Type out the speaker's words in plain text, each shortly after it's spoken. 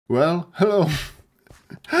Well, hello.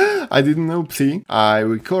 I didn't know, see, I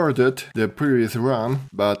recorded the previous run,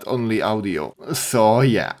 but only audio. So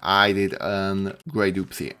yeah, I did a great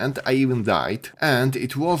oopsie, and I even died. And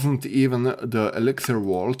it wasn't even the elixir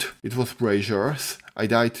vault, it was Braziers. I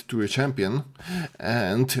died to a champion,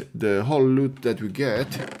 and the whole loot that we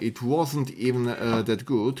get, it wasn't even that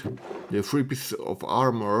good. The 3 pieces of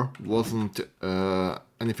armor wasn't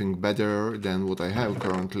anything better than what I have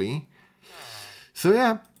currently. So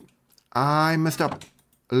yeah, I messed up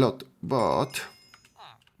a lot, but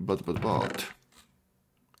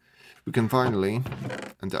we can finally,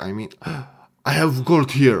 and I mean, I have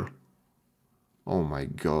gold here. Oh my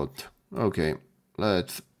god. Okay,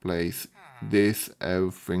 let's place this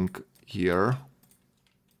everything here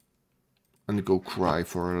and go cry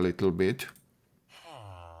for a little bit.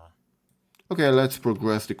 Okay, let's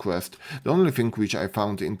progress the quest. The only thing which I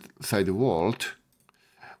found inside the vault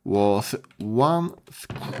was one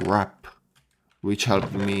scrap, which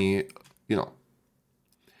helped me, you know,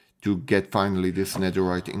 to get finally this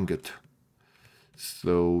netherite ingot.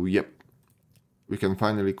 So, yep, we can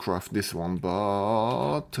finally craft this one,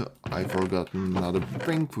 but I forgot another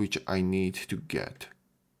thing which I need to get,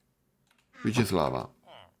 which is lava.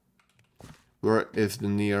 Where is the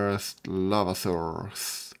nearest lava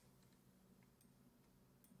source?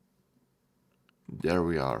 There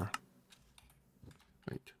we are.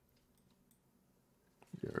 Wait.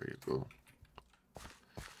 There you go.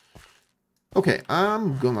 Okay,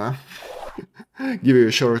 I'm gonna give you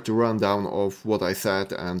a short rundown of what I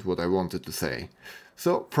said and what I wanted to say.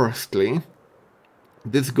 So, firstly,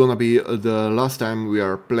 this is gonna be the last time we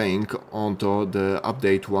are playing onto the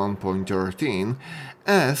update 1.13,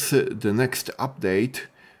 as the next update,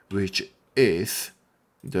 which is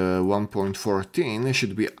the 1.14,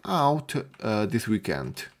 should be out this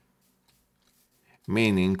weekend.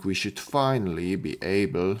 Meaning we should finally be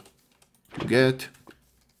able to get,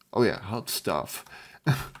 oh yeah, hot stuff,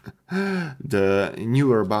 the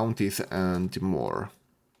newer bounties and more.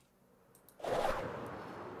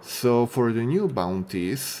 So for the new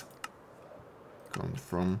bounties,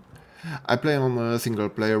 confirm. I play on a single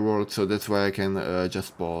player world, so that's why I can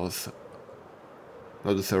just pause,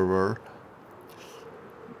 not the server.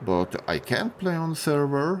 But I can play on the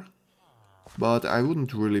server, but I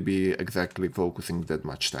wouldn't really be exactly focusing that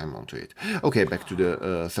much time onto it. Okay, back to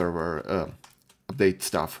the server update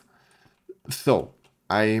stuff. So,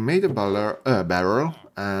 I made a barrel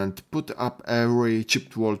and put up every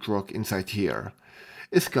chipped vault rock inside here.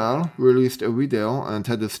 Iskal released a video and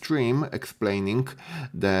had a stream explaining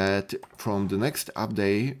that from the next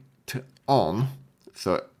update on,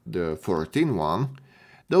 so the 14 one,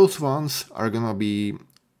 those ones are gonna be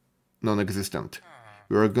non-existent.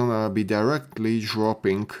 We're gonna be directly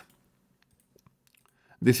dropping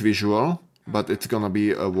this visual, but it's gonna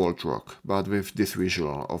be a vault rock, but with this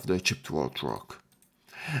visual of the chipped vault rock.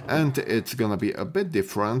 And it's gonna be a bit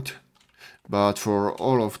different, but for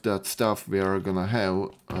all of that stuff we are gonna have,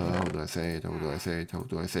 how do I say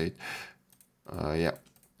it, yeah.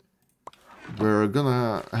 We're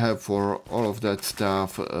gonna have for all of that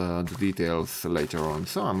stuff the details later on,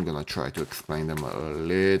 so I'm gonna try to explain them a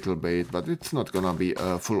little bit, but it's not gonna be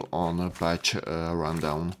a full-on patch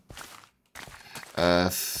rundown,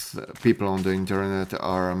 as people on the internet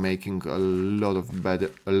are making a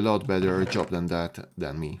lot better job than that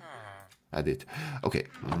than me at it. Okay,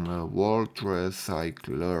 Vault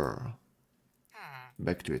Recycler.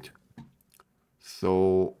 Back to it.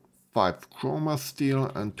 So 5 chroma steel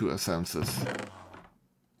and 2 essences.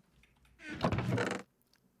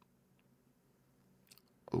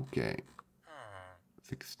 Okay.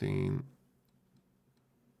 16.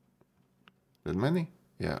 That many?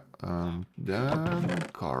 Yeah. Then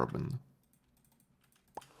carbon.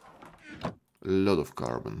 A lot of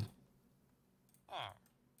carbon.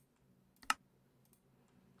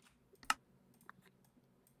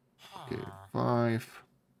 Okay, 5.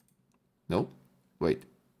 No, wait.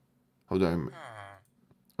 How do I...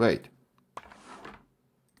 Wait.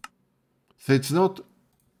 So it's not...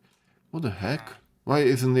 What the heck? Why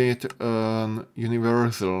isn't it a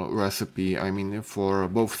universal recipe? I mean, for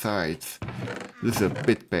both sides. This is a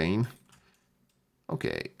bit pain.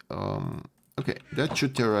 Okay, okay, that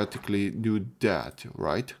should theoretically do that,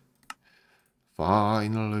 right?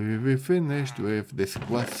 Finally, we finished with this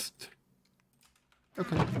quest.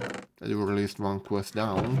 Okay, I released one quest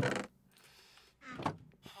down.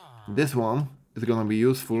 This one is gonna be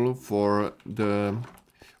useful for the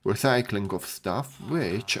recycling of stuff,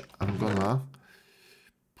 which I'm gonna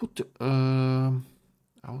put,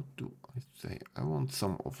 how do I say, I want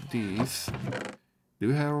some of these. Do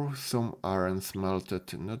we have some iron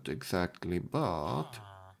smelted? Not exactly, but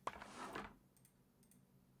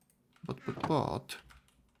But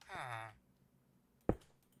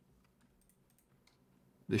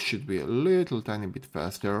this should be a little tiny bit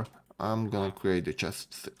faster. I'm gonna create the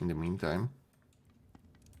chests in the meantime.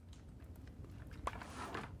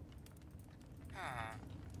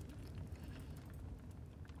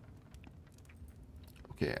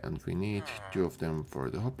 Okay, and we need 2 of them for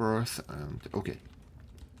the hoppers, and okay.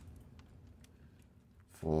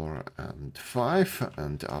 4 and 5,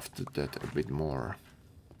 and after that a bit more.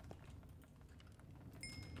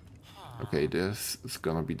 Okay, this is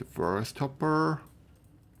gonna be the first hopper.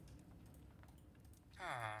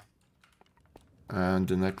 And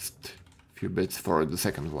the next few bits for the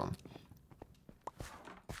second one.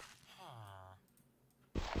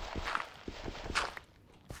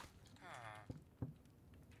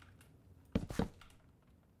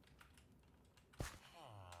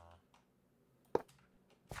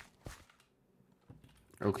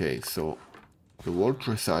 Okay, so the Vault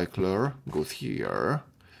Recycler goes here,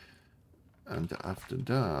 and after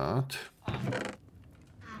that...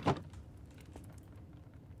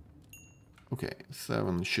 Okay,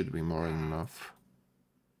 7 should be more than enough.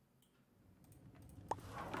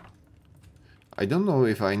 I don't know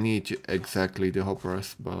if I need exactly the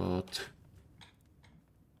hoppers, but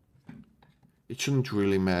it shouldn't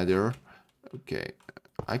really matter. Okay,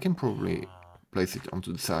 I can probably place it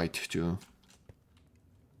onto the side too.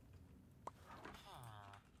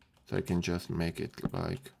 So I can just make it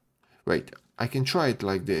like... Wait, I can try it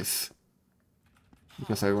like this.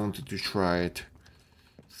 Because I wanted to try it.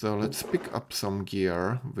 So let's pick up some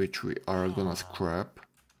gear, which we are gonna scrap.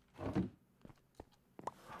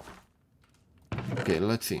 Okay,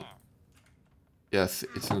 let's see. Yes,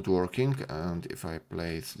 it's not working, and if I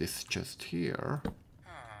place this chest here...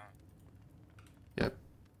 Yep.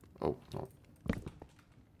 Oh, no.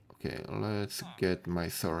 Okay, let's get my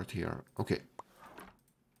sword here. Okay.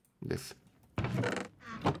 This.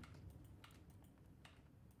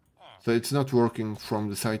 So it's not working from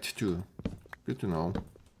the side too. Good to know.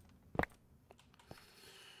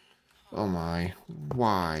 Oh my,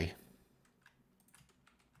 why?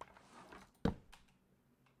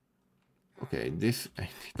 Okay, this ain't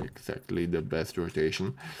exactly the best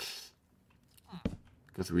rotation.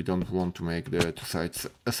 Because we don't want to make the 2 sides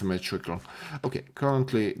asymmetrical. Okay,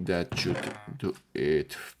 currently that should do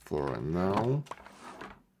it for now.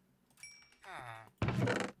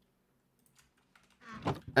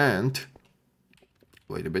 And...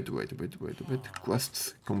 Wait a bit.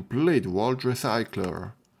 Quests complete. Vault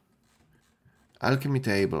Recycler. Alchemy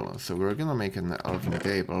table. So we're gonna make an alchemy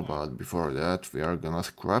table, but before that we are gonna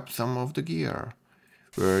scrap some of the gear.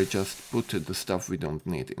 We're just put the stuff we don't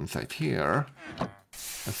need inside here.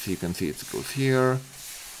 As you can see, it goes here.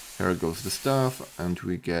 Here goes the stuff, and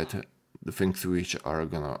we get the things which are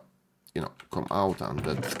gonna, you know, come out, and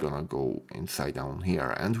that's gonna go inside down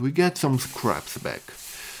here. And we get some scraps back.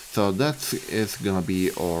 So that is gonna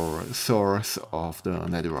be our source of the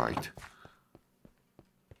netherite.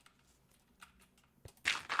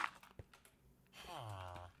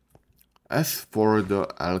 As for the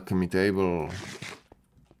alchemy table...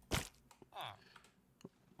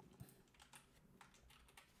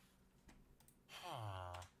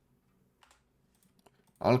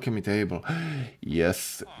 Alchemy table.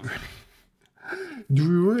 Yes. Do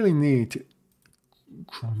we really need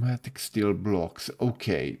chromatic steel blocks?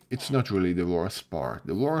 Okay, it's not really the worst part.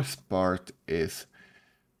 The worst part is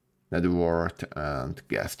nether wart and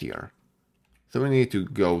gas tier. So we need to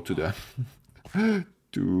go to the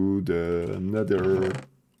to the nether.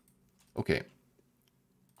 Okay.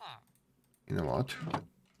 You know what?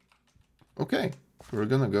 Okay, we're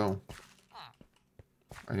gonna go.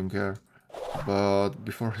 I don't care. But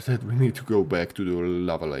before that we need to go back to the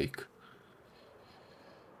lava lake.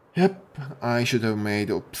 Yep, I should have made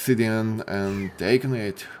obsidian and taken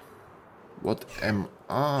it. What am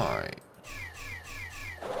I?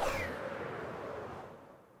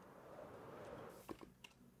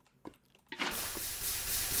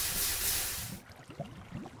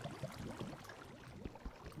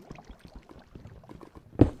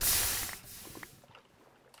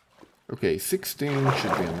 Okay, 16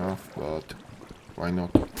 should be enough, but why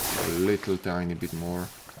not a little tiny bit more?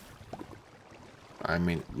 I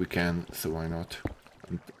mean, we can, so why not?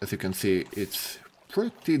 And as you can see, it's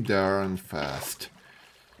pretty darn fast.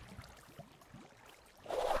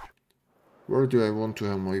 Where do I want to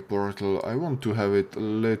have my portal? I want to have it a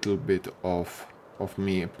little bit off of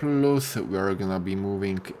me. Plus, we're gonna be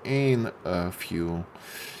moving in a few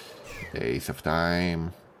days of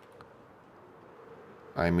time.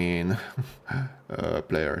 I mean,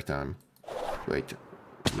 player time. Wait,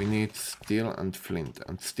 we need steel and flint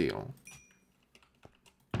and steel.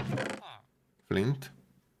 Flint.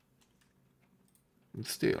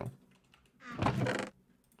 It's steel.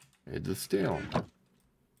 It's a steel.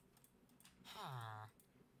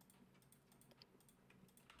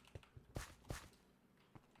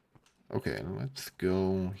 Okay, let's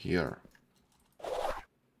go here.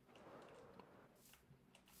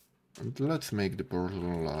 And let's make the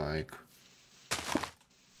portal like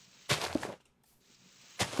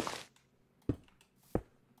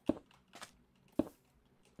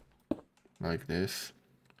this.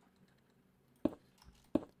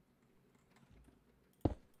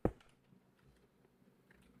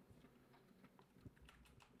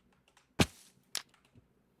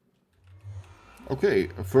 Okay,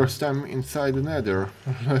 first time inside the Nether.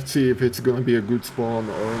 Let's see if it's gonna be a good spawn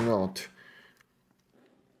or not.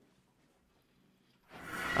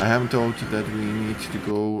 I haven't thought that we need to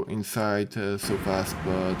go inside so fast,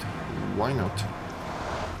 but why not?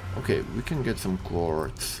 Okay, we can get some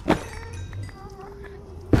quartz.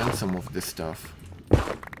 And some of this stuff.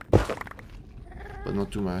 But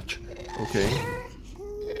not too much. Okay.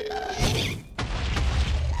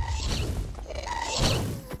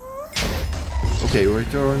 Okay,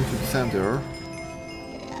 return to the center.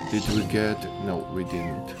 Did we get... No, we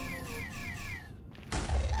didn't.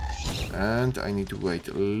 And I need to wait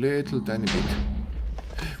a little tiny bit.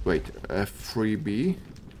 Wait, F3B.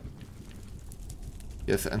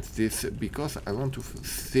 Yes, and this because I want to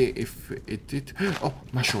see if it did... Oh,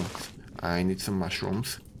 mushrooms. I need some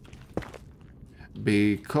mushrooms.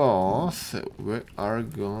 Because we are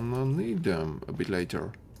gonna need them a bit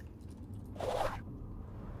later.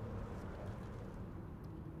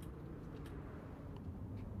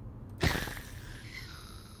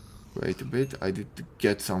 Wait a bit, I did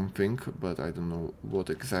get something, but I don't know what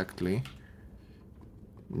exactly.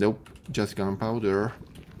 Nope, just gunpowder.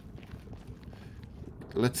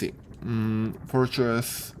 Let's see.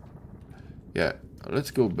 Fortress. Yeah,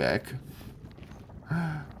 let's go back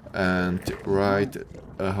and write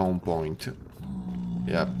a home point.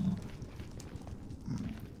 Yep.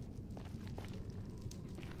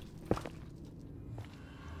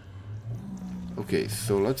 Okay,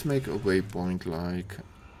 so let's make a waypoint like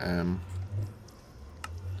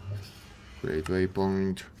create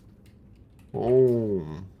waypoint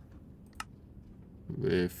home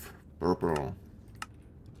with purple.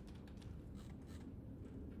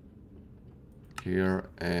 Here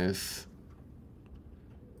is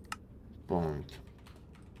point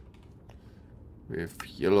with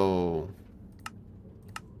yellow.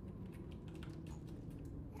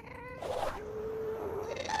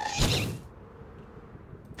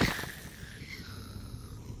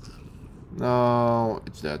 No,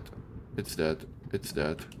 it's that. It's that. It's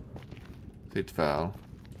that. It fell.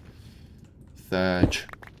 Thatch.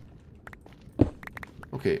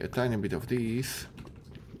 Okay, a tiny bit of these.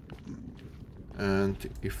 And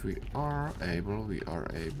if we are able, we are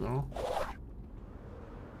able.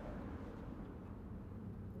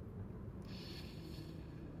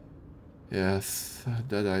 Yes,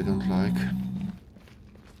 that I don't like.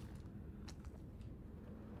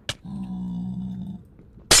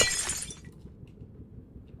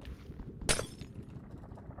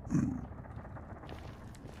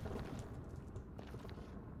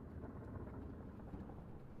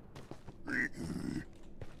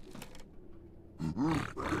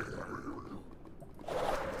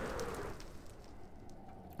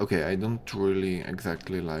 Okay, I don't really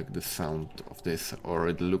exactly like the sound of this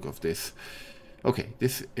or the look of this. Okay,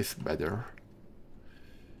 this is better.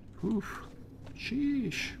 Whew.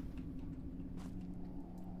 Sheesh.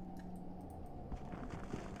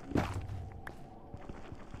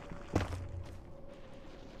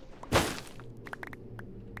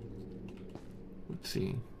 Let's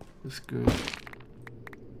see. That's good.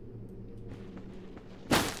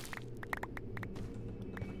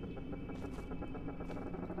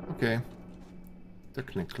 Okay,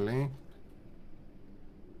 technically.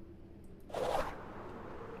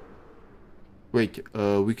 Wait,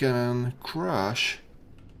 we can crush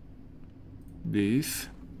these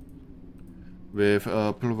with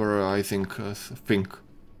a pulverizing thing.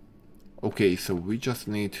 Okay, so we just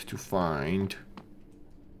need to find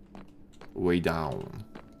a way down.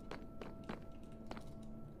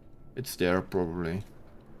 It's there probably.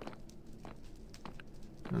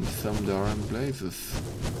 And some darn blazes.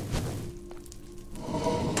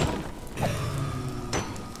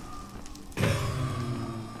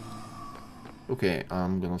 Okay,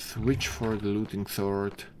 I'm gonna switch for the looting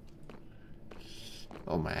sword.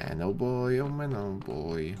 Oh man, oh boy, oh man, oh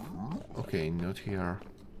boy. Okay, not here.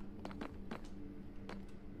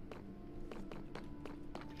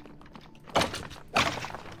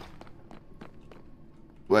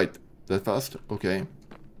 Wait, That fast? Okay.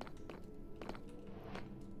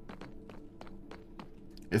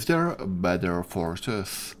 Is there a better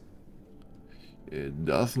fortress? It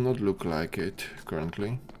does not look like it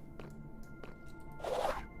currently.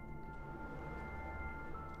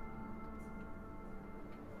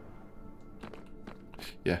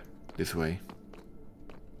 Yeah, this way.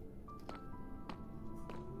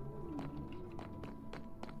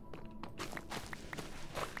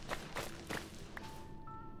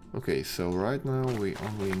 Okay, so right now we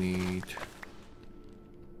only need...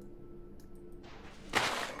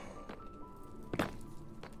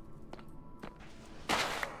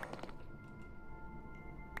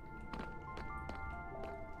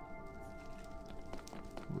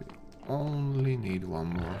 only need one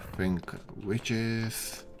more thing, which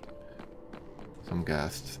is some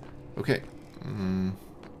gas. Okay,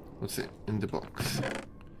 what's it in the box?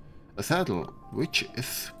 A saddle, which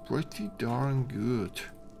is pretty darn good,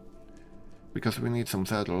 because we need some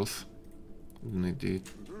saddles.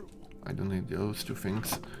 I don't need those two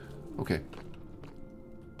things. Okay.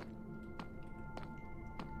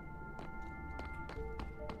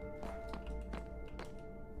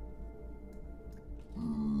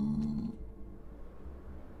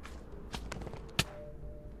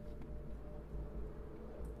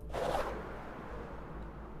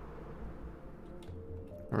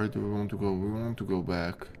 Where do we want to go? We want to go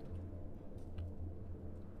back.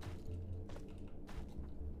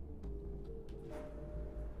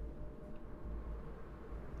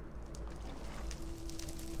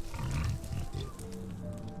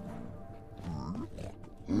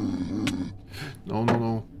 No, no,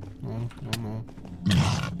 no. No, no, no.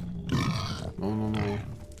 No, no, no.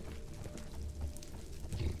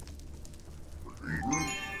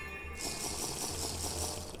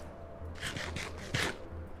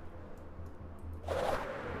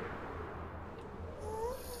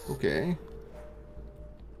 Okay.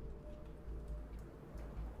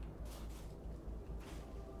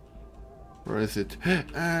 Where is it?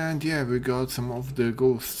 And yeah, we got some of the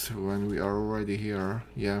ghosts when we are already here.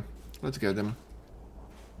 Yeah, let's get them.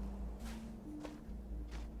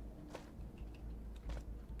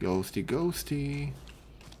 Ghosty, ghosty.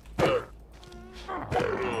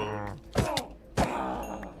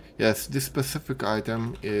 Yes, this specific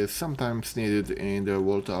item is sometimes needed in the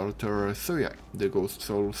Vault Hunters, so yeah, the ghost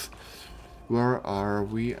souls. Where are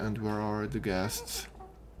we and where are the guests?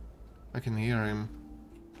 I can hear him.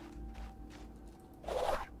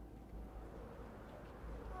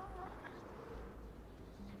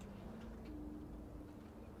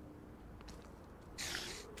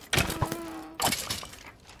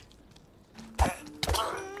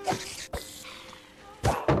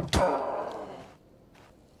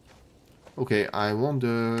 Okay, I want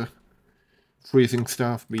the freezing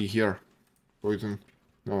stuff be here. Poison.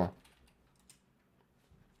 No.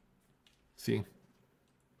 See.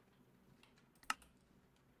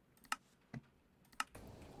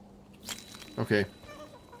 Okay.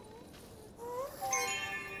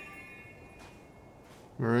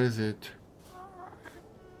 Where is it?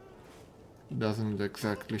 Doesn't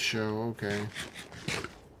exactly show. Okay.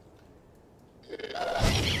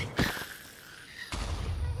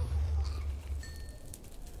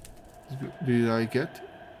 Did I get?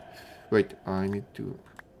 Wait, I need to...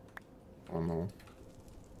 Oh no.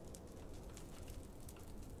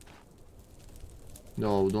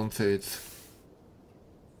 No, don't say it's...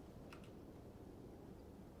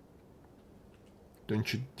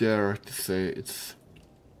 Don't you dare to say it's...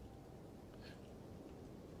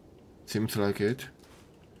 Seems like it.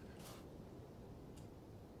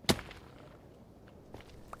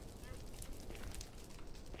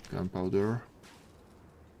 Gunpowder.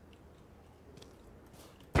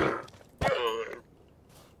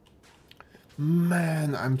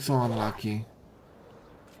 Man, I'm so unlucky.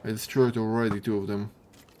 I destroyed already 2 of them.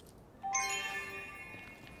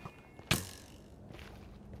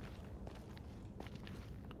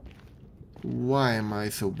 Why am I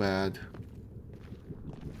so bad?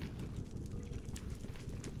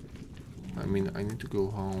 I mean, I need to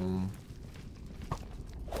go home.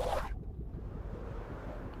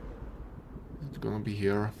 It's gonna be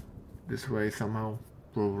here. This way somehow,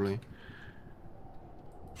 probably.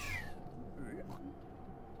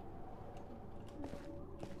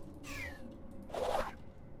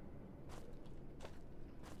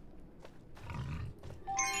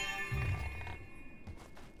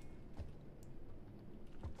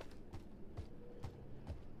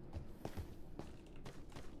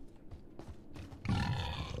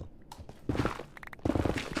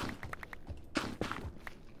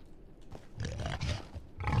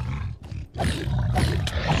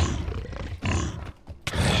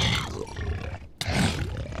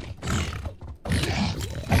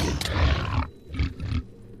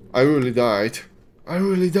 I really died. I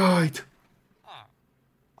really died.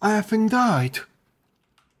 I effing died.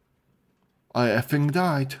 I effing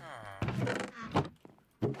died.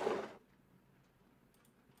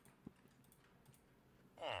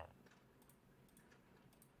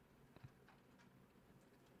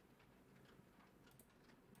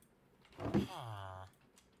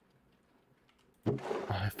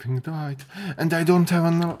 I effing died. And I don't have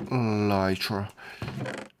an elytra.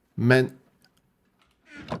 Man.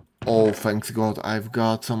 Oh, thanks God, I've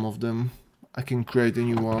got some of them. I can create a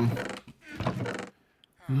new one.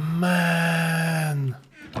 Man.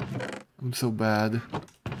 I'm so bad.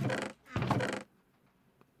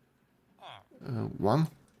 One.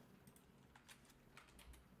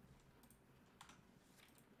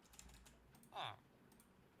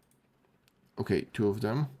 Okay, two of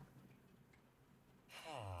them.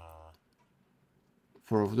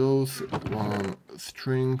 Four of those. One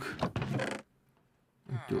string.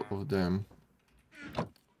 And two of them.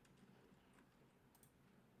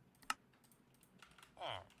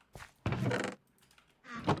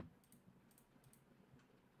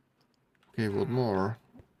 Okay, what more?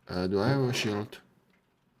 Do I have a shield?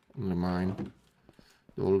 Only mine.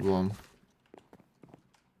 The old one.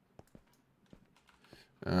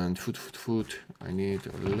 And food. I need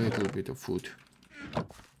a little bit of food.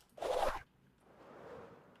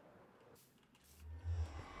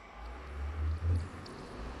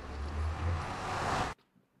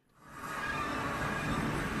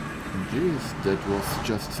 Jeez, that was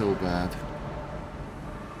just so bad.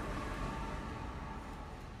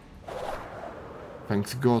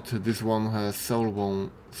 Thanks God, this one has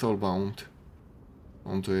soulbound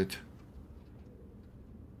onto it.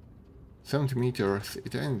 70 meters,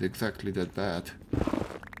 it ain't exactly that bad.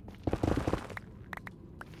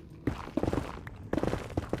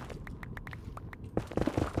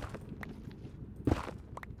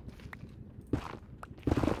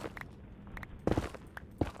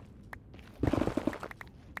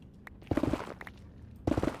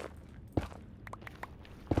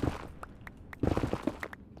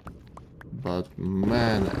 But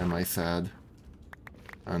man, am I sad.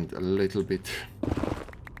 And a little bit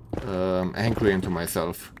angry into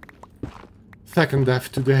myself. Second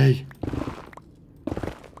death today.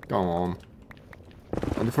 Come on.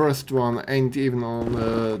 And the first one ain't even on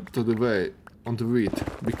the read,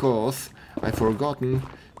 because I forgotten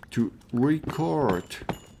to record.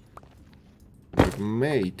 Like,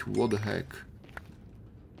 mate, what the heck?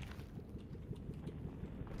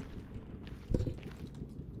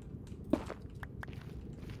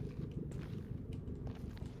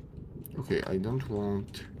 Okay, I don't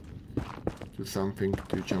want to something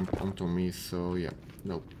to jump onto me, so yeah,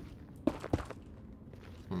 nope.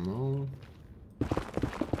 Oh no.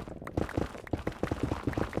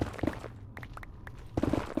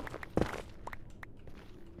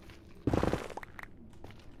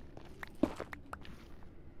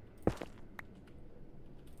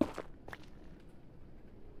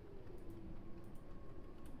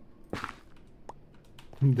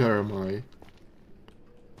 There am I.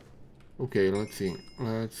 Okay, let's see.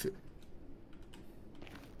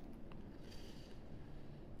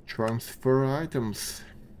 Transfer items.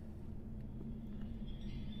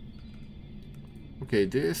 Okay,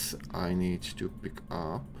 this I need to pick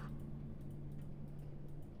up.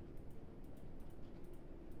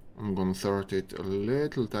 I'm gonna sort it a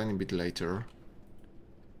little tiny bit later.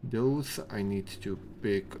 Those I need to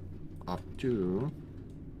pick up too.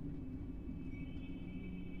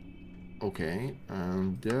 Okay,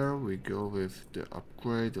 and there we go with the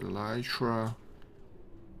upgrade, the elytra,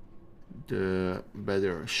 the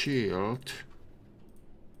better shield,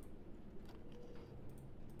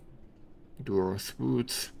 Dwarf's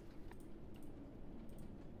boots,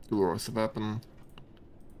 Dwarf's weapon,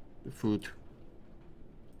 the food.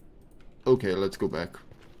 Okay, let's go back.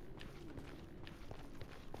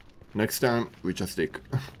 Next time we just dig.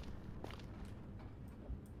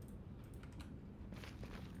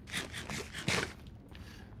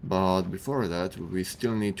 But before that, we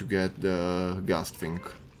still need to get the ghast thing.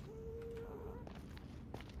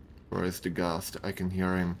 Where is the ghast? I can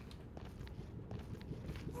hear him.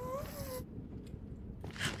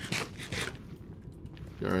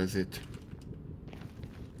 There is it.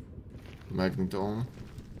 Magneton.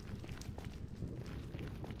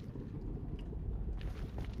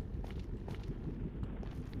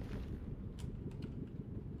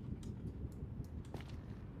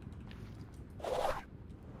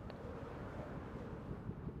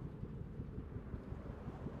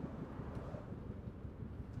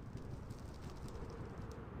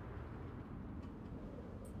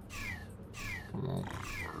 Come on.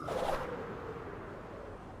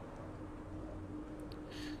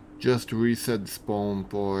 Just reset the spawn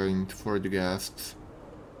point for the guests.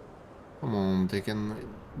 Come on,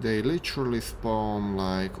 they literally spawn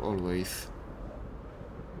like always.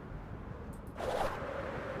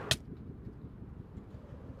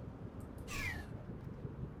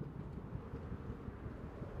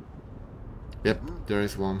 Yep, there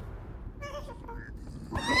is one.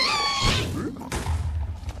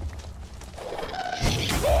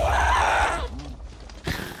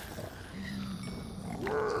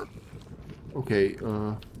 Okay,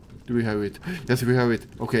 do we have it? Yes, we have it.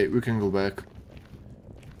 Okay, we can go back.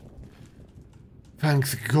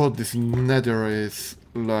 Thanks God, this Nether is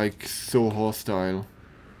like so hostile.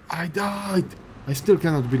 I died! I still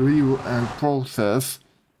cannot believe and process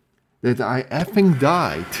that I effing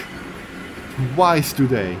died twice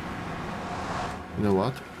today. You know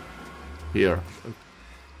what? Here,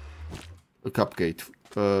 a cupcake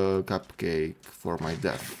for my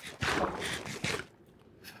death.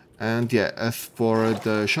 And yeah, as for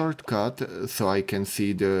the shortcut, so I can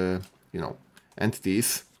see the, you know,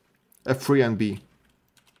 entities, F3 and B.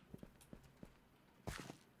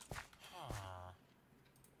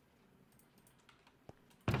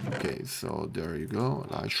 Okay, so there you go,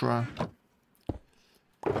 Elytra.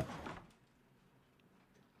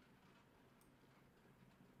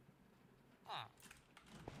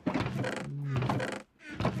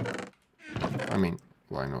 I mean,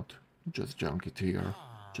 why not? Just junk it here.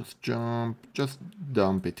 Just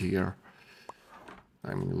dump it here.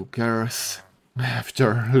 I mean, who cares?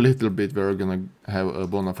 After a little bit, we're gonna have a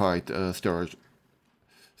bona fide storage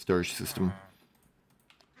system.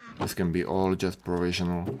 This can be all just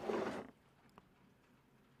provisional.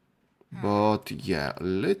 But yeah, a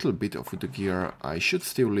little bit of the gear I should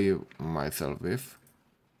still leave myself with.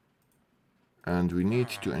 And we need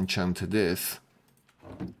to enchant this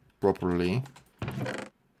properly.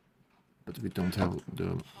 But we don't have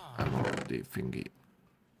the ammo, the thingy.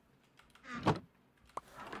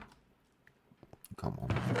 Come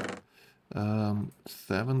on.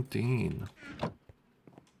 17.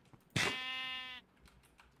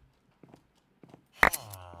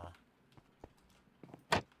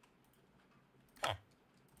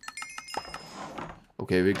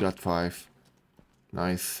 Okay, we got 5.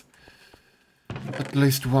 Nice. At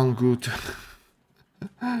least one good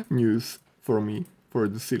news for me, for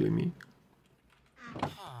the silly me.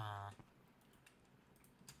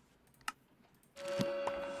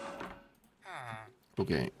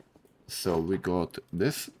 Okay, so we got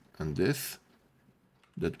this and this.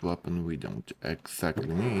 That weapon we don't exactly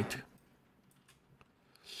need.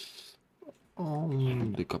 Oh,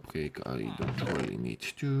 the cupcake I don't really need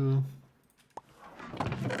to.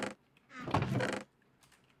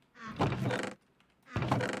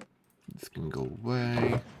 This can go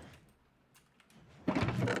away.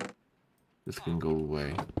 This can go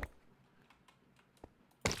away.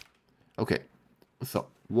 Okay, so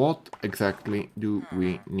what exactly do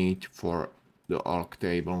we need for the arc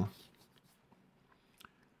table?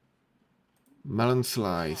 Melon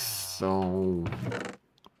slice, so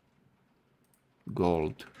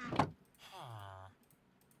gold.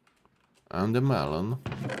 And a melon.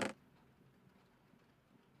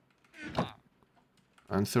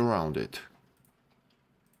 And surround it.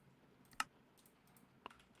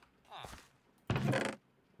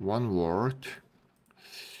 One word.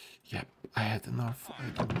 Yep, I had enough. I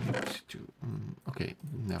don't need to. Okay,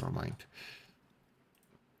 never mind.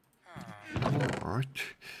 Word.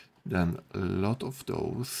 Then a lot of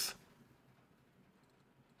those.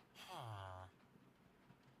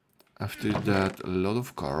 After that, a lot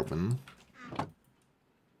of carbon.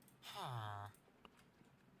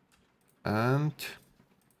 And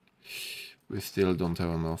we still don't have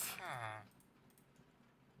enough.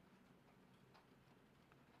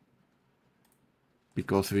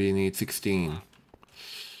 Because we need 16.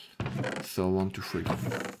 So 1, 2, 3.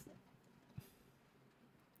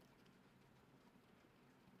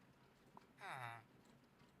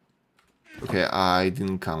 Okay, I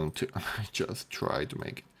didn't count. I just tried to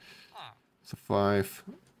make it. So 5.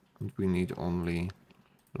 And we need only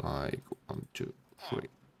like 1, 2, 3.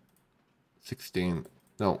 16.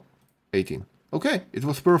 No, 18. Okay, it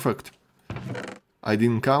was perfect. I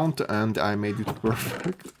didn't count and I made it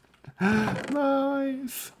perfect.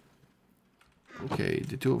 Nice. Okay,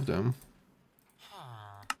 the two of them.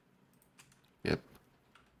 Yep.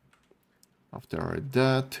 After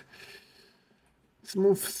that,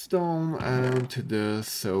 smooth stone and the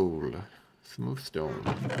soul. Smooth stone.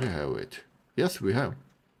 We have it. Yes, we have.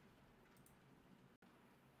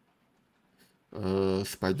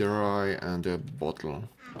 Spider eye and a bottle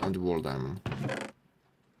and wall diamond.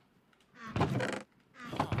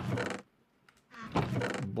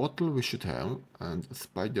 bottle we should have, and a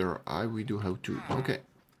spider eye we do have too. Okay,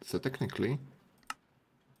 so technically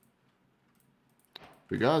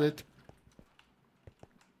we got it.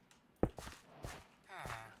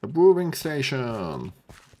 A brewing station,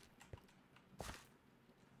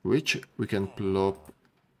 which we can plop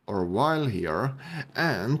our while here.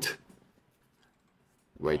 And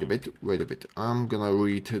wait a bit, I'm gonna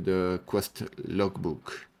read the quest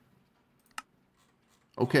logbook.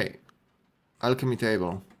 Okay, alchemy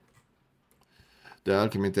table. The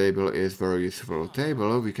alchemy table is very useful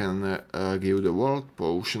table. We can give the world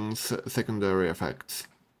potions secondary effects.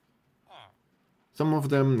 Some of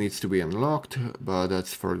them needs to be unlocked, but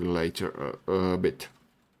that's for the later bit.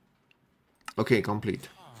 Okay, complete.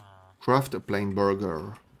 Craft a plain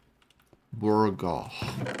burger. Burger.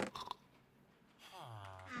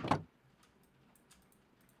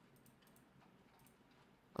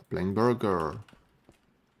 A plain burger.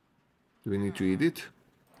 Do we need to eat it?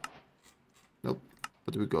 Nope,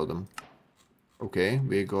 but we got them. Okay,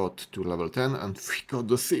 we got to level 10 and we got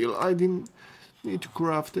the seal. I didn't need to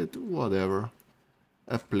craft it, whatever.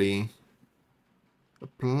 Apply.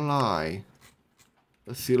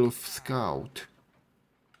 A seal of scout.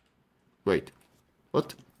 Wait,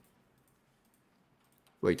 what?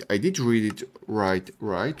 Wait, I did read it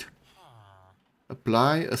right?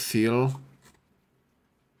 Apply a seal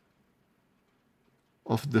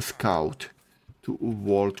of the scout to a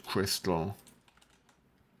vault crystal.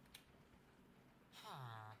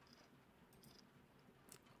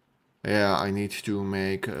 Yeah, I need to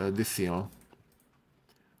make this seal.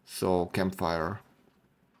 So, campfire.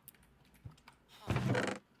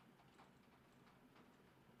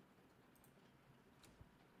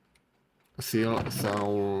 Seal,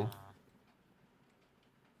 soul.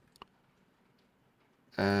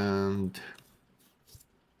 And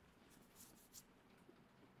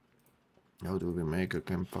how do we make a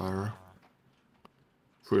campfire?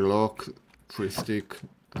 3 log, 3 stick,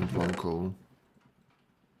 and 1 coal.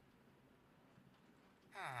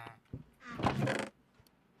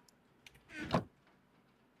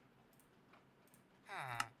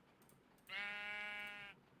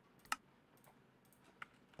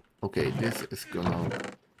 Okay, this is gonna...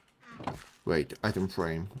 Wait, item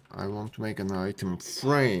frame. I want to make an item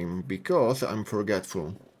frame because I'm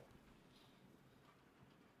forgetful.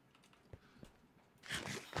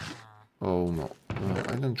 Oh no,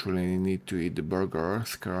 I don't really need to eat the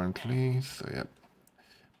burgers currently, so yeah.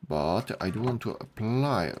 But I do want to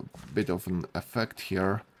apply a bit of an effect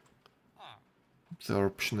here.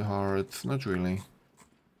 Absorption hearts, not really.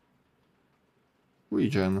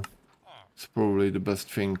 Regen. It's probably the best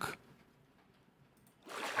thing.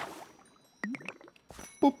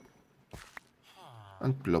 Boop.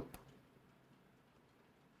 And plop.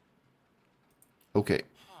 Okay.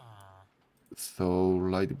 So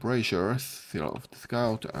light brazier, seal of the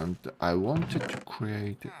scout, and I wanted to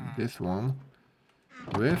create this one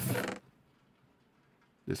with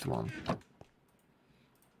this one.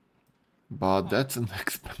 But that's an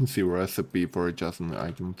expensive recipe for just an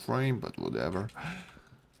item frame, but whatever.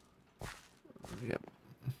 Yep.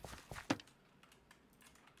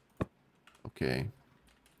 Okay.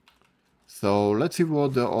 So let's see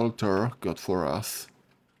what the altar got for us.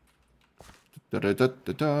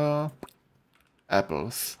 Da-da-da-da-da.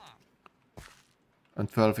 Apples.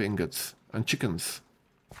 And 12 ingots. And chickens.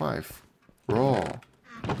 5. Raw.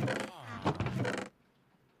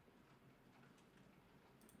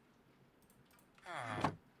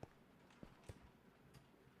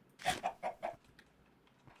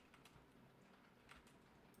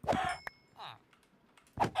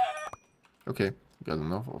 Okay, got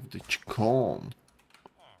enough of the chicken.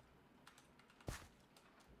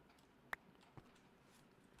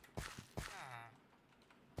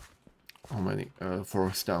 How many?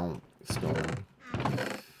 4 stone.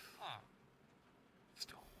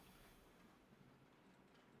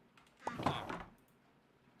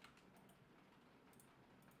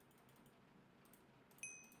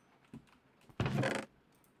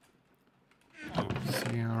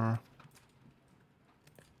 Here.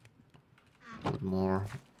 Put more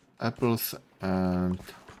apples and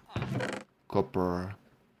copper.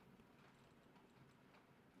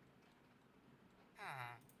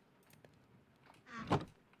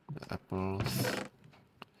 The apples.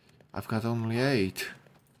 I've got only 8.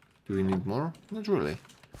 Do we need more? Not really.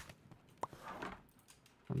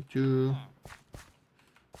 1, 2.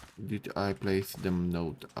 Did I place them?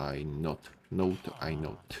 Note I not. Note I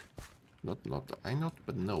not. Not I not,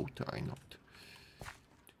 but note I not.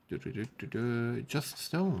 Just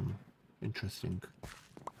stone. Interesting.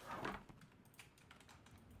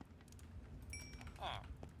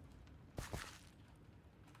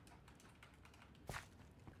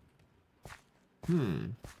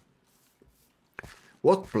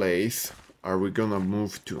 What place are we gonna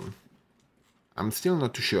move to? I'm still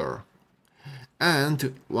not too sure.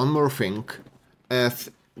 And one more thing, as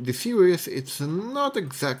the series it's not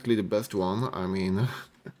exactly the best one, I mean,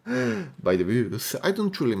 by the views, I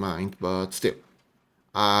don't really mind, but still,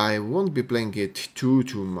 I won't be playing it too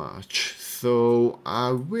much, so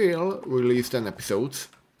I will release 10 episodes.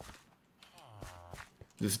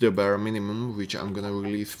 This is the bare minimum which I'm gonna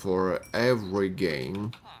release for every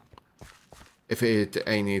game, if it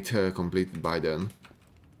ain't completed by then.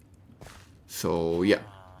 So yeah,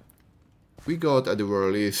 we got at the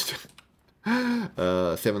very least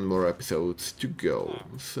 7 more episodes to go,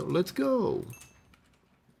 so let's go!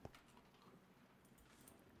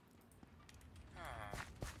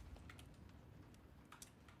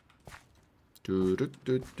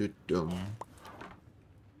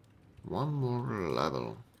 One more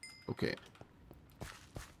level, okay.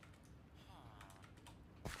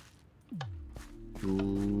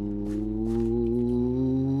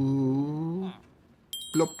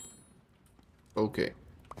 Plop. Okay.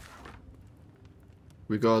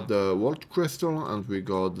 We got the Vault Crystal and we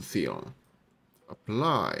got the Seal.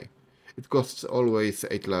 Apply. It costs always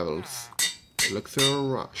 8 levels. Elixir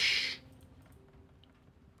Rush.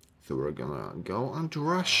 So we're gonna go and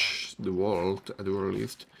rush the vault at the very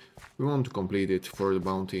least. We want to complete it for the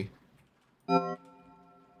bounty.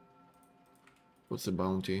 What's the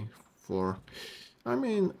bounty for? I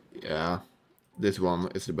mean, yeah, this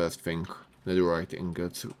one is the best thing. Netherite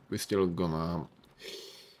ingots, we're still gonna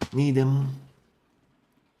need them.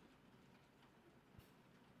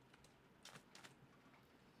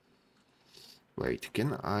 Wait,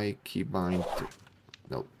 can I keybind?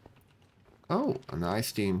 No. Oh, a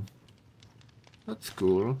nice team. That's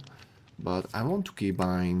cool. But I want to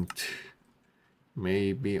keybind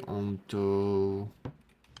maybe onto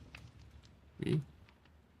me.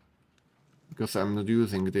 Because I'm not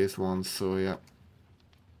using this one, so yeah.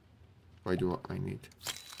 Why do I need?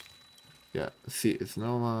 Yeah, see, it's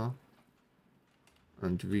Nova.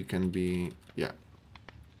 And we can be, yeah.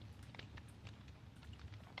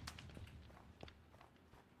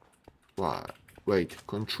 What? Wait,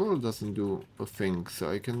 control doesn't do a thing, so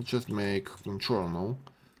I can just make control, no?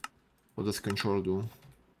 What does control do?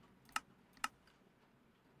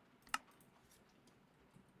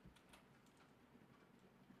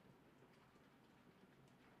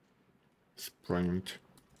 Sprint.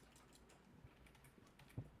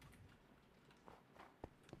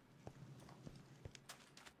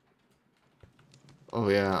 Oh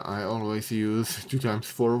yeah, I always use 2 times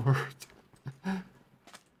forward.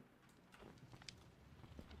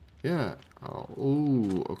 Yeah. Oh,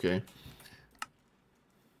 ooh, okay.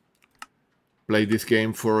 Played this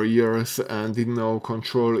game for years and didn't know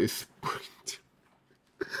control is sprint.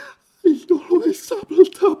 I always double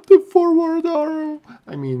tap the forward arrow.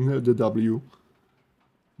 I mean the W.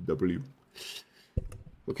 W.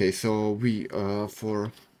 Okay, so we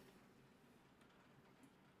for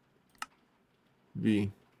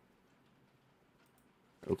B.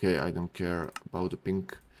 Okay, I don't care about the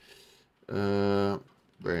pink.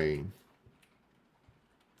 Brain.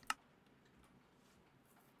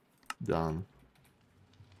 Done.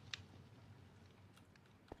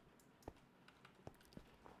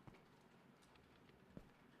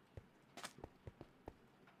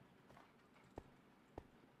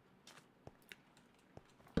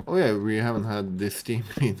 Oh yeah, we haven't had this team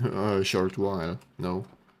in a short while, no.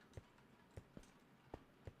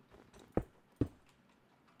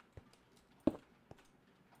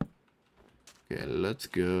 Okay, let's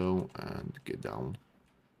go and get down.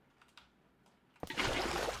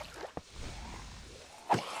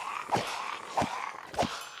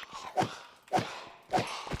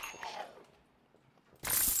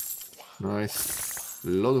 Nice. A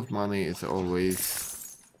lot of money is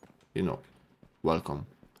always, you know, welcome.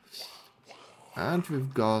 And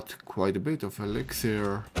we've got quite a bit of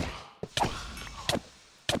elixir.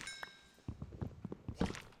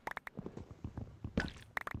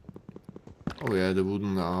 Oh yeah, the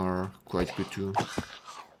wooden are quite good too.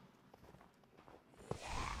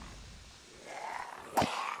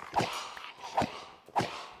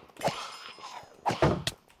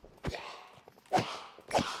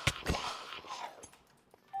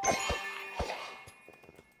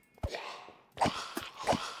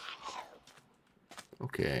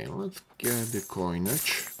 Okay, let's get the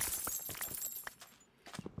coinage.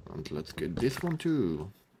 And let's get this one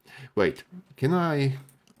too. Wait, can I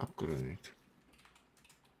upgrade it?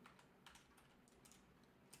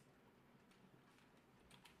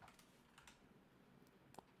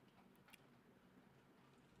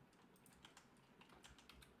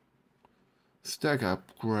 Stack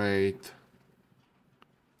upgrade.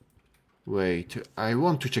 Wait, I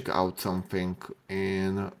want to check out something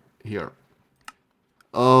in here.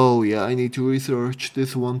 Oh yeah, I need to research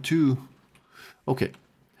this one too. Okay.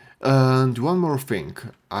 And one more thing,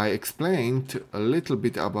 I explained a little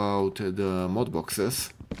bit about the mod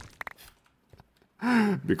boxes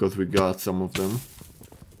because we got some of them,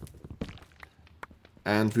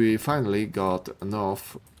 and we finally got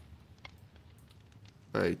enough.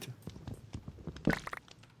 Wait.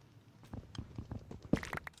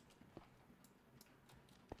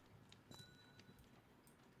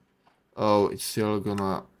 Oh, it's still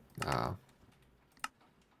gonna...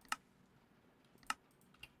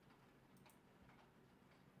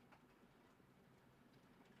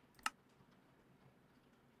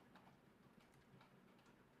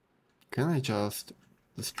 Can I just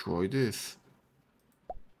destroy this?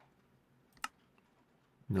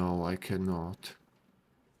 No, I cannot.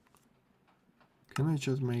 Can I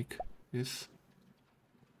just make this?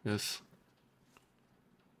 Yes.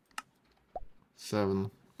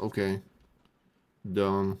 7. Okay.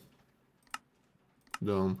 Done.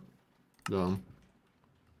 Done. Done.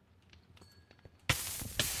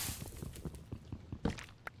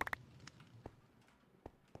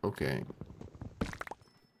 Okay.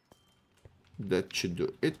 That should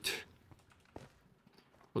do it.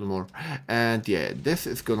 One more. And yeah, this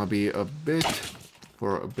is gonna be a bit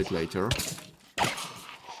for a bit later.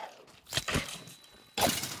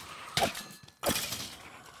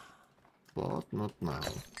 But not now.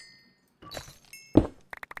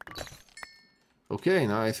 Okay,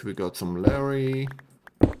 nice. We got some Larry.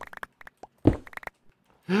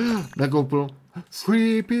 Black opal.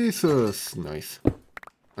 3 pieces. Nice.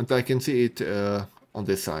 And I can see it on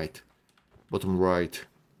this side. Bottom right.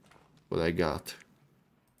 What I got.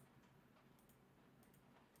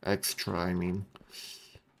 Extra, I mean.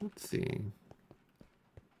 Let's see.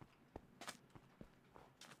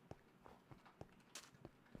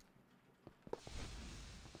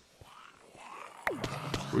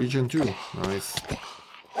 Region 2. Nice.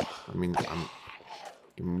 I mean, I'm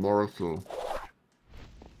immortal.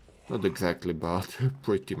 Not exactly, but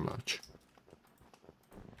pretty much.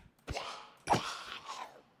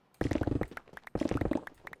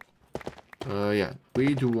 Yeah,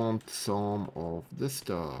 we do want some of this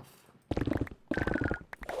stuff.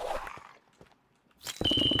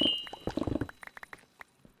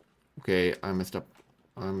 Okay, I messed up.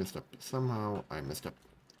 I messed up. Somehow I messed up.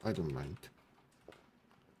 I don't mind.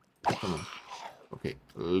 Come on. Okay,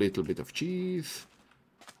 a little bit of cheese.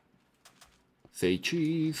 Say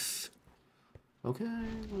cheese. Okay,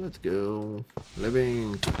 let's go.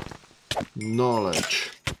 Living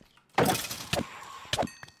knowledge.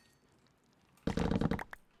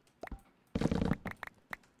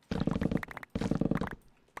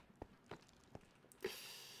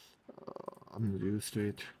 I'm not used to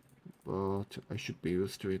it, but I should be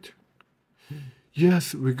used to it.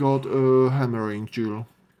 Yes, we got a hammering jewel.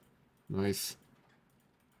 Nice.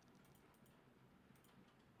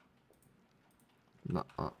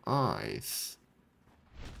 Nice.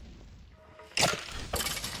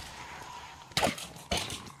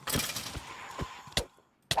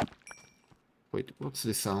 Wait, what's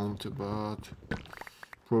the sound about?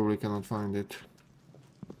 Probably cannot find it.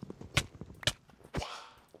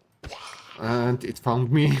 And it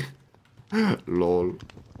found me. Lol.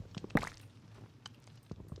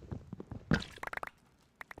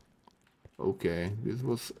 Okay, this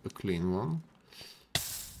was a clean one.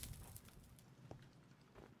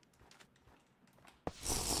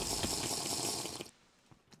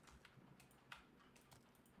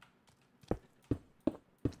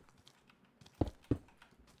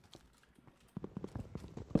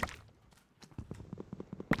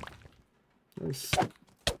 Nice.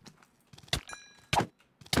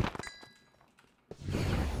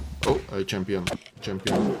 Oh, a champion.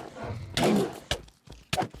 Champion.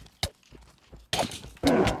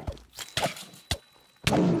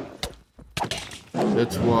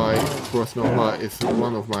 That's why Crossnova is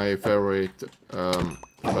one of my favorite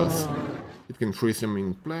because it can freeze them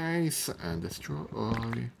in place and destroy.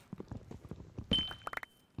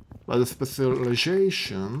 But the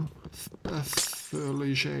specialization,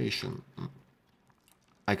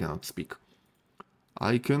 I cannot speak.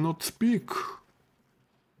 I cannot speak.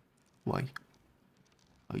 Why?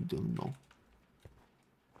 I don't know.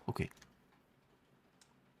 Okay.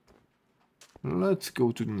 Let's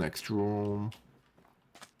go to the next room.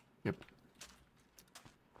 Yep.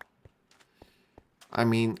 I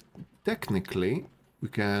mean, technically, we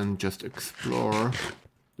can just explore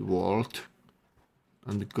the vault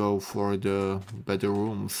and go for the better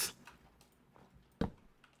rooms.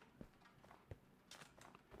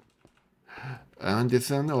 And this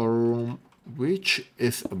is another room. Which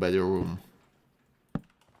is a better room?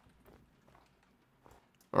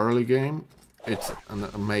 Early game, it's an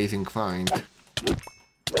amazing find.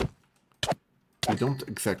 We don't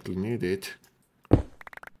exactly need it,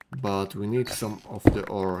 but we need some of the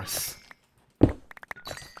ores.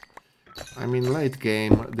 I mean, late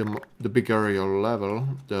game, the bigger your level,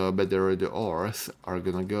 the better the ores are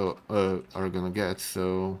gonna get.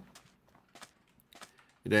 So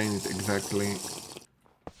it ain't exactly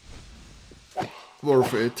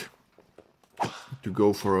worth it to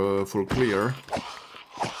go for a full clear.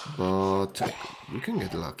 But we can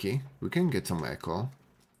get lucky. We can get some echo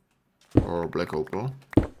or black opal.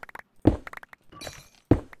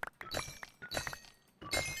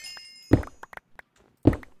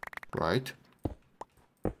 Right?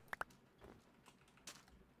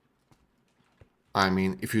 I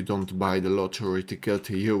mean, if you don't buy the lottery ticket,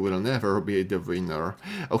 you will never be the winner.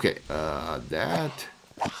 Okay, that...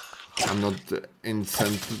 I'm not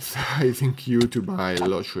incentivizing you to buy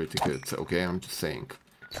lottery tickets, okay? I'm just saying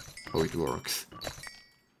how it works.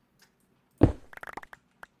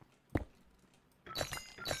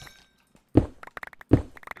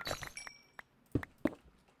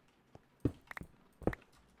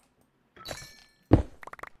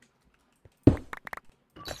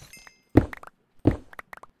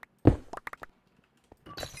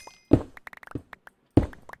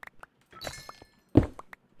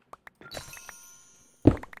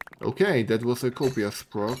 Okay, that was a copious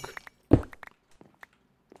proc.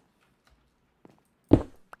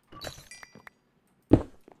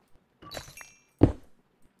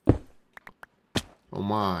 Oh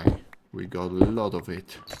my, we got a lot of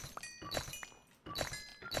it.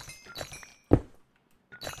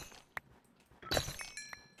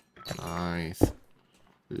 Nice. A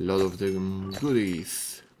lot of them goodies.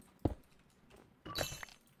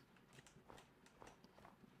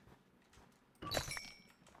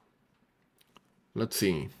 Let's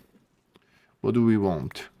see. What do we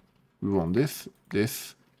want? We want this,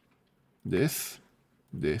 this, this,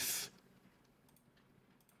 this.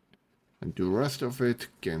 And the rest of it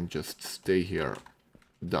can just stay here,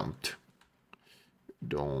 dumped.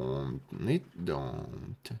 Don't need,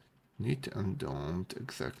 and don't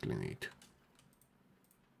exactly need.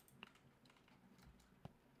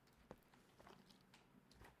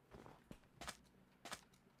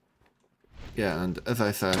 Yeah, and as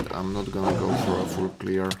I said, I'm not gonna go for a full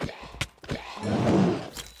clear.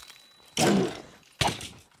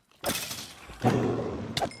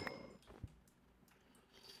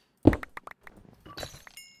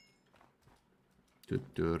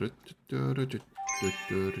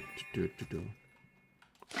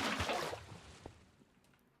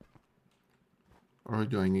 Or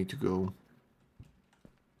do I need to go?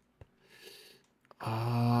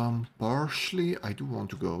 Partially, I do want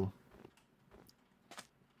to go.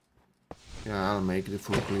 Yeah, I'll make the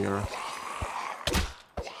full clear.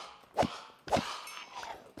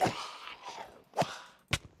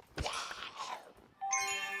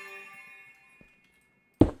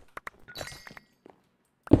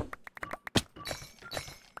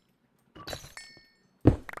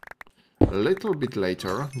 A little bit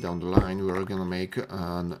later down the line we're gonna make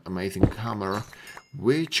an amazing hammer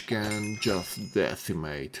which can just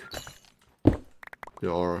decimate the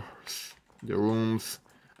ores, the rooms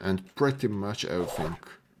and pretty much everything.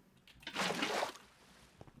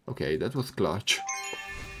 Okay, that was clutch.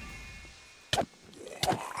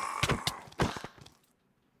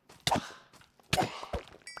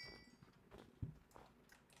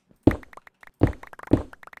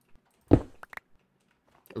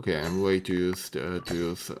 Okay, I'm way to use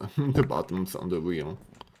the buttons on the wheel.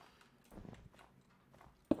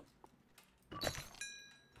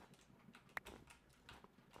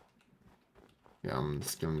 Yeah, I'm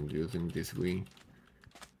still using this Wii.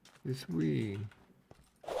 This Wii.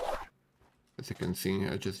 As you can see,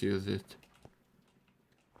 I just used it.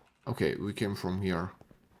 Okay, we came from here.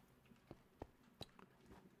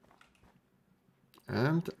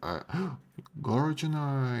 And I...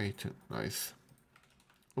 Gorgonite! Nice.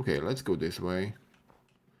 Okay, let's go this way.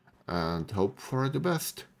 And hope for the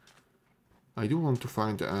best. I do want to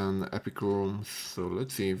find an epic room, so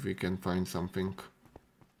let's see if we can find something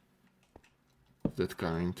of that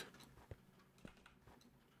kind.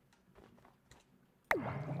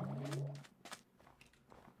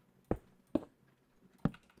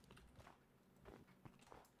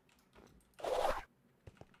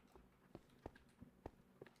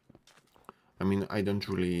 I mean, I don't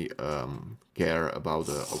really care about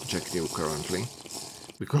the objective currently,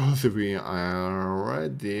 because we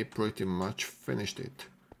already pretty much finished it.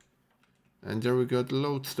 And there we got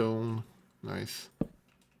lodestone. Nice.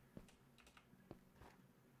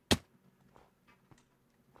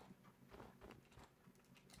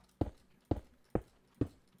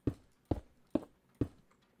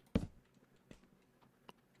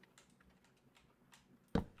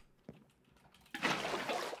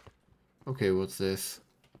 Okay, what's this?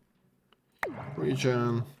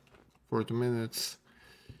 Region, 40 minutes.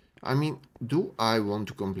 I mean, do I want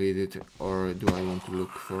to complete it or do I want to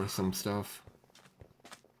look for some stuff?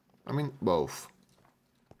 I mean, both.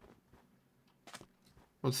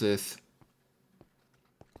 What's this?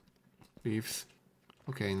 Leaves.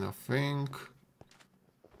 Okay, nothing.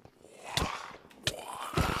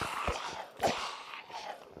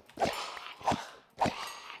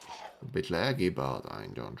 A bit laggy, but I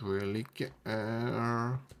don't really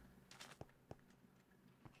care.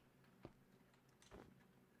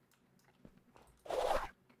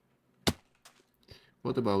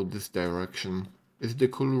 What about this direction? Is it a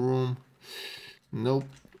cool room? Nope.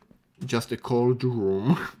 Just a cold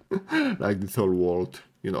room. Like this whole world,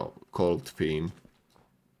 you know, cold theme.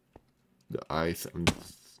 The ice and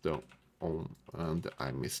stone. Oh, and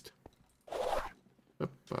I missed. Yep.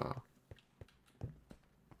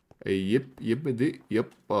 Yep, yippity,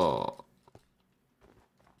 yep.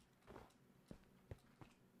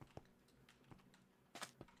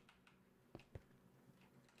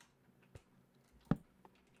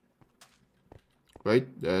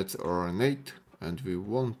 Right, that's ornate, and we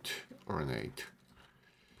want ornate.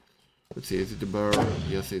 Let's see, is it a bird?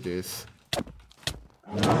 Yes, it is.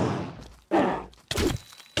 Let's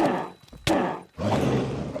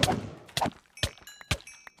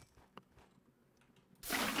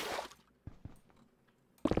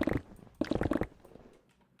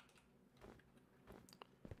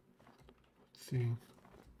see,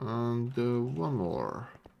 and one more.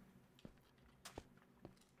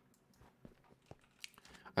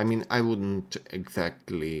 I mean, I wouldn't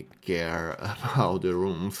exactly care about the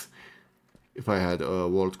rooms if I had a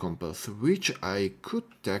world compass, which I could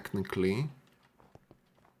technically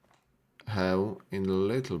have in a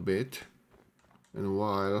little bit, in a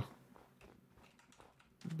while,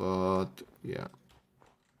 but yeah.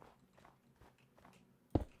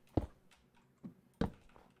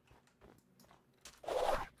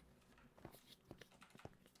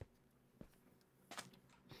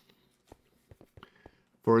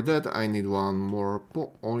 For that I need one more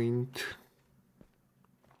point.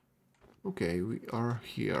 Okay, we are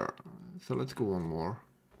here, so let's go one more.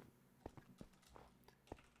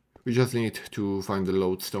 We just need to find the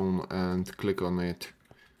lodestone and click on it,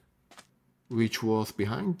 which was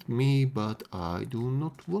behind me, but I do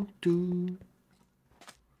not want to.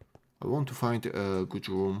 I want to find a good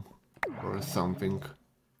room or something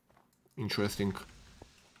interesting.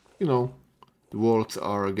 You know, the worlds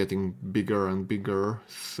are getting bigger and bigger,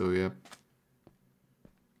 so yeah.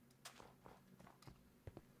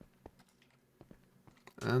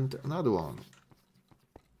 And another one.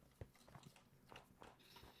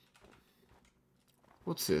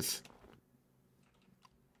 What's this?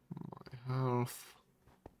 My health.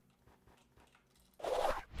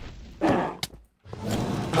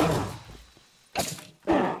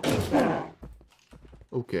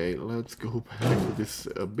 Okay, let's go back. This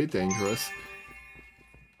is a bit dangerous.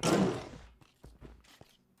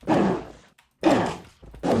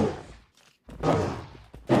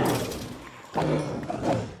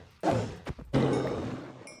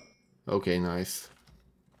 Okay, nice.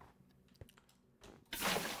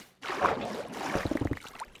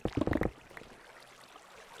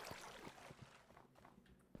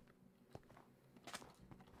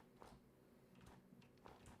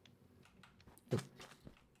 Yep.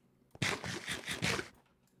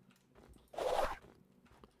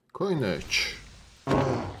 Coinage.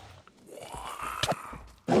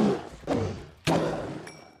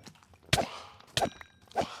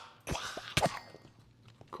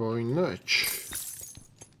 Coinage.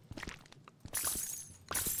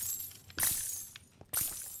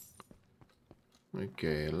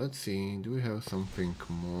 Okay, let's see. Do we have something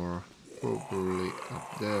more? Probably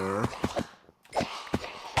up there.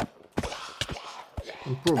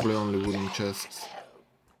 And probably only wooden chests.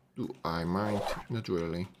 Do I mind? Not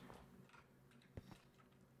really.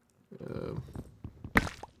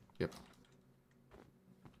 Yep.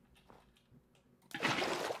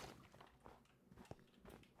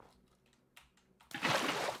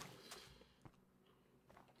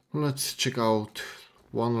 Let's check out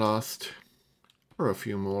one last, or a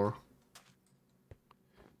few more.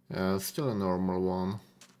 Still a normal one.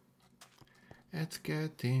 It's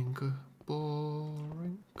getting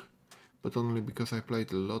boring. But only because I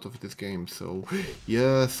played a lot of this game, so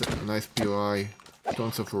yes, a nice POI.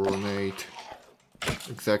 Tons of ornate.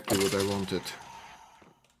 Exactly what I wanted.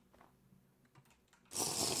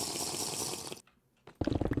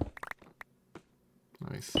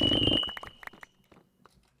 Nice.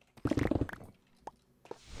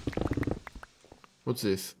 What's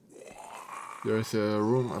this? There's a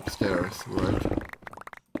room upstairs, right?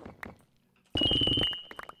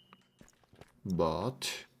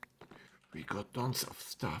 But we got tons of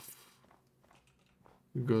stuff.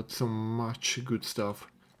 We got so much good stuff.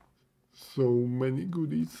 So many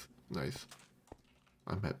goodies. Nice.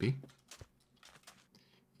 I'm happy.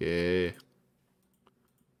 Yeah.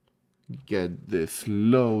 Get this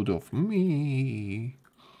load of me.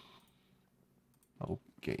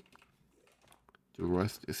 Okay. The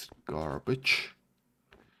rest is garbage.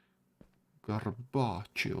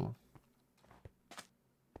 Garbaccio.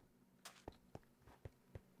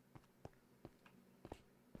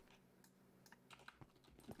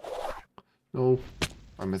 No,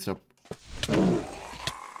 I messed up.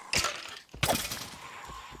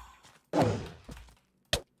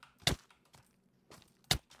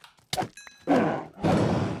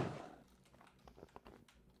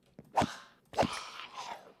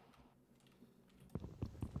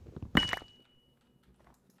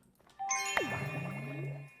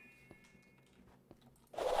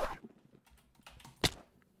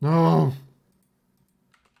 No!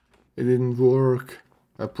 It didn't work.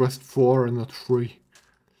 I pressed 4 and not 3.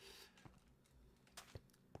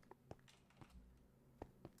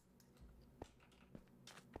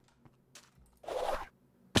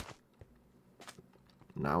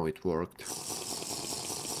 Now it worked.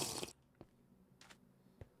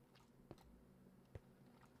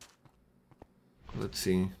 Let's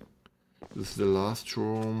see. This is the last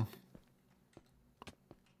room.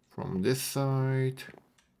 From this side.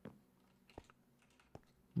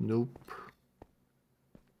 Nope.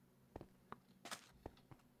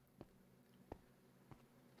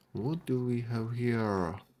 What do we have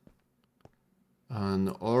here? An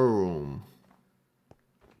ore room.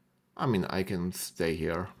 I mean, I can stay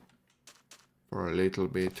here for a little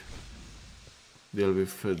bit. Deal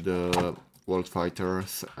with the Vault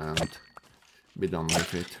Fighters and be done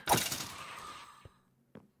with it.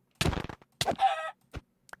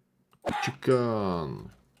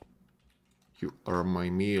 Chicken! You are my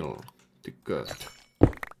meal. The gut.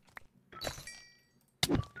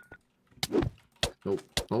 Nope,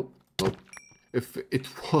 nope, nope. If it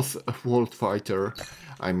was a Vault Fighter,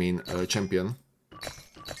 I mean a champion,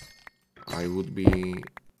 I would be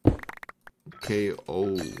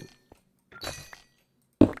KO.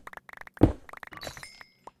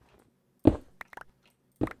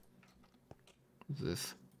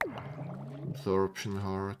 This absorption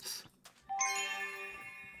hearts.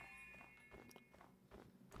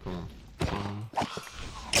 Come on, come on.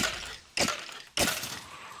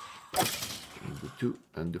 And the 2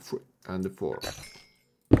 and the 3 and the 4.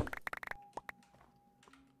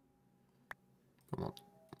 Come on.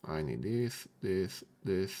 I need this, this,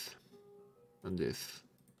 this, and this.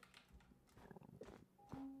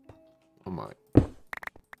 Oh my.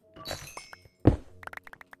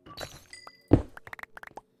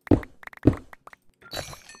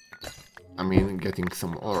 I mean, getting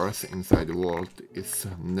some ores inside the vault is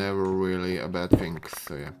never really a bad thing,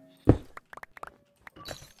 so yeah.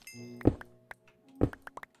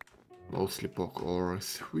 Mostly poke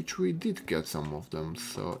ores, which we did get some of them,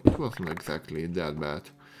 so it wasn't exactly that bad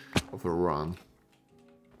of a run.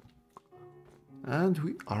 And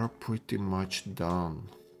we are pretty much done.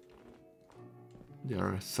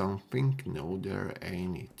 There is something? No, there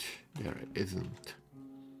ain't. There isn't.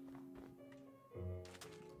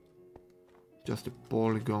 Just a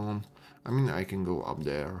polygon. I mean, I can go up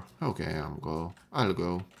there. Okay, I'll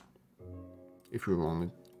go. If you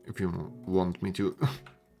want me to.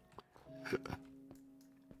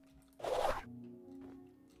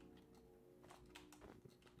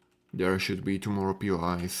 There should be 2 more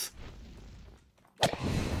POIs.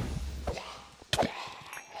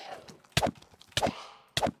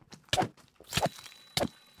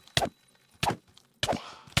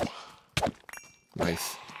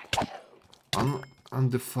 Nice.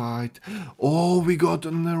 Undefined. Oh, we got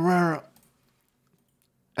a rare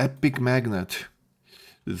epic magnet.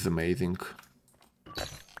 This is amazing.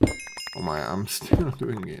 Oh my, I'm still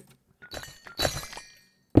doing it.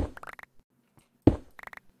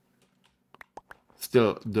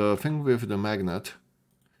 Still, the thing with the magnet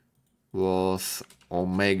was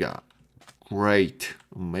Omega. Great,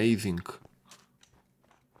 amazing.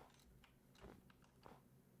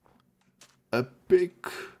 Epic.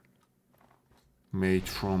 Made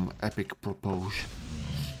from epic propulsion.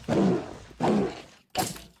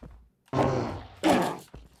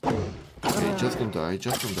 just don't die,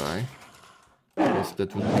 just don't die. Because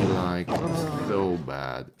that would be like so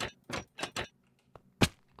bad.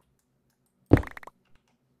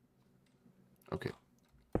 Okay.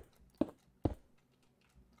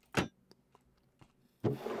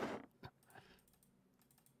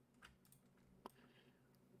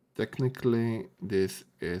 Technically, this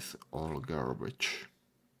is all garbage.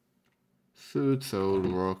 Suit, soul,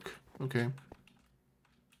 rock. Okay.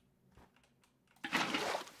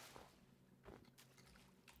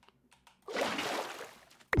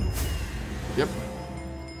 Yep.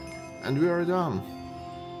 And we are done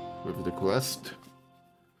with the quest.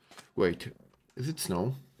 Wait, is it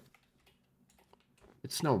snow?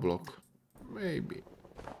 It's snow block. Maybe.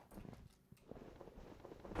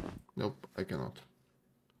 Nope, I cannot.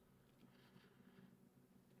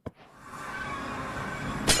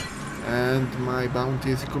 And my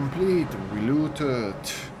bounty is complete. We looted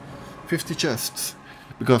 50 chests.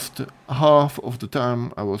 Because half of the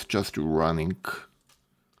time I was just running.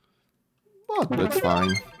 But that's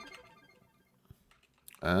fine.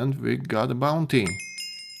 And we got a bounty.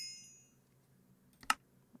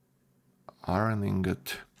 Iron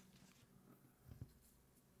ingot.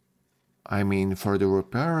 I mean, for the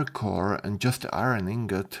repair core and just iron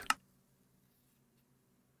ingot.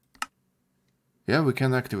 Yeah, we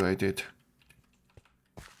can activate it.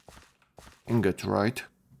 Ingot, right?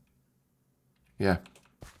 Yeah.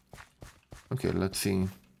 Okay, let's see.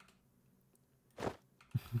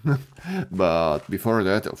 But before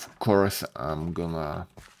that, of course, I'm gonna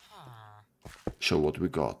show what we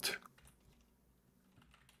got.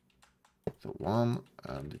 So 1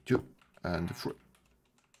 and 2 and 3.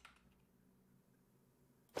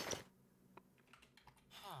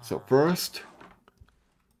 So first,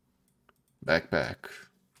 backpack.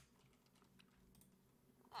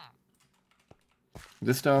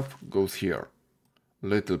 This stuff goes here.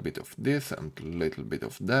 Little bit of this and little bit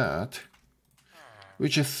of that.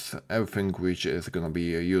 Which is everything which is gonna be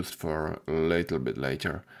used for a little bit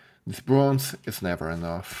later. This bronze is never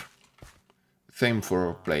enough. Same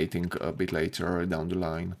for plating a bit later down the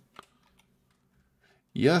line.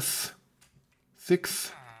 Yes,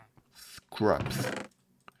 6 scraps.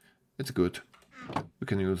 It's good. We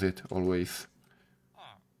can use it always.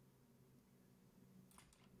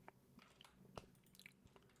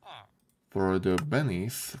 For the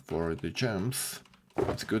bennies, for the gems,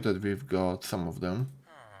 it's good that we've got some of them.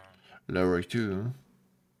 Larry too.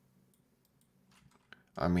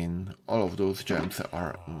 I mean, all of those gems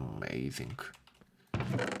are amazing.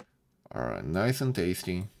 Are nice and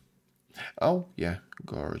tasty. Oh, yeah,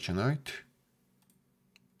 Gorgonite.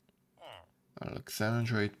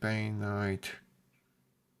 Alexandrite Painite.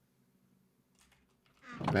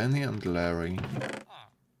 Benny and Larry.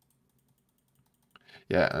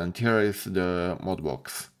 Yeah, and here is the mod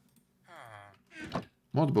box.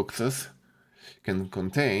 Mod boxes can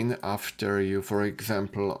contain, after you, for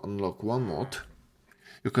example, unlock one mod,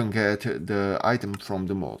 you can get the item from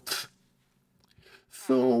the mods.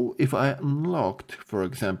 So if I unlocked, for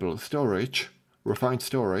example, storage, refined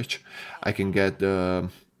storage, I can get the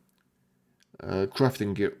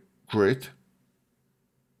crafting grid,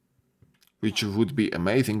 which would be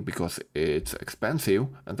amazing because it's expensive,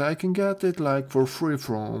 and I can get it like for free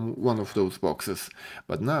from one of those boxes.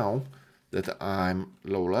 But now that I'm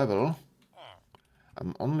low level,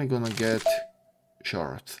 I'm only gonna get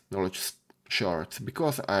shards, knowledge shards,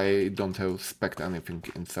 because I don't have spec anything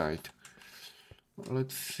inside.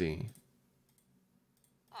 Let's see.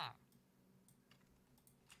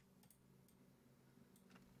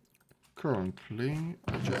 Currently,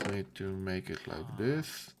 I just need to make it like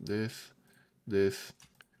this, this,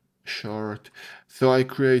 short. So I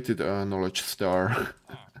created a knowledge star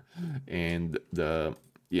and the,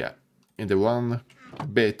 yeah, in the 1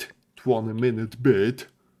 bit, 20-minute bit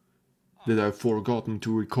that I've forgotten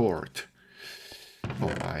to record.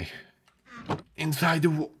 Oh my. Inside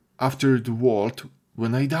the, after the vault,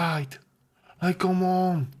 when I died. Like, come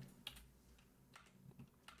on.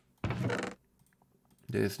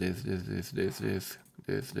 This.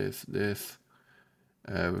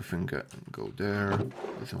 Everything can go there.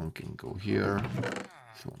 This one can go here.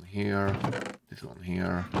 This one here. This one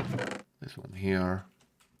here. This one here.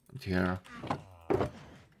 And here.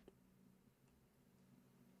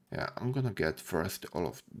 Yeah, I'm gonna get first all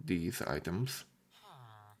of these items.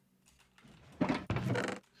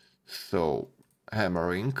 So,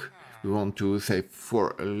 hammering. We want to save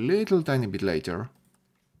for a little tiny bit later.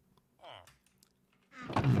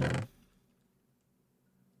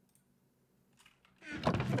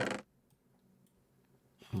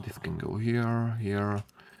 This can go here, here.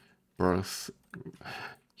 Purse.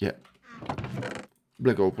 Yeah.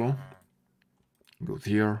 Black opal. Goes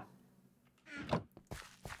here.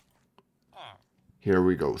 Here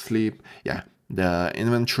we go, sleep. Yeah, the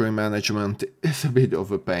inventory management is a bit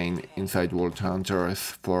of a pain inside Vault Hunters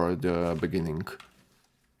for the beginning.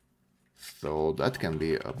 So that can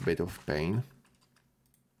be a bit of pain.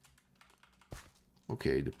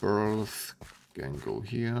 Okay, the pearls can go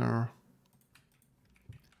here.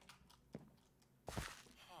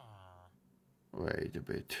 Wait a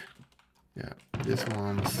bit. Yeah, this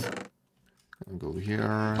one's gonna go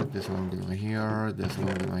here, this one gonna here, this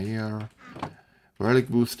one gonna here. Relic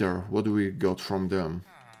booster, what do we got from them?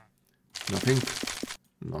 Nothing?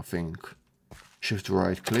 Nothing. Shift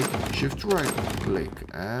right click,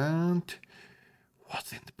 and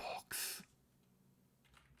what's in the box?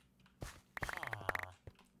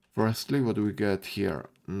 Firstly, what do we get here?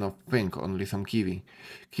 Nothing, only some kiwi.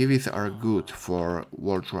 Kiwis are good for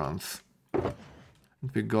world runs.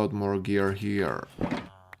 We got more gear here.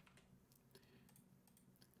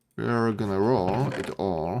 We are gonna roll it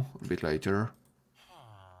all a bit later.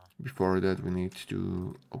 Before that we need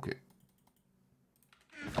to... okay.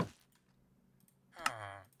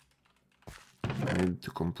 I need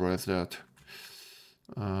to compress that.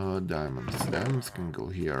 Diamonds. Diamonds can go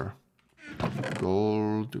here.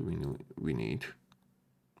 Gold we need.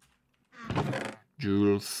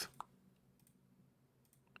 Jewels.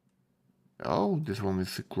 Oh, this one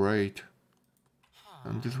is great.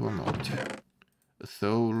 And this one not. A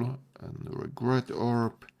soul and a regret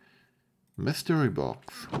orb. Mystery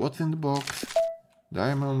box. What's in the box?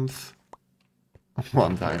 Diamonds.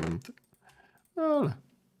 One diamond. Well,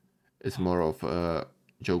 it's more of a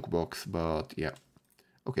joke box, but yeah.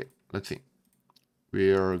 Okay, let's see.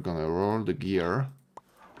 We are gonna roll the gear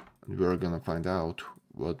and we are gonna find out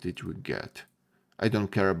what did we get. I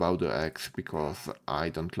don't care about the axe because I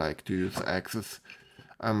don't like to use axes.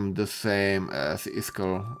 I'm the same as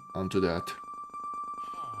Iskal onto that.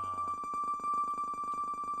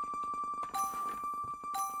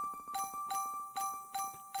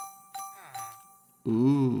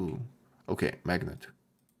 Ooh, okay, magnet.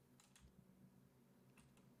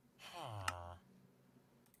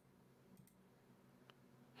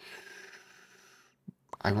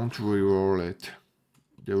 I want to reroll it.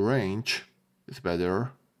 The range is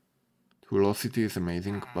better. Velocity is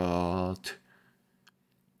amazing, but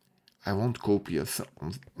I want copious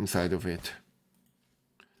inside of it.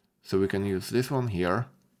 So we can use this one here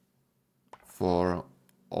for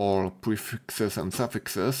all prefixes and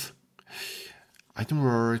suffixes. Item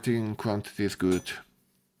rarity and quantity is good.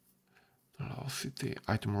 Velocity,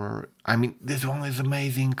 item rarity. I mean, this one is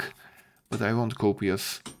amazing, but I want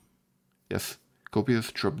copious. Yes,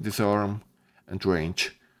 copious, trap disarm, and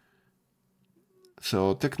range.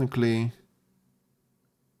 So technically,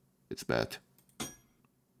 it's bad.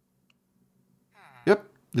 Yep,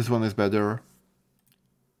 this one is better.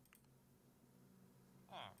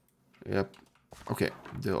 Yep. Okay,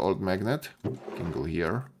 the old magnet can go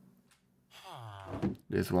here.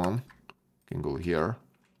 This one can go here.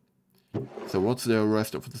 So what's the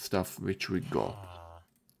rest of the stuff which we got?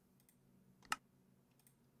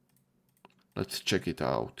 Let's check it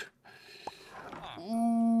out.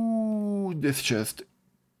 Ooh, this chest.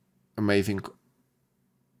 Amazing.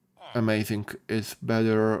 Amazing. Is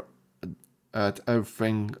better at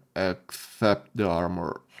everything except the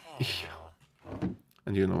armor.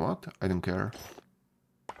 And you know what? I don't care.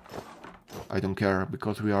 I don't care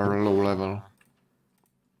because we are low level.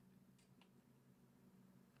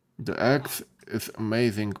 The axe is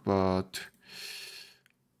amazing, but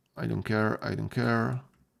I don't care. I don't care.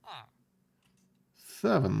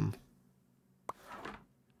 7.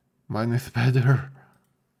 Mine is better.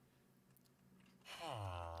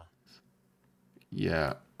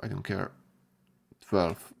 Yeah, I don't care.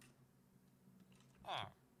 12.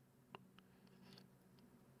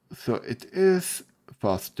 So it is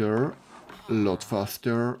faster, a lot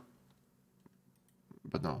faster,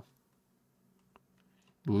 but no.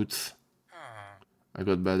 Boots. I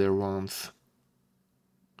got better ones.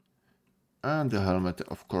 And the helmet,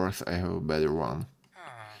 of course, I have a better one.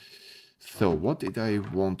 So what did I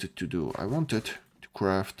wanted to do? I wanted to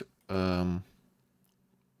craft a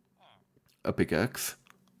pickaxe.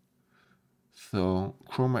 So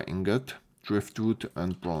chroma ingot, driftwood,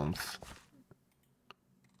 and bronze.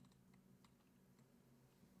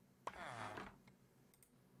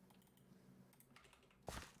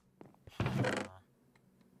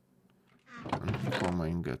 And chroma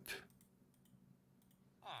ingot.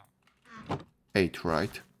 8,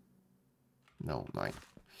 right? No, 9.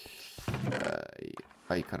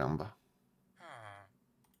 Ay caramba.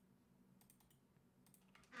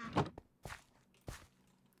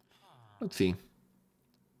 Let's see.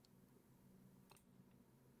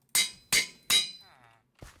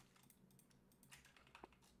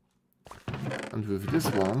 And with this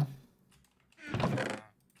one,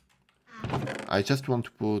 I just want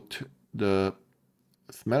to put the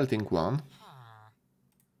smelting one.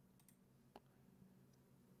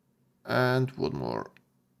 And one more.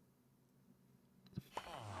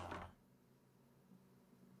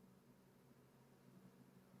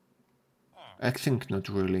 I think not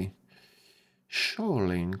really.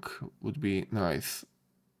 Shoreling would be nice.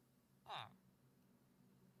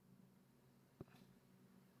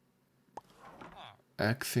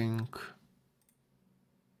 Axing.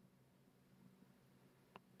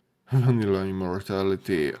 Vanilla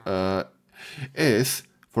immortality is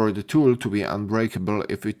for the tool to be unbreakable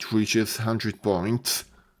if it reaches 100 points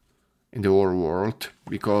in the overworld,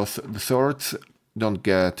 because the swords don't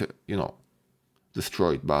get, you know,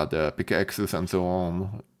 destroyed, but the pickaxes and so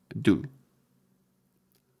on do.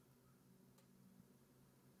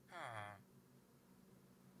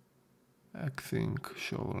 Axing,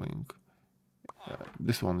 shoveling.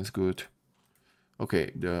 This one is good.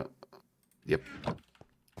 Okay, yep.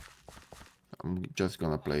 I'm just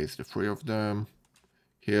gonna place the 3 of them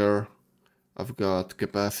here. I've got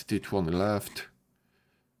capacity 20 left.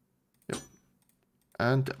 Yep.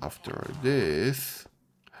 And after this,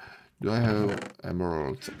 do I have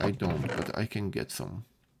emeralds? I don't, but I can get some.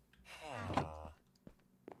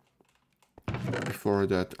 Before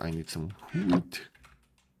that, I need some wheat.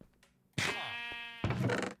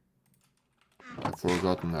 I've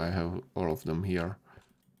forgotten I have all of them here.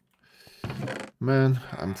 Man,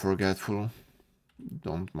 I'm forgetful.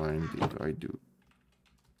 Don't mind if I do.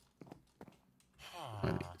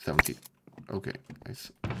 20, 70. Okay,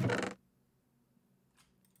 nice.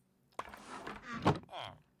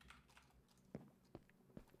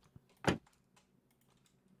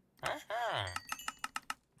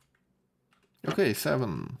 Okay,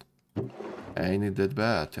 7. Ain't it that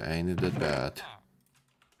bad? Ain't it that bad?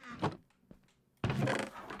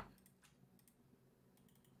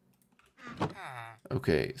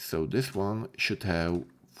 Okay, so this one should have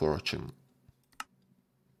fortune.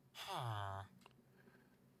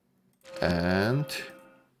 And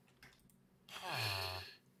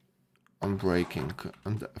unbreaking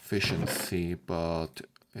and efficiency, but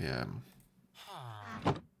yeah.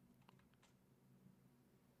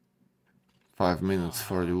 5 minutes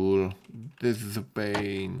for the wool. This is a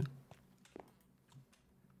pain.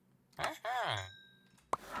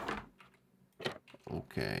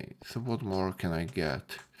 Okay, so what more can I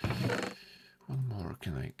get? What more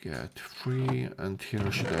can I get? 3, and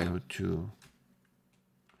here should I have 2?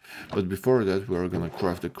 But before that, we're gonna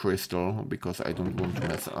craft the crystal, because I don't want to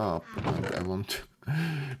mess up, and I want...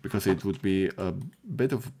 because it would be a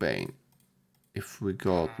bit of a pain if we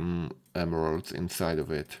got emeralds inside of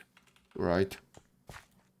it, right?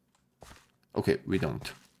 Okay, we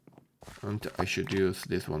don't. And I should use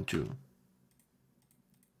this one too.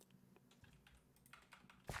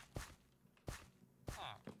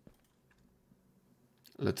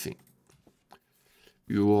 Let's see.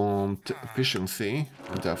 You want efficiency,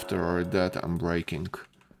 and after that I'm breaking.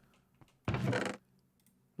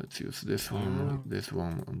 Let's use this one,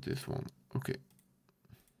 and this one. Okay.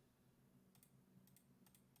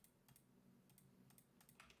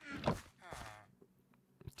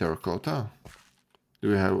 Terracotta? Do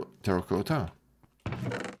we have terracotta?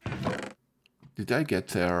 Did I get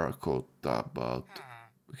terracotta? But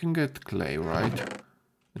we can get clay, right?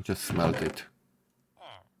 And just smelt it.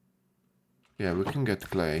 Yeah, we can get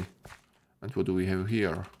clay. And what do we have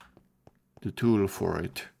here? The tool for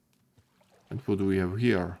it. And what do we have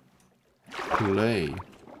here? Clay.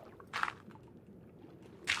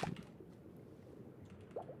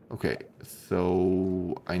 Okay,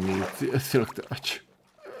 so I need a silk touch.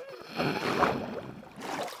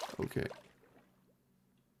 Okay.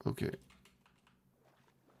 Okay.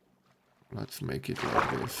 Let's make it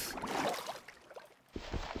like this.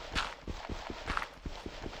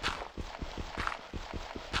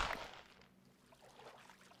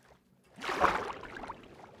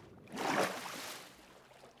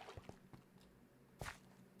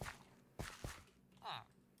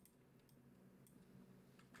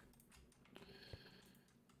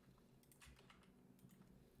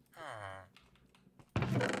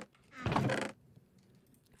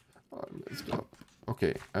 Let's go.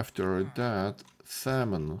 Okay, after that,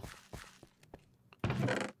 salmon.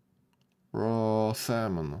 Raw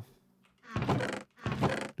salmon.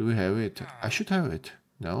 Do we have it? I should have it.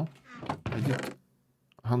 No? I did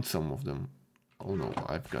hunt some of them. Oh no,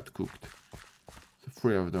 I've got cooked. So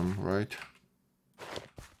 3 of them, right?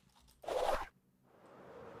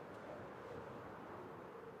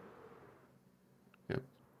 Yep.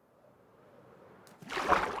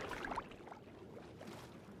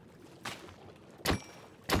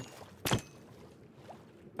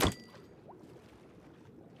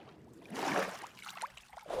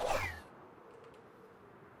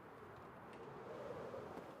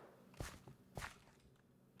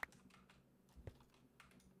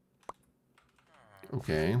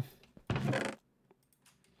 Okay.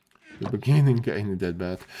 The beginning ain't that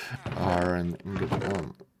bad. Iron ingot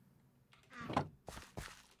 1.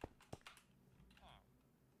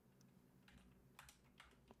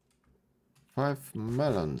 Five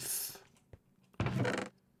melons.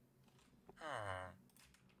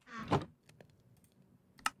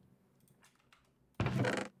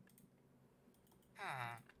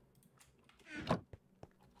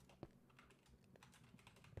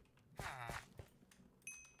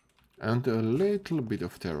 And a little bit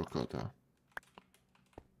of terracotta.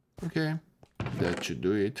 Okay, that should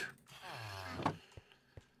do it.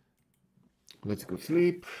 Let's go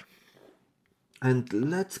sleep. And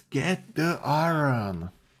let's get the iron.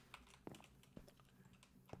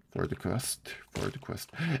 For the quest.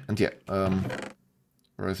 And yeah,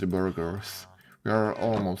 where's the burgers? We are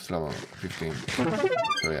almost level 15.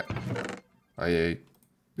 So yeah, I ate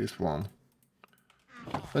this one.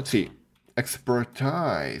 Let's see.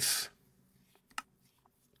 Expertise.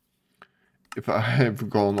 If I have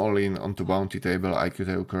gone all in onto bounty table, I could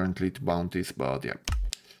have currently 2 bounties, but yeah.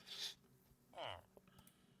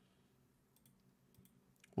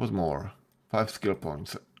 What more? 5 skill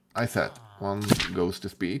points. I said 1 goes to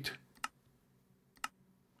speed.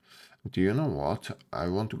 Do you know what? I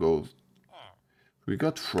want to go. We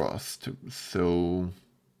got frost, so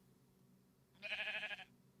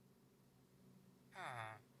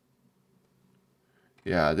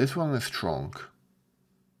yeah, this one is strong.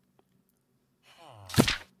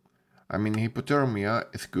 I mean,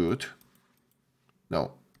 hypothermia is good.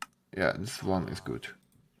 No, yeah, this one is good.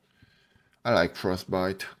 I like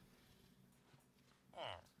frostbite.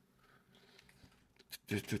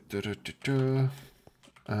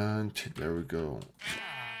 And there we go.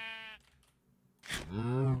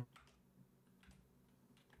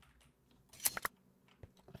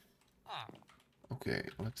 Okay,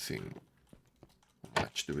 let's see. How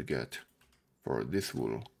much do we get for this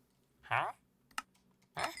wool?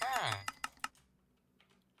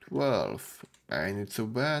 12. Ain't it so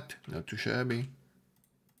bad? Not too shabby.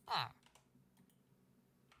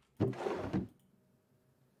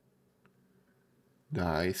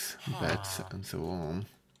 Dice, bets, and so on.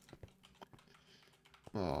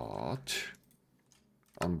 But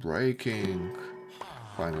unbreaking.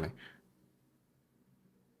 Finally.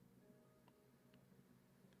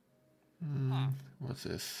 What's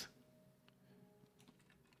this?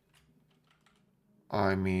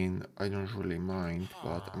 I mean, I don't really mind,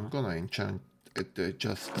 but I'm gonna enchant it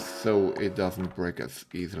just so it doesn't break as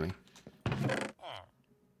easily.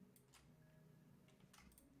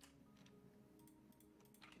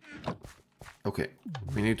 Okay,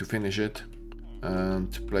 we need to finish it and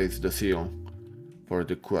place the seal for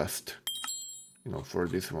the quest. You know, for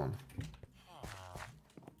this one.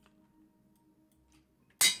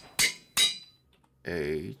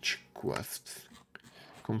 H quests.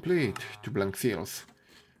 Complete 2 blank seals.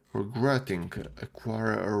 Regretting.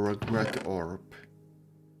 Acquire a regret orb.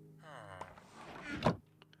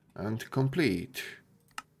 And complete.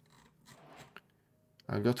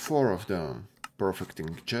 I got 4 of them.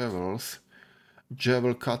 Perfecting javels.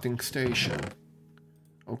 Javel cutting station.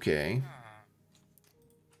 Okay.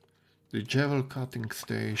 The javel cutting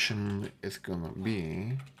station is gonna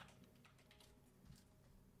be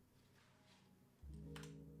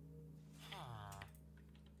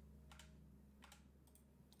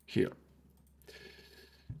here.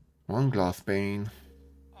 1 glass pane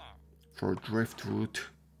for driftwood,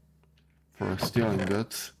 for steel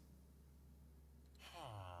ingots.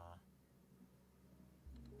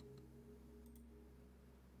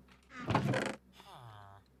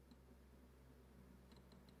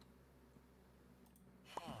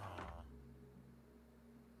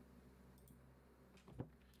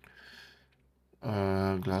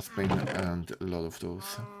 Glass pane and a lot of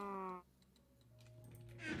those.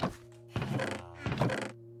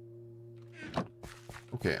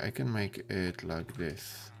 Okay, I can make it like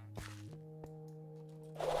this.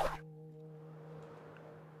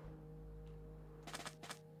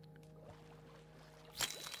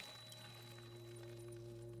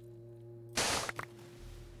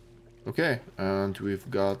 Okay, and we've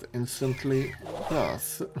got instantly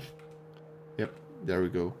glass. Yep, there we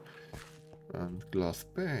go. And glass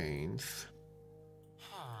panes.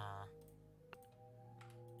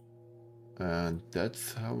 And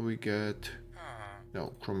that's how we get...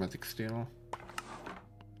 No, chromatic steel.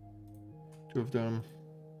 2 of them.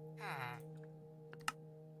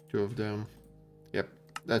 2 of them. Yep,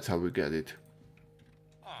 that's how we get it.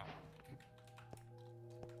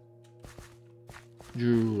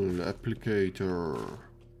 Jewel applicator.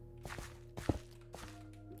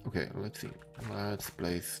 Okay, let's see. Let's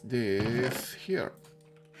place this here.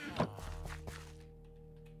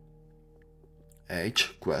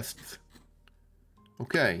 H quests.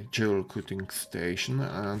 Okay, jewel cutting station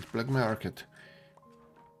and black market.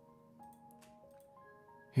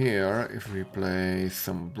 Here, if we place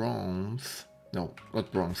some bronze, no,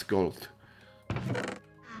 not bronze, gold,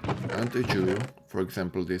 and a jewel, for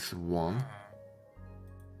example this one.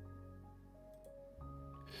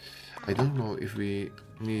 I don't know if we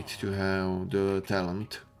need to have the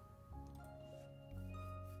talent.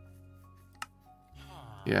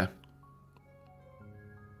 Yeah.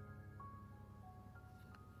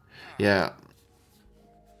 Yeah.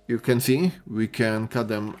 You can see we can cut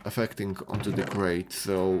them affecting onto the crate,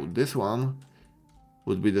 so this one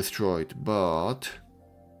would be destroyed, but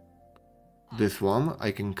this one I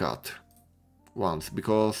can cut once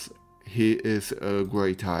because he is a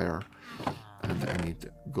great hire. And I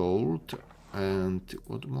need gold and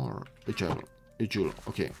what more? A jewel.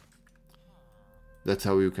 Okay. That's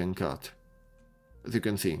how you can cut. As you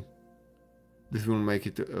can see, this will make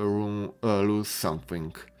it lose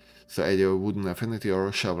something. So either wooden affinity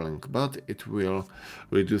or shoveling, but it will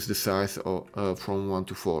reduce the size of, from 1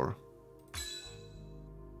 to 4.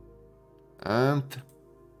 And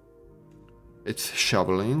it's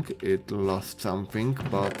shoveling, it lost something,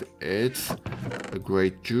 but it's a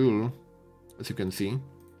great jewel, as you can see.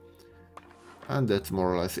 And that's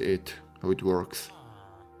more or less it, how it works.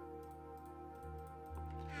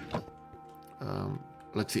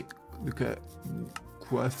 Let's see, look at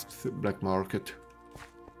quests, black market.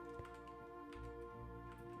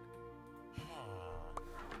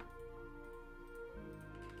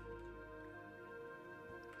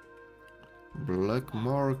 Black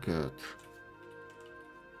market.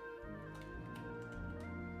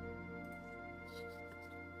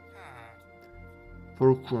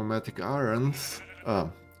 For chromatic irons,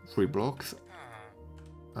 3 blocks,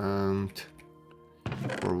 and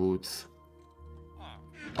for woods.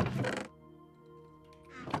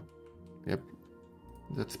 Yep,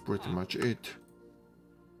 that's pretty much it.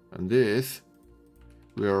 And this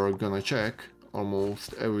we are gonna check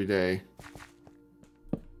almost every day.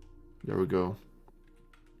 There we go.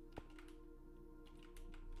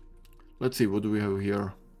 Let's see, what do we have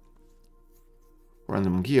here?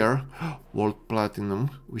 Random gear, Vault Platinum,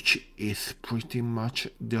 which is pretty much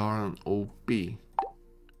darn OP. We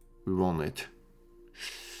want it.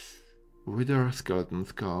 Wither skeleton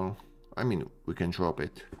skull. I mean, we can drop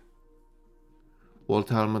it. Vault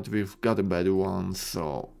helmet, we've got a better one,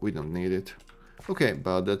 so we don't need it. Okay,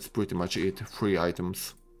 but that's pretty much it. 3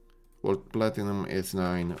 items. Vault Platinum is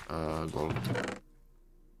 9 gold.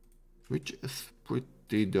 Which is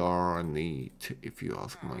pretty darn neat, if you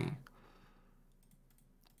ask me.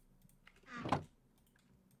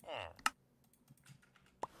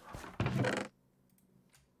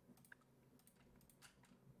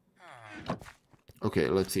 Okay,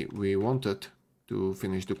 let's see. We wanted to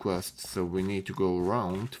finish the quest, so we need to go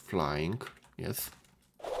around flying. Yes.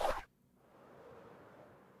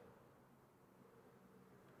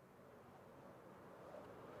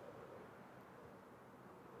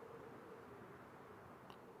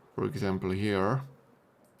 For example, here.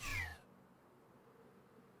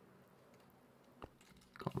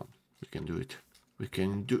 Come on, we can do it. We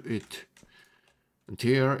can do it. And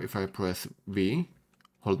here, if I press V,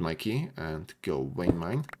 hold my key and go vein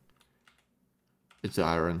mine. It's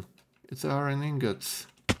iron. It's iron ingots.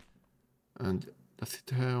 And does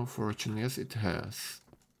it have fortune? Yes, it has.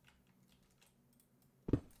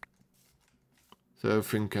 So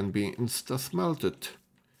everything can be insta-smelted.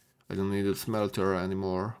 I don't need a smelter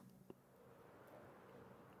anymore.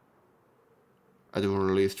 At the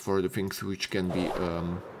very least for the things which can be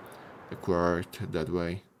acquired that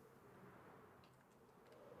way.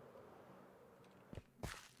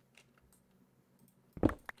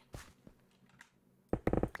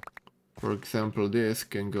 For example, this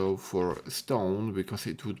can go for stone because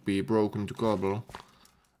it would be broken to cobble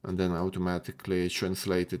and then automatically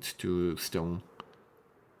translated to stone.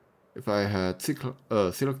 If I had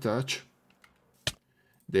silk touch,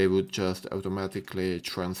 they would just automatically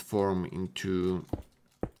transform into,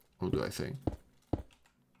 how do I say?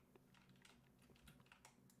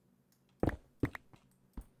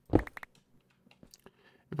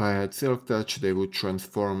 If I had silk touch, they would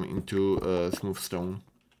transform into smooth stone.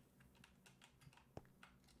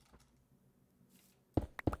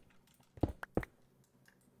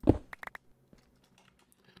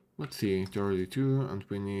 Let's see, 32, and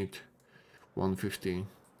we need 150.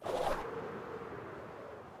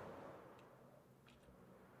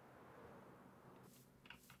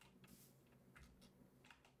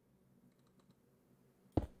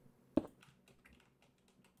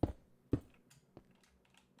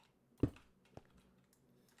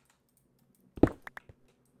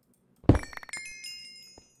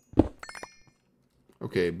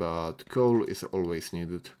 Okay, but coal is always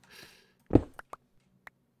needed.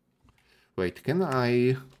 Wait, can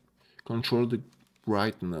I control the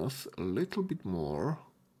brightness a little bit more?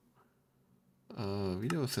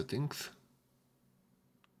 Video settings.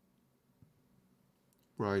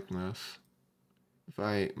 Brightness. If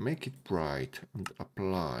I make it bright and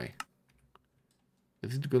apply,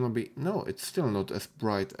 is it gonna be... No, it's still not as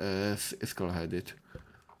bright as Iskall had it.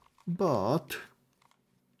 But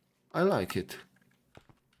I like it.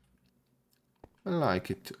 I like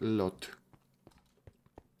it a lot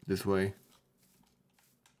this way.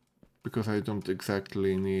 Because I don't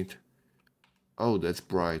exactly need... Oh, that's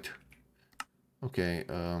bright. Okay,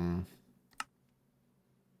 oh,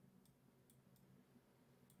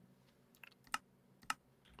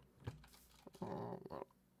 well,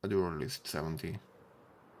 I do at least 70.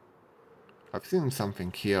 I've seen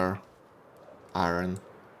something here. Iron,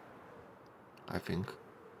 I think.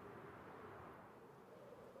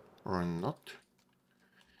 Or not.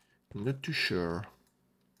 Not too sure.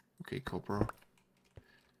 Okay, copper.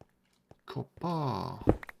 Copper.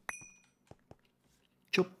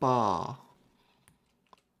 Chopper.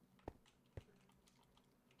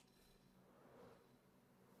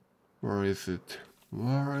 Where is it?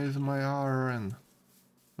 Where is my iron?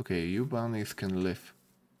 Okay, you bunnies can live.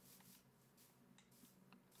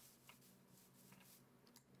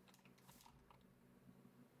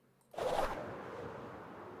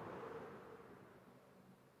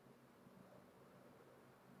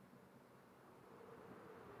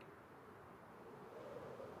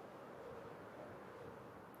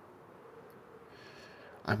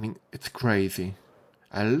 I mean, it's crazy.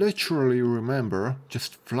 I literally remember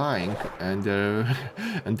just flying and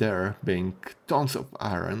and there being tons of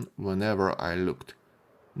iron whenever I looked.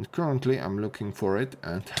 And currently I'm looking for it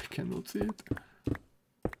and I cannot see it.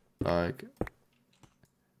 Like,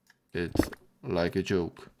 it's like a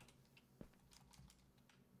joke.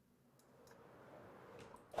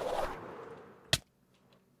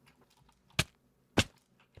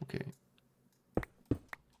 Okay.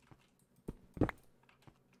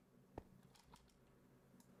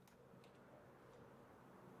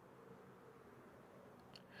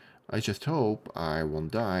 I just hope I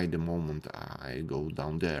won't die the moment I go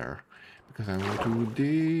down there, because I want to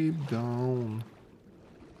deep down.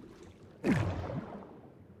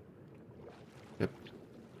 Yep.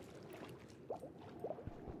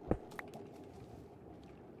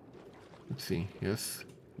 Let's see. Yes,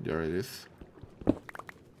 there it is.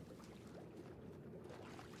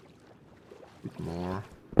 Bit more.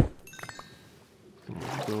 Some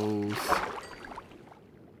of those.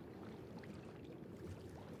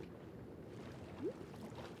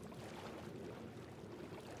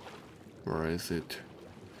 Where is it?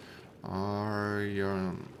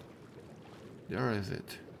 Iron. There is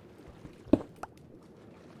it.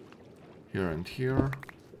 Here and here.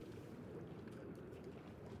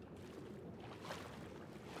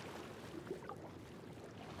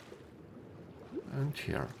 And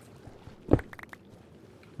here. How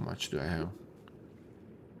much do I have?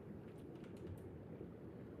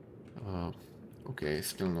 Okay,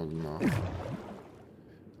 still not enough.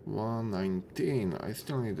 119. I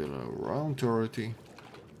still need around 30.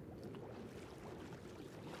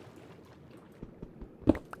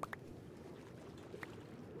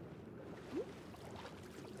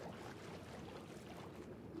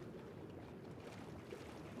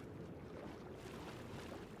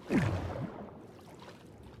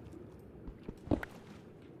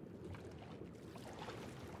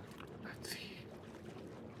 Let's see.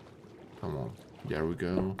 Come on. There we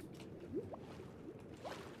go.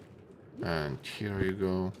 And here you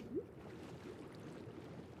go.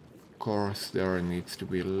 Of course, there needs to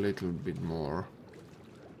be a little bit more.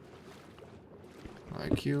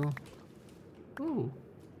 Like you. Oh.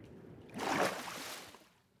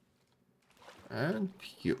 And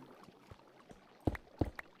you.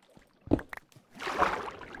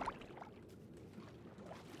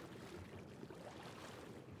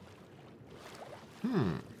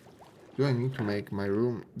 Do I need to make my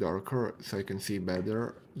room darker so I can see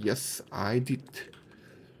better? Yes, I did.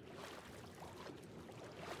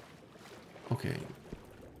 Okay.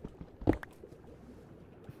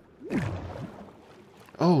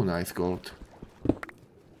 Oh, nice gold.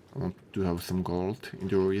 I want to have some gold in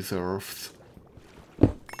the reserves.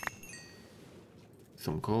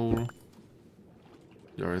 Some coal.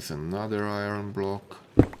 There is another iron block.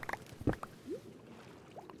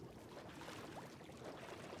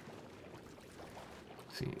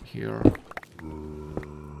 See here.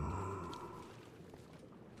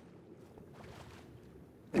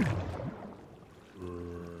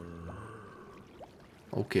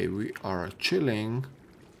 Okay, we are chilling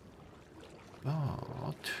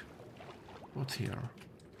But what's here?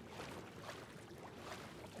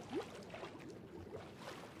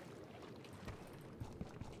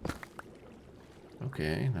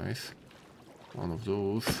 Okay, nice. One of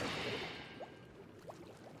those.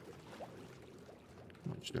 How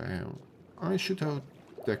much do I have? I should have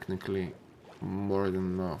technically more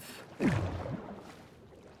than enough.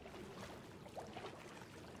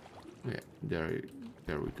 Yeah, there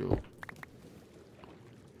we go.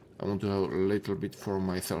 I want to have a little bit for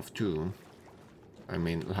myself too. I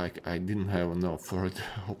mean, like, I didn't have enough for the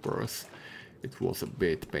hoppers. It was a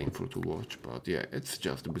bit painful to watch, but yeah, it's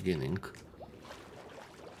just the beginning.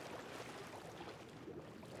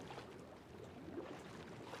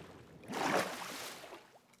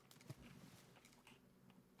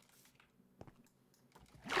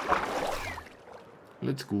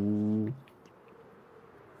 Let's go.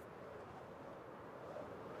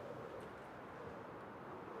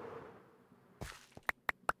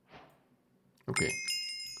 Okay,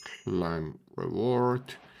 climb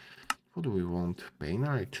reward. What do we want?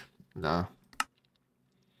 Ainit? Nah.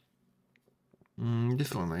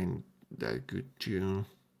 This one ain't that good too.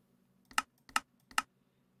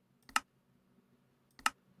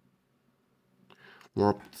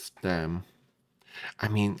 Warped stem. I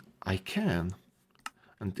mean, I can.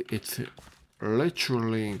 And it's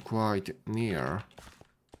literally quite near.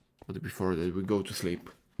 But before that, we go to sleep.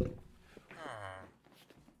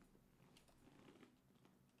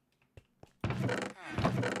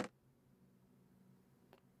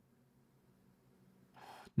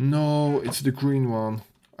 No, it's the green one.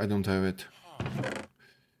 I don't have it.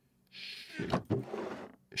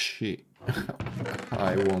 Shit.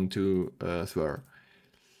 I want to swear.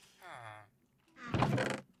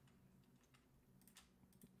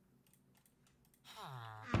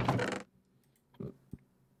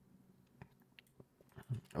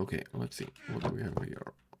 Okay, let's see. What do we have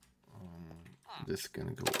here? This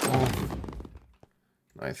can go off.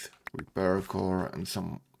 Nice. Repair core and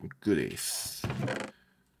some goodies.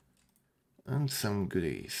 And some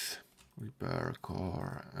goodies. Repair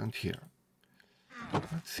core and here.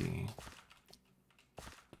 Let's see.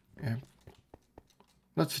 Yeah.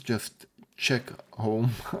 Let's just check how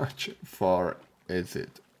much far is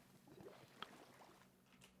it.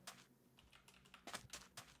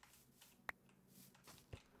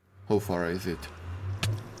 How far is it?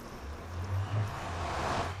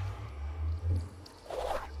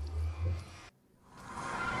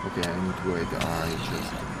 Okay, I need to wait. I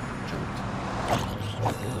just jumped.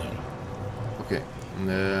 Okay,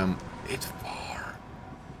 it's far.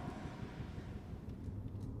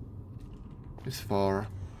 It's far,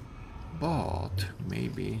 but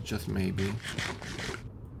maybe, just maybe.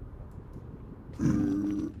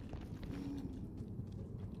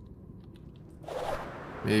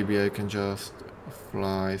 Maybe I can just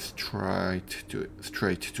fly straight to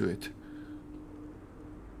it.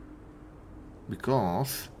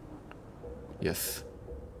 Because yes,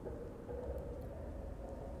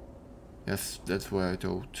 that's what I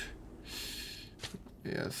thought.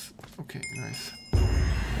 Yes, okay, nice.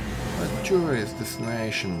 A tourist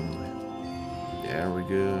destination. There we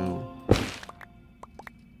go.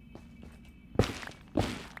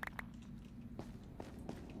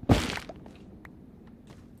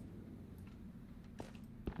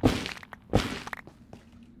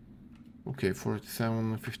 Okay,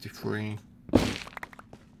 47.53.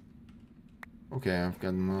 Okay, I've got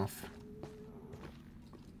enough.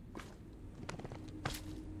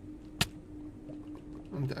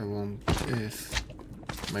 And I want this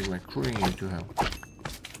magma cream to help.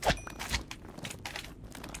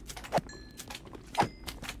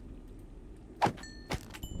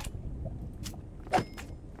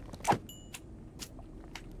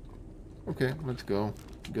 Okay, let's go.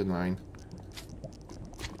 Good mine.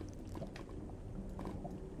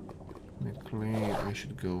 Technically, I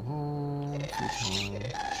should go home.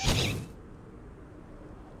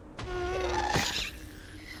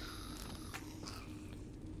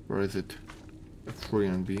 Where is it? F3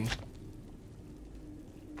 and B.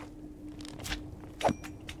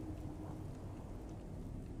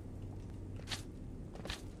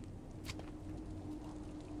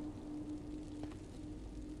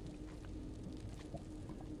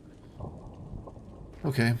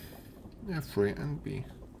 Okay, F3 and B.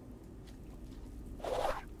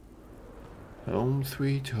 Home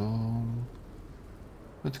sweet home.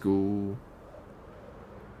 Let's go.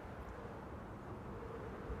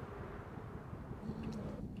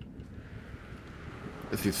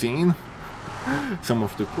 As you've seen, some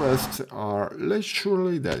of the quests are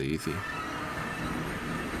literally that easy.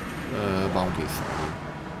 Bounties.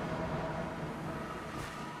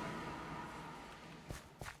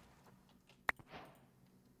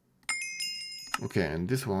 Okay, and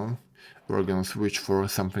this one, we're gonna switch for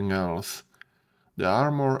something else. The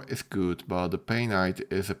armor is good, but the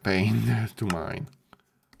ainit is a pain to mine.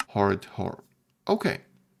 Hard. Okay,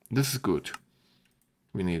 this is good.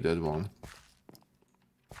 We need that one.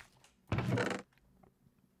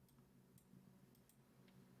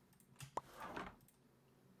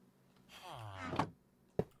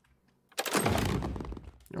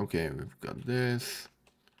 Okay, we've got this.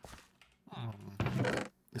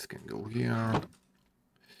 This can go here.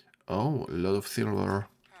 Oh, a lot of silver.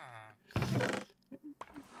 I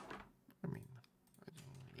mean, I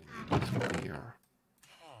don't really need this one here.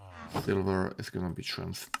 Silver is gonna be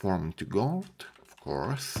transformed to gold, of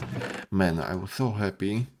course. Man, I was so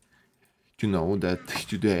happy to know that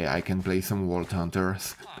today I can play some Vault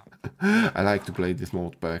Hunters. I like to play this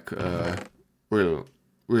modpack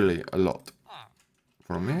really a lot.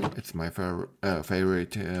 For me, it's my favorite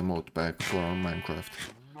modpack for Minecraft.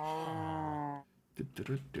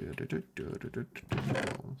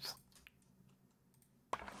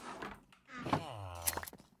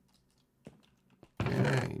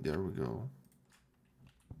 Okay, there we go.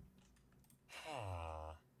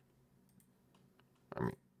 I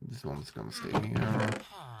mean, this one's gonna stay here.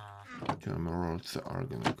 The emeralds are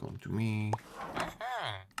gonna come to me.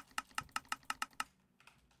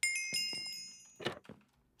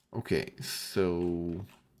 Okay, so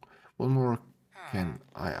what more can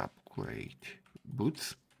I upgrade?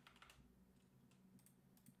 Boots?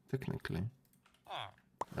 Technically.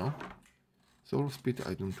 No? Soul speed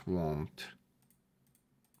I don't want.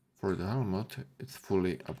 For the helmet, it's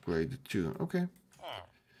fully upgraded too. Okay.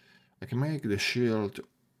 I can make the shield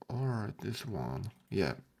or this one.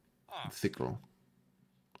 Yeah, sickle.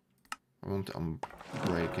 I want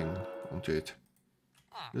breaking onto it.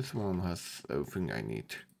 This one has everything I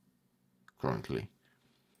need currently.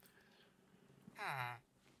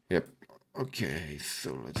 Yep. Okay,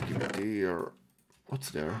 so let's give it here. What's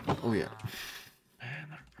there? Oh yeah. Man,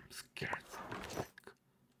 I'm scared.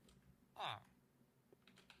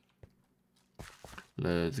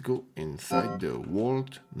 Let's go inside the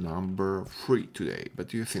vault number 3 today,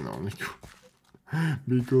 but you see only 2.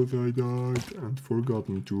 Because I died and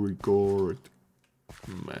forgotten to record.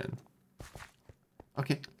 Man.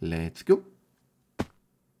 Okay, let's go.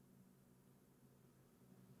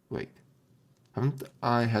 Wait, haven't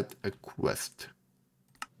I had a quest?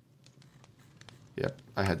 Yep,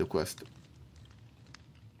 I had a quest.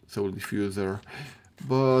 Soul diffuser,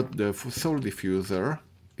 but the soul diffuser,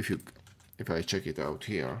 if I check it out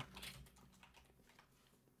here,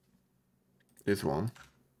 this one,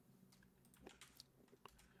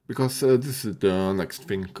 because this is the next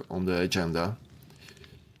thing on the agenda.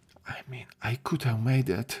 I mean, I could have made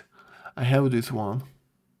it. I have this one.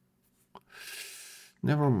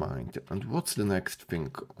 Never mind. And what's the next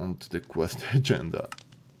thing on the quest agenda?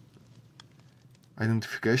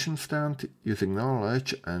 Identification stand, using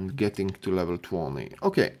knowledge and getting to level 20.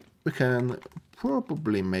 Okay, we can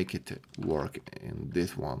probably make it work in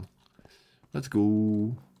this one. Let's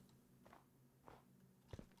go.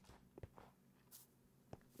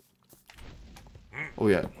 Oh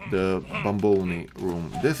yeah, the Bamboni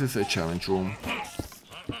room. This is a challenge room.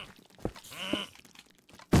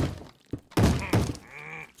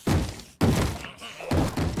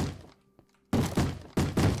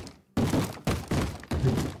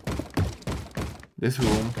 This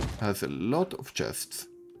room has a lot of chests,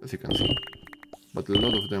 as you can see, but a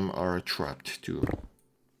lot of them are trapped too.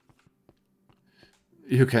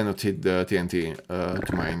 You cannot hit the TNT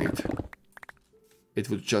to mine it. It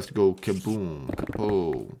would just go kaboom,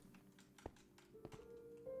 kapo.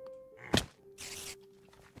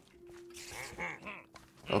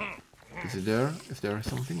 Oh, is it there? Is there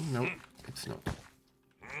something? No, it's not.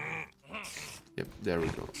 Yep, there we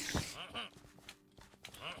go.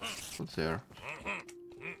 What's there?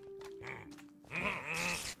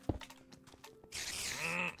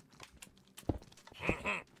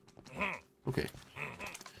 Okay.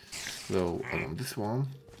 So I want this one,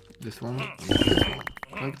 and this one.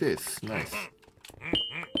 Like this. Nice.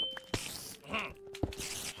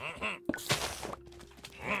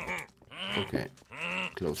 Okay.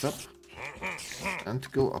 Close up.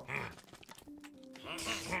 And go up.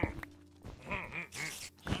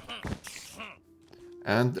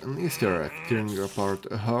 And an Easter egg, tearing apart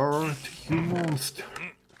a heart, you monster.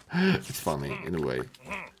 It's funny, in a way.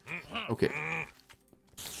 Okay.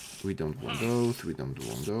 We don't want those, we don't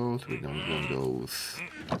want those, we don't want those.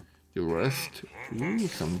 The rest, ooh,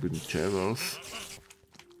 some good jewels.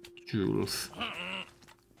 Jewels.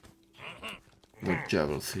 Not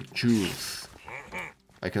jewels, jewels.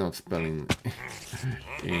 I cannot spell in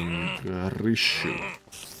English.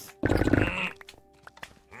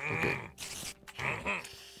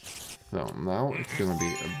 So now it's gonna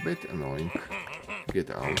be a bit annoying to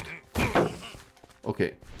get out.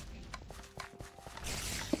 Okay.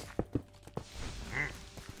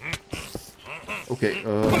 Okay,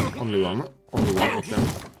 only one of them.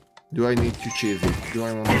 Do I need to chase it? Do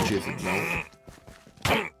I want to chase it now?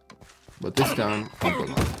 But this time, I'm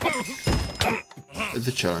gonna. It's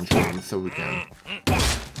a challenge one, so we can.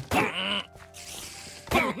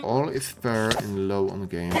 All is fair in low on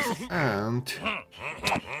games, and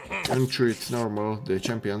even though it's normal, the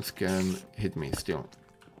champions can hit me still.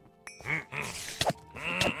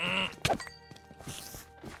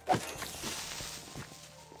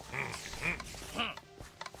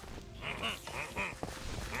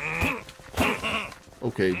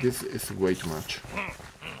 Okay, this is way too much.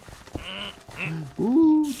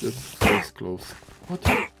 Ooh, that's close. What?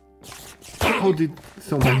 How did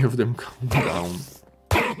so many of them come down?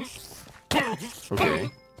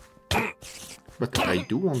 Okay. But I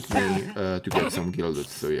do want me to get some gilded,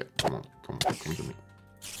 so yeah, come on, come to me.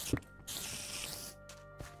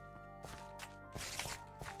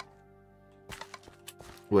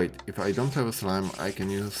 Wait, if I don't have a slime, I can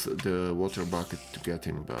use the water bucket to get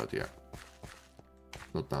him, but yeah.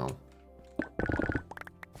 Not now.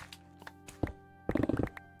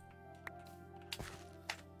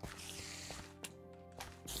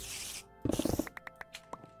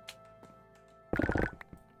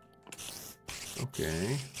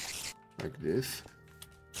 Okay, like this.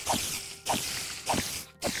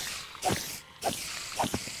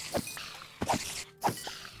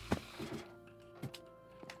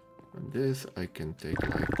 And this I can take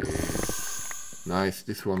like this. Nice,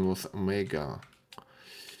 this one was Omega.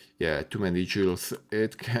 Yeah, too many jewels.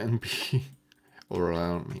 It can be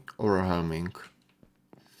overwhelming.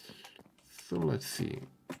 So let's see.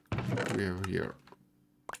 What we have here?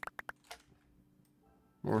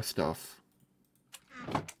 More stuff.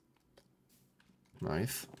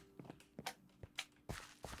 Nice.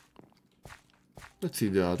 Let's see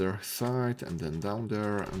the other side, and then down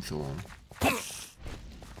there, and so on.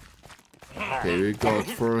 Okay, we got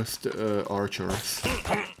first archers.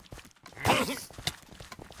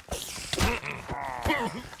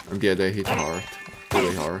 And yeah, they hit hard.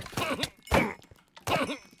 Really hard.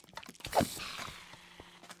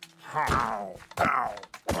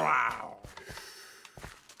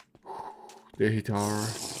 They hit hard.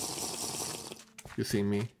 You see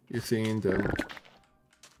me? You seen them?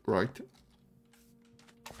 Right?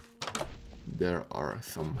 There are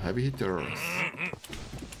some heavy hitters.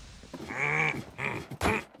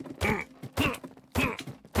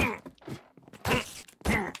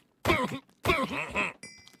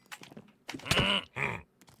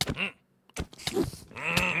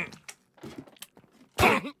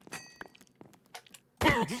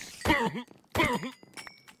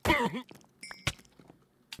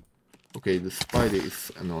 Okay, the spider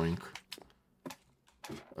is annoying.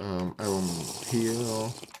 I want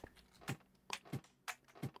heal.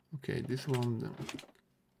 Okay, this one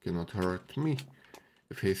cannot hurt me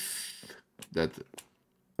if he's that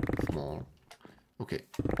small. Okay.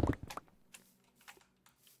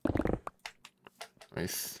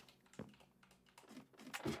 Nice.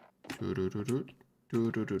 What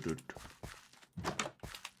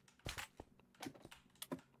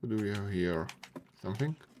do we have here?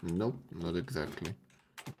 Something? Nope, not exactly.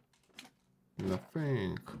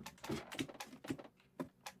 Nothing.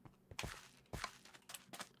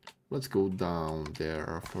 Let's go down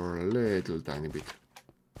there for a little tiny bit.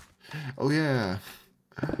 Oh yeah!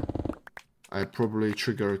 I probably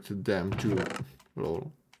triggered them too.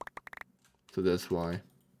 Lol. So that's why.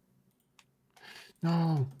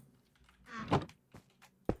 No!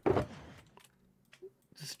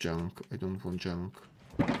 This junk. I don't want junk.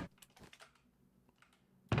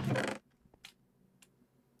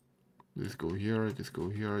 This go here, this go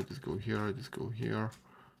here, this go here, this go here.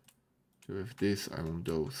 So with this, I want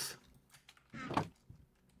those.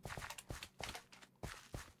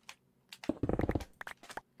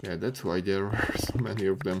 Yeah, that's why there are so many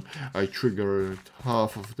of them. I triggered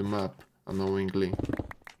half of the map unknowingly.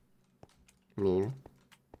 Lol.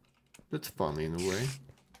 That's fun in a way.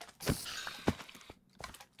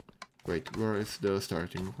 Wait, where is the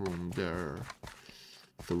starting room? There.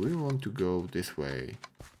 So we want to go this way.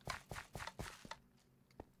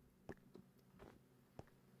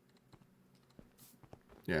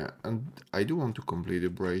 Yeah, and I do want to complete the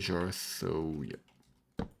brazier, so yeah.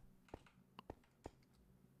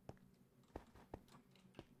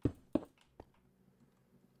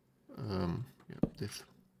 Yeah, this.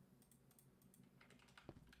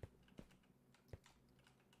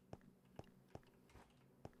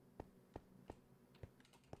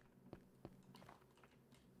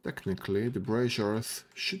 technically the braziers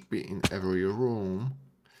should be in every room.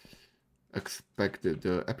 Expected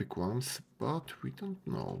the epic ones, but we don't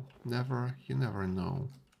know. You never know.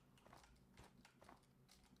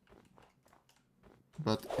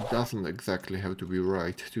 But it doesn't exactly have to be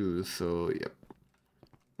right too, so yep.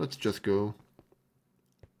 Let's just go.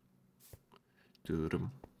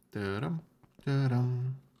 Dum dum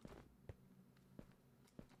dum.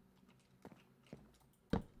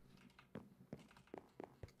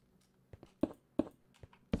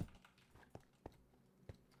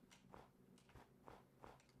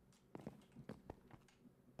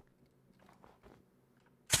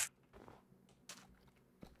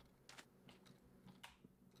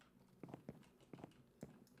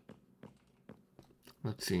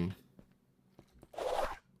 Let's see.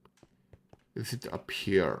 Is it up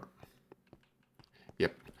here?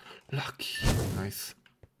 Yep. Lucky. Nice.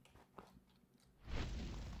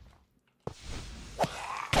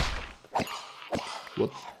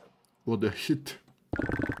 What a hit.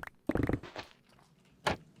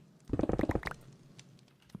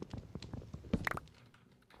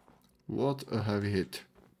 What a heavy hit.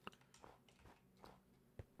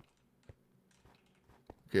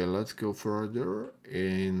 Okay, let's go further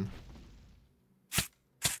in.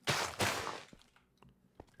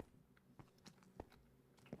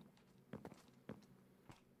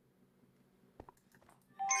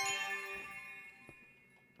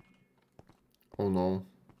 Oh no.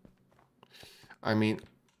 I mean,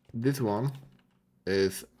 this one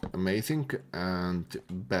is amazing and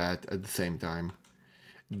bad at the same time.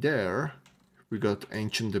 There we got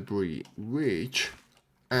ancient debris,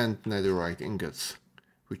 and netherite ingots,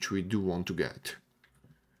 which we do want to get.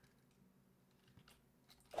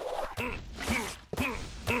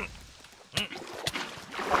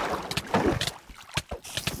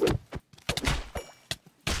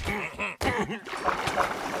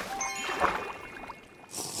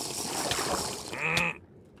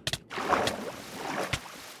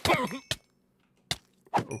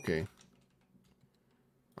 Okay.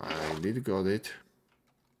 I did got it.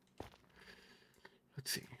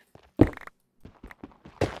 Let's see.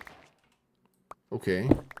 Okay,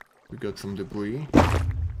 we got some debris.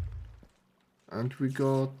 And we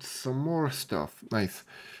got some more stuff. Nice.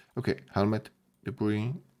 Okay, helmet,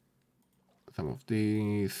 debris. Some of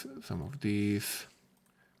these, some of these.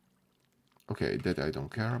 Okay, that I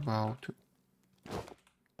don't care about.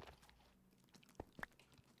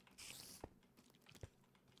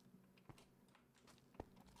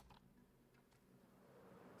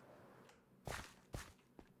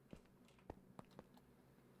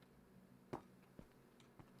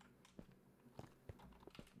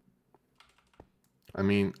 I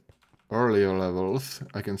mean, earlier levels,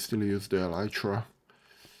 I can still use the elytra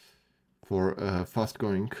for fast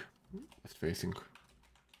going, fast facing.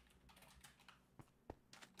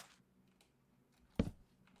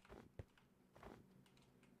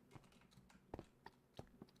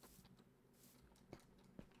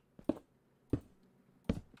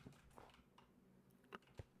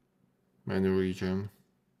 Many region.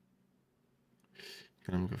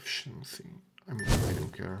 Economic efficiency. I mean, I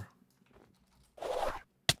don't care.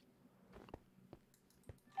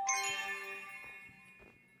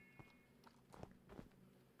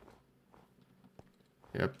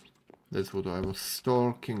 Yep, that's what I was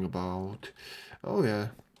talking about. Oh yeah,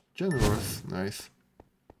 generous, nice.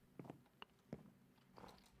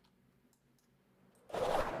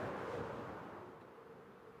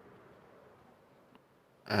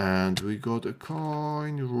 And we got a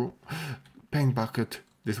coin paint bucket.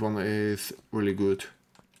 This one is really good.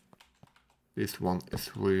 This one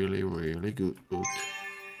is really, really good.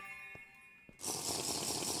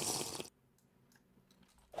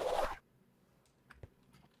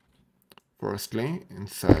 Firstly,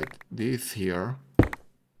 inside this here,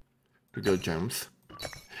 we got gems.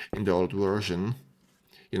 In the old version,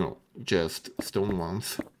 you know, just stone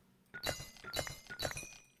ones.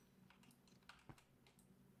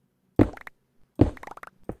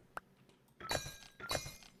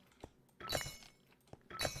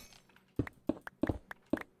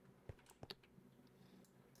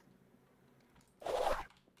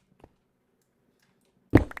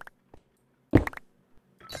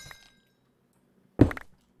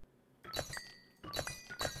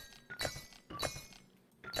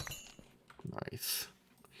 Nice.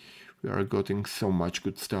 We are getting so much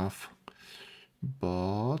good stuff.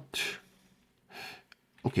 But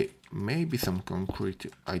okay, maybe some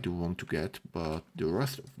concrete I do want to get, but the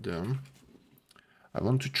rest of them I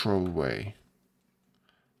want to throw away.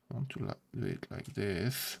 I want to do it like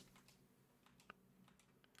this.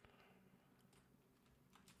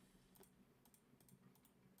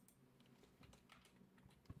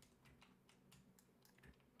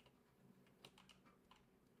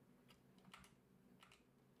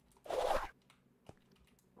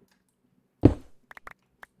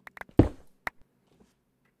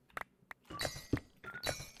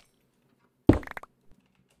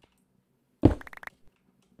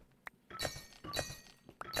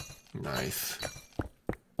 Nice.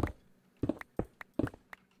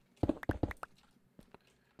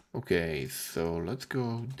 Okay, so let's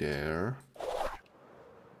go there.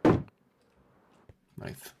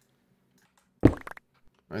 Nice.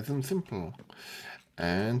 Nice and simple.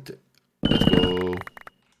 And let's go.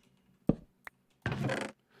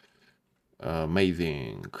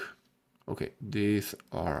 Amazing. Okay, these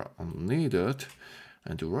are unneeded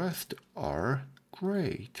and the rest are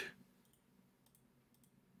great.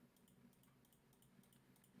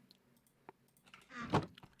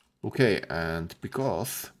 Okay, and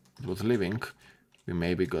because it was living, we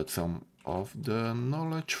maybe got some of the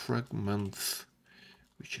knowledge fragments,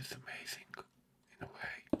 which is amazing in a way.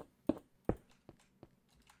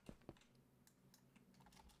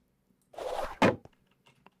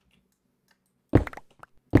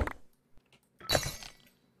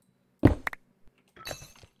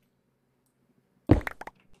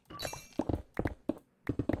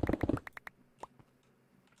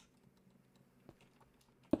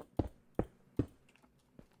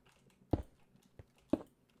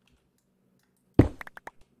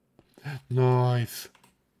 Nice.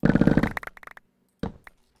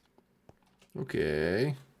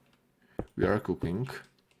 Okay, we are cooking.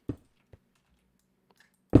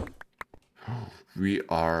 We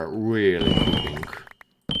are really cooking.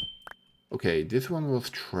 Okay, this one was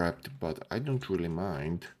trapped, but I don't really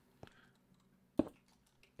mind,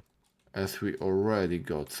 as we already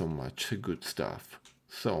got so much good stuff.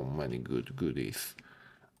 So many good goodies,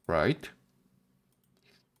 right?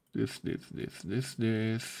 This.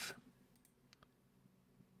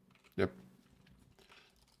 Yep.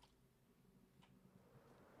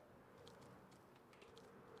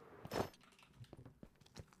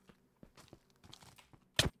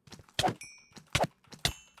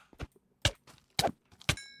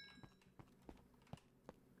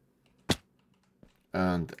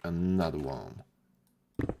 And another one.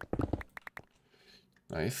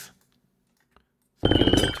 Nice.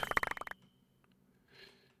 Good.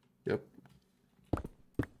 Yep.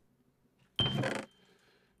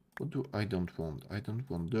 What do I don't want? I don't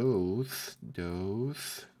want those,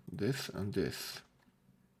 this and this.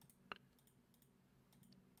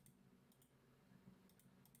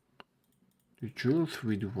 The jewels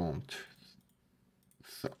we do want.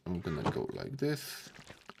 So I'm gonna go like this.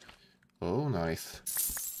 Oh, nice.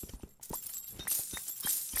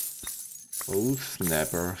 Oh,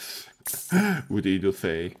 snappers, would either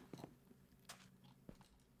say.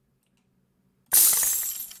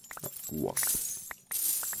 What?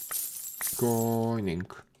 Coining.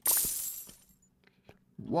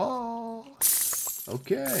 Wow.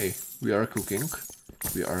 Okay, we are cooking.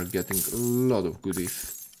 We are getting a lot of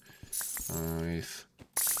goodies. Nice.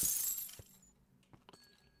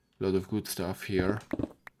 A lot of good stuff here.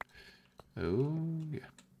 Oh, yeah.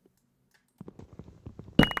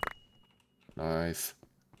 Nice.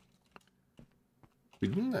 We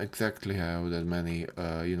didn't exactly have that many,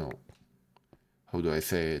 you know, how do I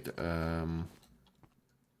say it?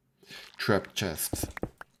 Trapped chests.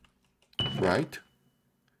 Right?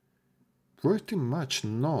 Pretty much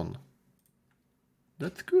none.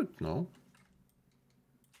 That's good, no?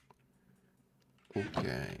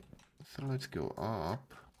 Okay, so let's go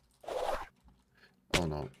up. Oh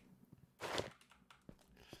no.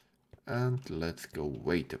 And let's go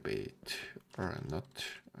wait a bit. Or not,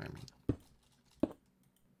 I mean.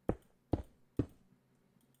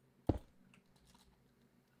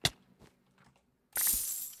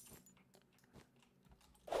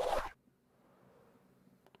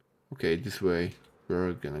 Okay, this way.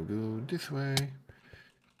 We're gonna go this way.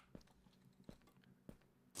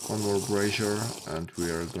 One more brazier and we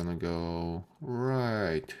are gonna go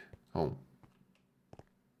right home.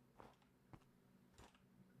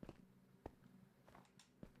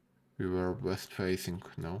 We were west facing,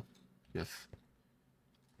 no? Yes.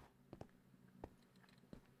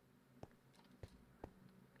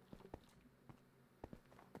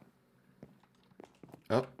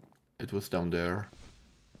 Oh, it was down there.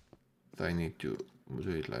 So I need to do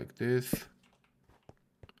it like this.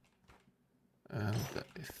 And that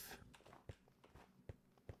is.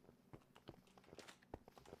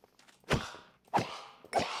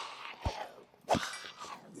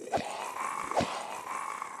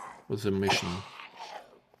 What's the mission?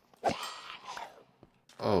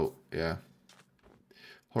 Oh, yeah.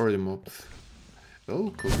 Horror mobs.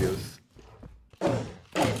 Oh, copious.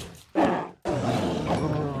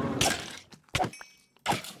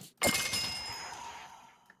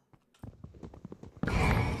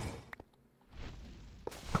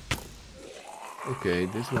 Okay,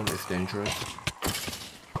 this one is dangerous.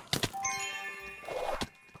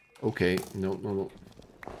 Okay, no.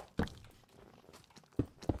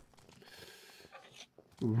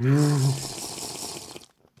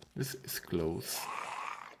 This is close.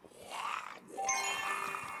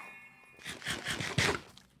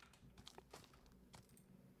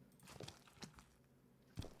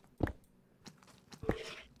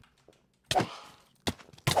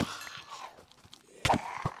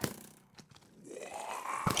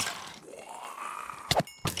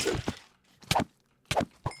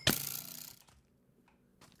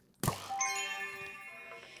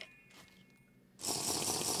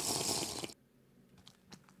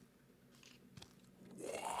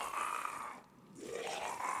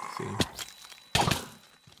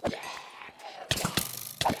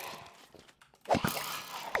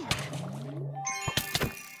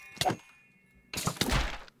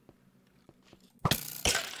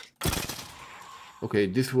 Okay,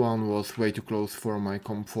 this one was way too close for my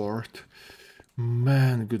comfort.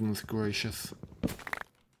 Man, goodness gracious.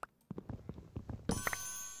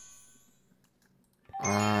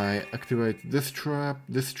 I activate this trap,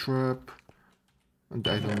 and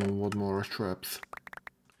I don't know what more traps.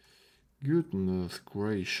 Goodness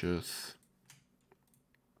gracious.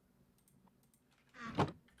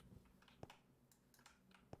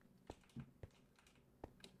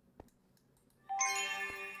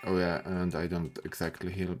 Oh yeah, and I don't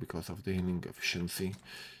exactly heal because of the healing efficiency,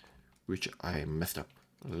 which I messed up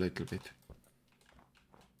a little bit.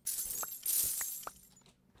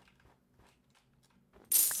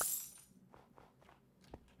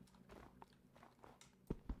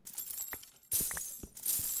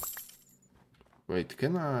 Wait,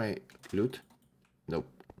 can I loot? Nope.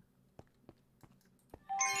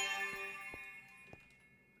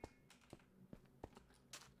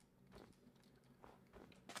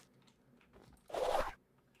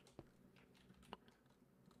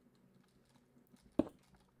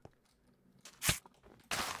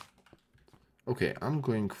 Okay, I'm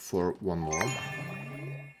going for one more.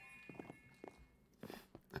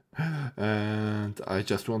 And I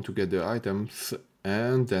just want to get the items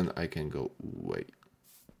and then I can go away.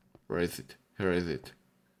 Where is it? Here is it.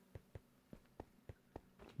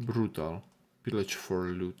 Brutal. Pillage for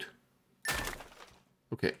loot.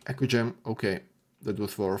 Okay, Echo Gem. Okay, that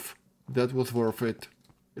was worth. That was worth it.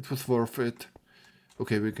 It was worth it.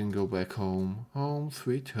 Okay, we can go back home. Home,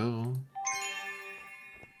 sweet home.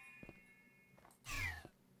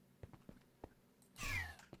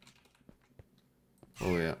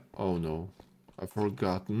 Oh yeah. Oh no. I've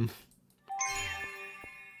forgotten.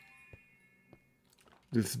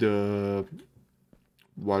 This is the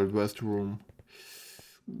Wild West room.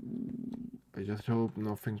 I just hope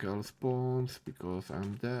nothing else spawns because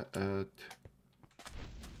I'm dead.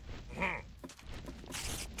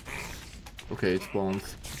 Okay, it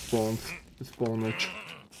spawns. It's spawnage.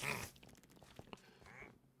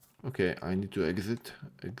 Okay, I need to exit.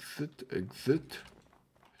 Exit.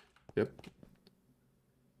 Yep.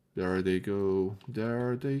 There they go.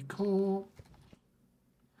 There they go.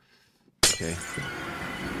 Okay.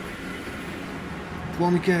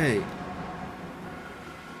 20k.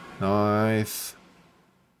 Nice.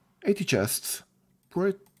 80 chests.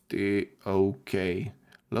 Pretty okay.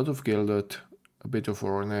 A lot of gilded. A bit of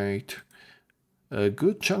ornate. A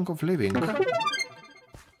good chunk of living.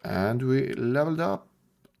 And we leveled up.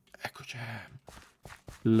 Echo Gem.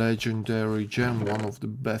 Legendary gem, one of the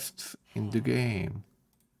best in the game.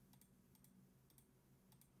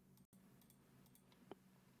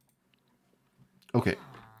 Okay,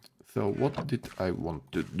 so what did I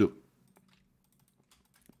want to do?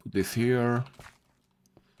 Put this here.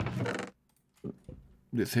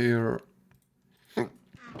 This here.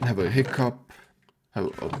 Have a hiccup.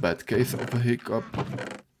 Have a bad case of a hiccup.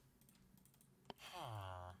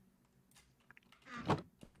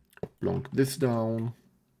 Plonk this down.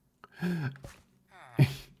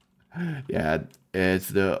 Yeah, it's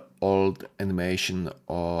the old animation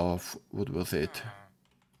of... what was it?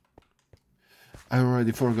 I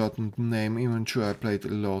already forgotten the name, even though I played a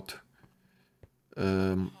lot.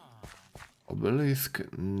 Obelisk?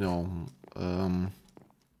 No.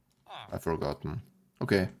 I've forgotten.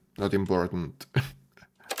 Okay, not important.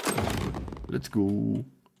 Let's go.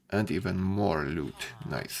 And even more loot.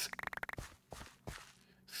 Nice.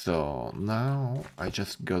 So now I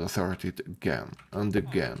just gotta start it again and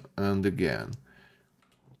again and again.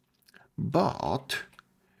 But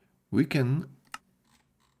we can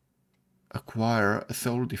acquire a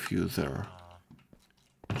soul diffuser,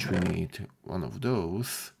 which we need one of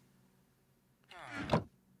those.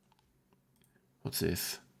 What's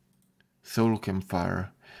this? Soul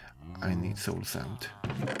campfire. I need soul sand.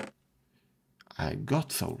 I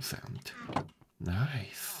got soul sand.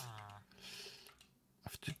 Nice.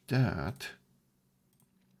 After that,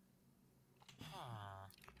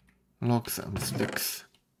 Logs and sticks.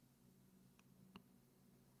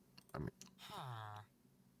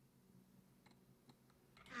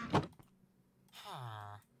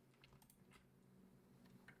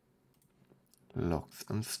 Logs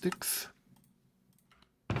and sticks.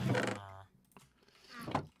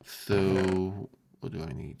 So what do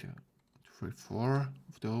I need? 3, 4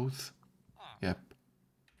 of those. Yep.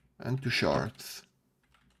 And 2 shards.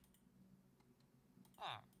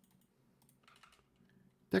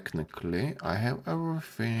 Technically, I have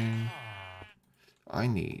everything I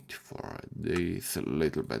need for this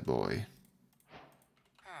little bad boy.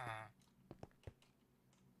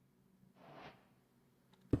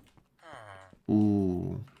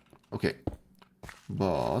 Ooh. Okay.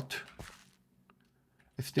 But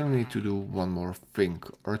I still need to do one more thing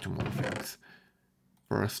or 2 more things.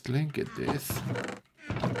 Firstly, get this.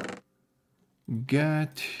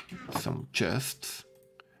 Get some chests.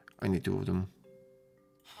 I need 2 of them.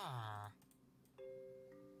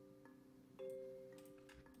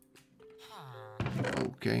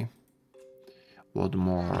 Okay. What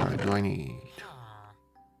more do I need?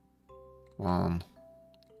 1,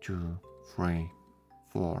 2, 3,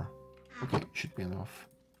 4. Okay, should be enough.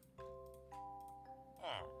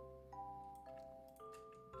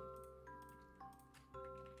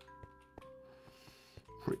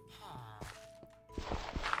 Three.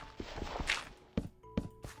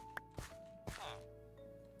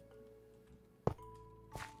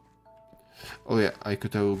 Oh yeah, I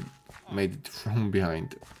could have made it from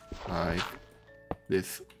behind, like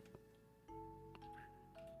this.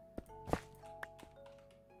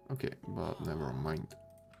 Okay, but never mind.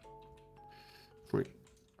 3.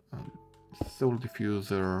 Soul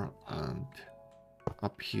diffuser, and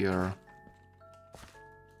up here.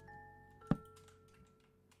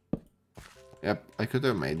 Yep, I could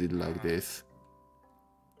have made it like this.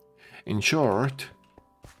 In short,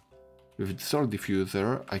 with the soul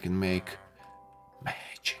diffuser, I can make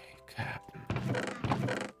magic happen.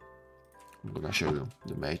 I'm gonna show you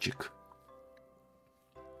the magic.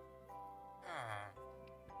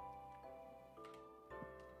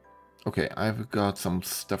 Okay, I've got some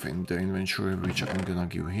stuff in the inventory which I'm gonna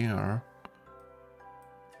give here.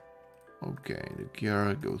 Okay, the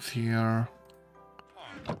gear goes here.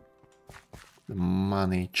 The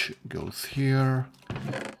manage goes here.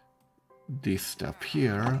 This stuff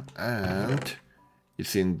here, and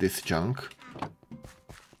it's in this junk.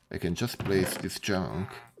 I can just place this junk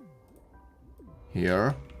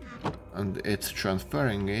here, and it's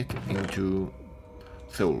transferring it into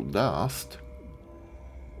soul dust.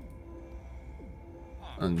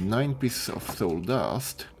 And 9 pieces of soul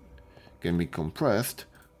dust can be compressed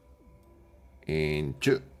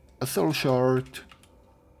into a soul shard.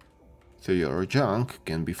 So your junk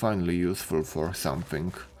can be finally useful for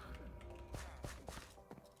something.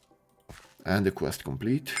 And the quest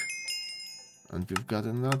complete. And we've got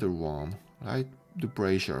another one. Light the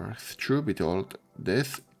braziers. Truth be told,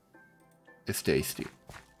 this is tasty.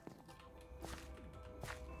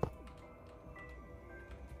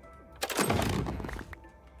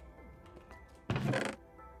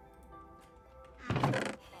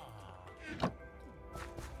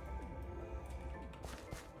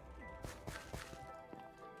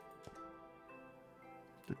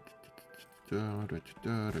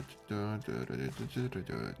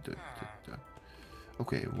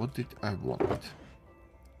 Okay, what did I want?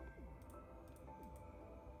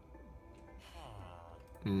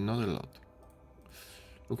 Not a lot.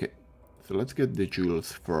 Okay, so let's get the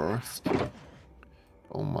jewels first.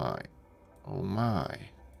 Oh my. Oh my.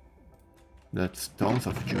 That's tons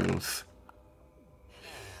of jewels.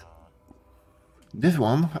 This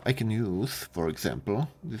one I can use, for example.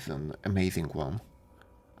 This is an amazing one.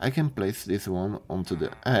 I can place this one onto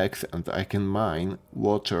the axe and I can mine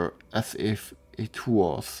water as if it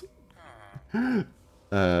was with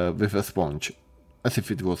a sponge. As if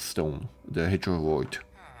it was stone, the hydro void.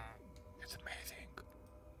 It's amazing.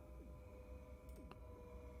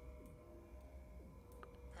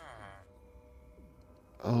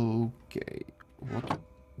 Okay, what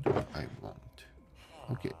do I want?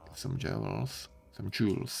 Okay, some jewels, some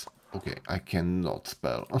jewels. Okay, I cannot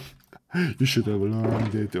spell. You should have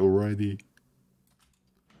learned it already.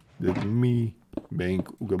 That me being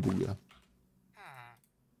Ooga Booga.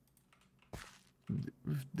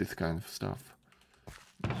 With this kind of stuff.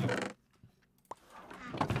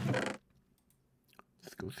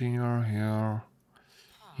 This goes here, here,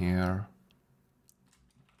 here.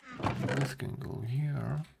 This can go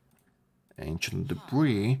here. Ancient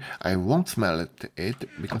debris. I won't smell it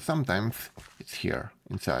because sometimes it's here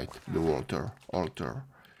inside the water altar.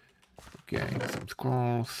 Okay, some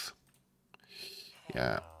scrolls.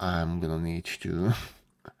 Yeah, I'm gonna need to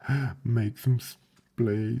make some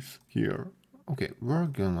place here. Okay, we're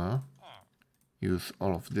gonna use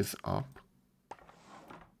all of this up.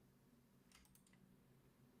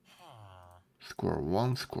 Score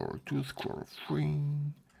 1, score 2, score 3.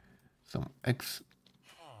 Some X.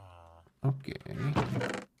 Okay.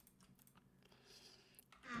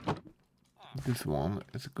 This one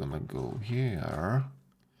is gonna go here.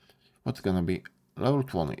 What's gonna be level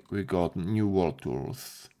 20? We got new wall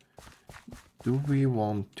tools. Do we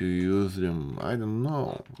want to use them? I don't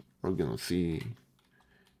know. We're gonna see.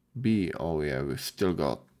 B. Oh yeah, we've still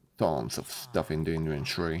got tons of stuff in the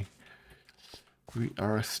inventory. We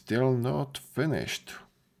are still not finished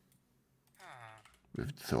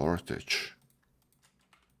with the shortage.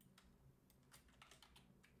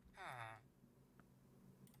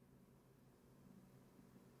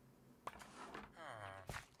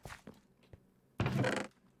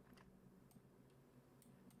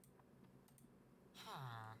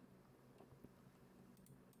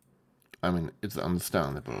 I mean, it's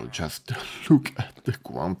understandable, just look at the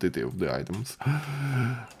quantity of the items.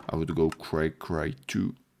 I would go cray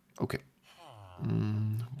too. Okay.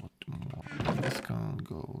 What more? This can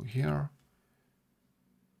go here.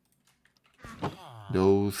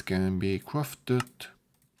 Those can be crafted.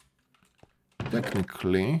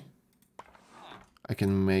 Technically, I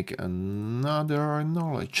can make another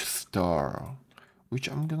knowledge star, which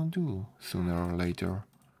I'm gonna do sooner or later.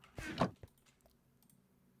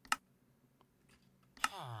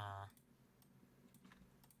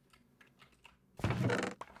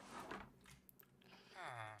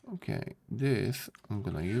 Okay, this I'm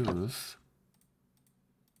gonna use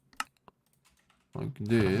like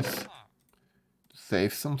this to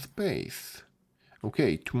save some space.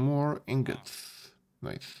 Okay, 2 more ingots.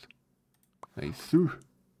 Nice. Nice.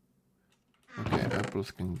 Okay,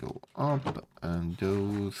 apples can go up and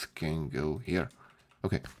those can go here.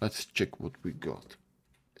 Okay, let's check what we got.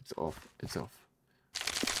 It's off, it's off.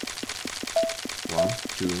 1,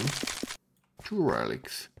 2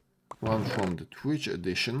 relics. One from the Twitch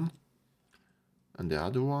edition and the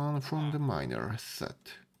other one from the miner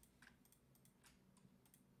set.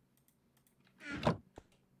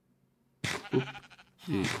 Boop.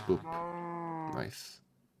 Yeah, boop. Nice.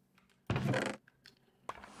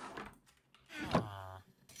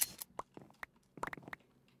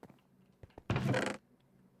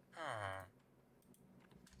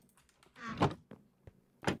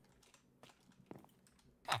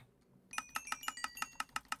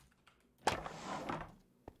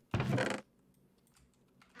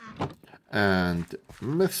 And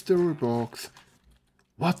mystery box.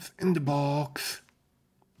 What's in the box?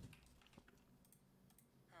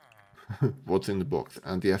 What's in the box?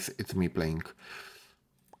 And yes, it's me playing.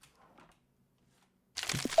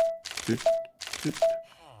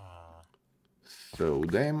 So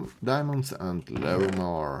diamonds and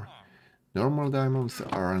Larimar. Normal diamonds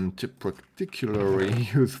aren't particularly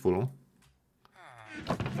useful,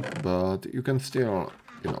 but you can still,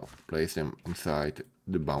 place them inside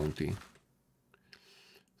the bounty.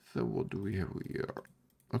 So what do we have here?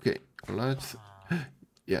 Okay, let's...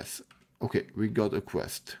 Yes, okay, we got a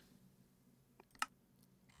quest.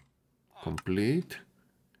 Complete.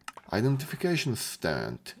 Identification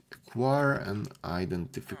stand. Acquire an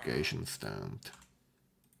identification stand.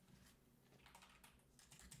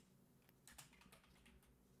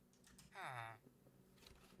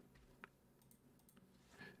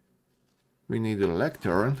 We need a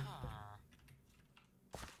lectern.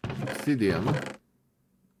 Obsidian.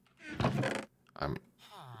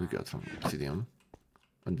 We got some obsidian.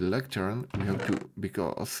 And the lectern we have to,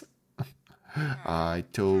 because I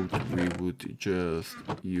thought we would just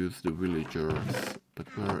use the villagers. But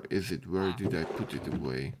where is it? Where did I put it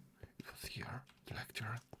away? It was here, the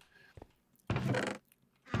lectern.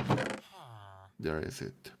 There is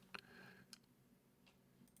it.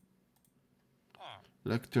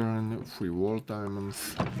 Lectern, 3 wall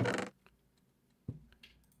diamonds.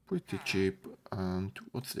 Pretty cheap. And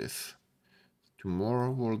what's this? 2 more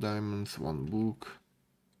wall diamonds, 1 book.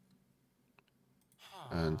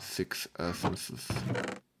 And 6 essences.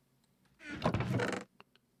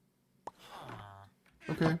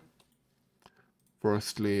 Okay.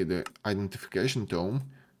 Firstly, the identification tome.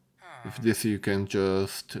 With this you can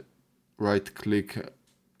just right click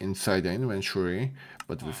inside the inventory,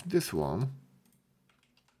 but with this one,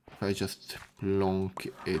 if I just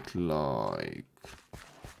plonk it like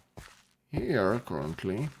here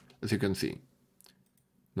currently, as you can see,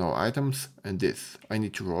 no items and this, I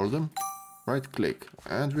need to roll them, right click,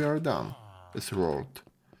 and we are done. It's rolled.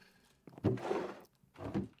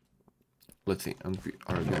 let's see, and we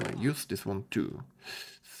are gonna use this one too.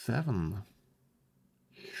 7.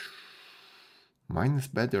 Mine is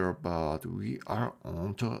better, but we are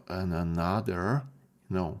on to another,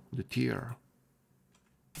 no, the tier.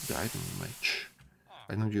 The item match.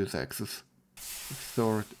 I don't use axes. The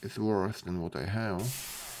sword is worse than what I have.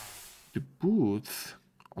 The boots,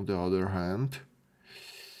 on the other hand,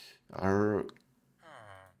 are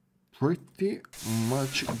pretty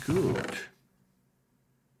much good.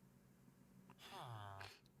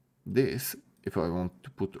 This, if I want to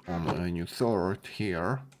put on a new sword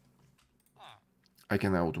here, I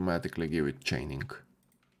can automatically give it chaining.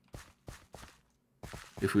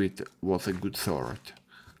 If it was a good sword.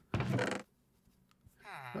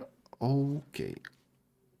 Okay.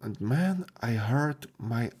 And man, I hurt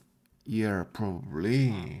my ear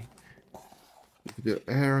probably. The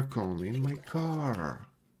aircon in my car.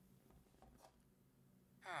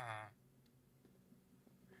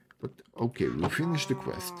 But okay, we finished the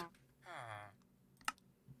quest.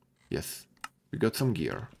 Yes, we got some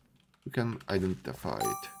gear. We can identify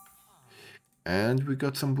it. And we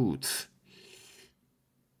got some boots.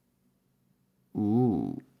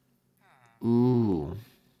 Ooh. Ooh.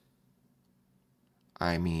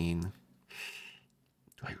 I mean,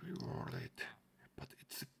 do I reroll it? But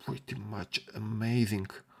it's pretty much amazing.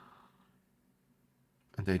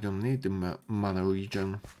 And I don't need the mana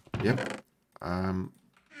regen. Yep. I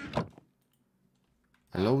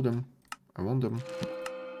love them. I want them.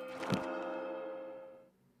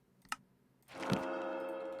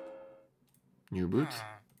 New boots.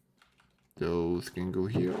 Those can go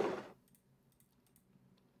here.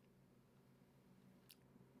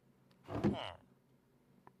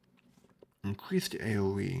 Increased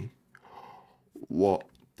AoE. What?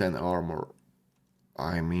 10 armor.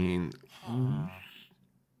 I mean...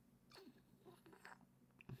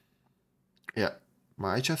 yeah,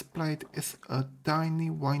 my chest plate is a tiny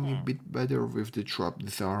whiny bit better with the trap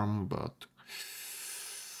disarm, but...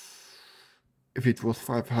 if it was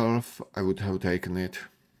 5 health, I would have taken it.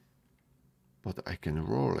 But I can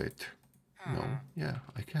roll it. No, yeah,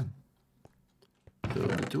 I can. So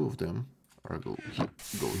the two of them are go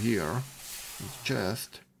here, in the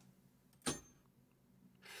chest.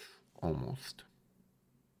 Almost.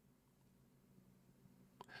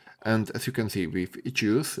 And as you can see, with each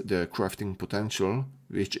use, the crafting potential,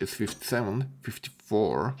 which is 57,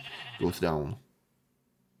 54, goes down.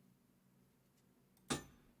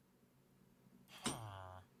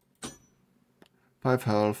 Five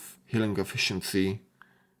health, healing efficiency.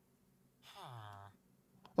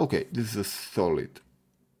 Okay, this is a solid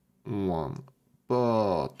one,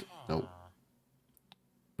 but no.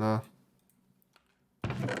 Nah.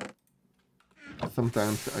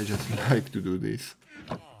 Sometimes I just like to do this.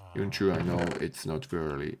 Even though I know it's not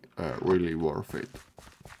really, really worth it.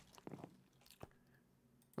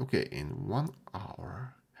 Okay, in 1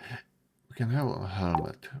 hour we can have a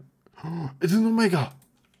helmet. It's an Omega!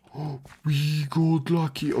 Oh, we got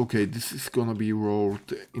lucky. Okay, this is gonna be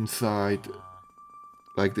rolled inside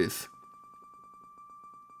like this.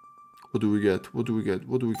 What do we get? What do we get?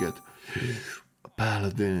 What do we get? A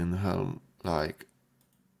paladin helm, like,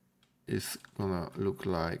 is gonna look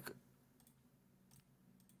like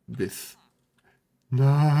this.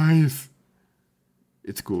 Nice!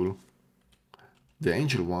 It's cool. The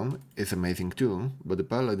angel one is amazing too, but the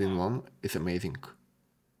paladin one is amazing.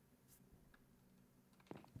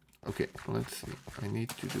 Okay, let's see. I need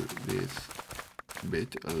to do this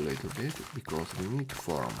bit a little bit because we need to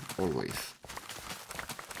farm always.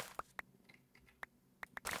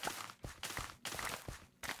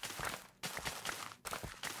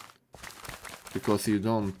 Because you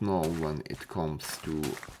don't know when it comes to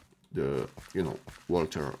the, you know,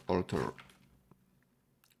 altar.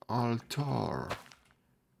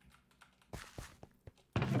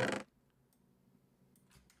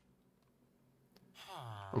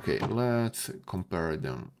 Okay, let's compare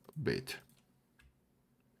them a bit.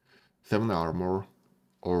 7 armor,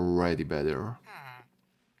 already better.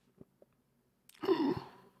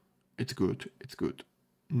 It's good, it's good.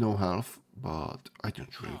 No health, but I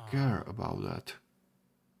don't really care about that.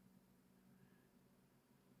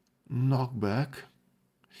 Knockback,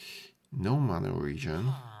 no mana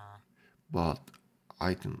regen, but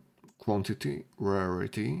item quantity,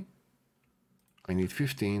 rarity. I need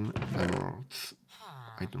 15 emeralds.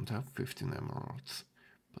 I don't have 15 emeralds,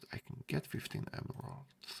 but I can get 15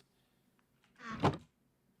 emeralds.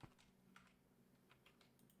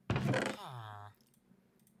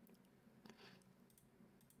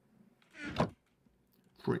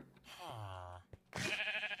 Free.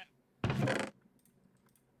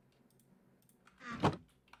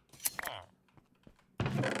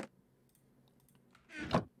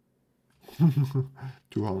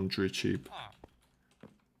 200 sheep.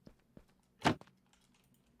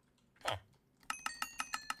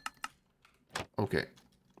 Okay,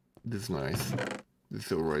 this is nice. This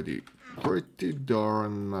is already pretty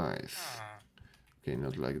darn nice. Okay,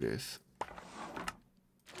 not like this.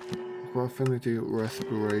 Affinity,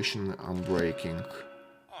 respiration, unbreaking.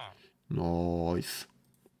 Nice.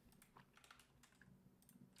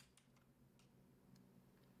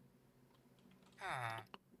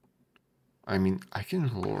 I mean, I can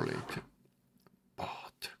roll it,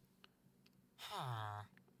 but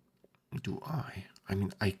do I? I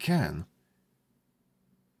mean, I can.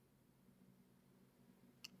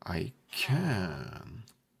 I can.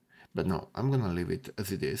 But no, I'm gonna leave it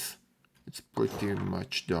as it is. It's pretty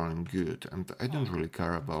much darn good, and I don't really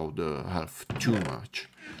care about the health too much.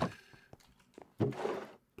 But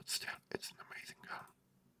still, it's an amazing gun.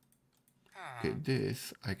 Okay,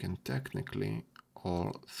 this I can technically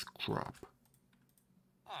all scrap.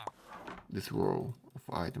 This row of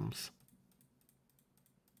items.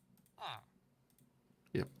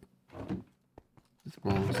 Yep. This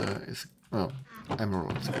bronze is... oh,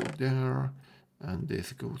 emeralds go there, and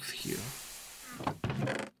this goes here.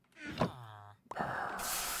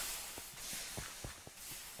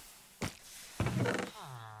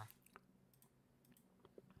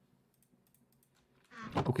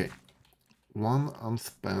 Okay, one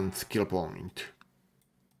unspent skill point.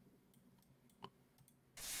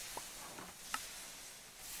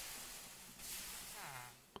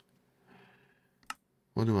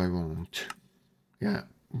 What do I want? Yeah,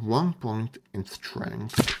 1 point in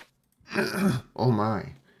strength. Oh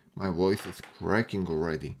my voice is cracking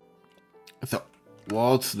already. So,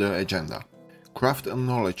 what's the agenda? Craft a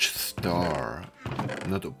knowledge star.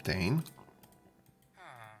 Not obtain.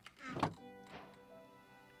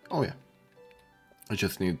 Oh yeah, I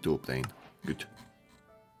just need to obtain. Good.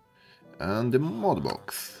 And the mod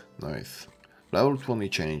box. Nice. Level 20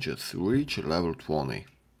 changes. Reach level 20.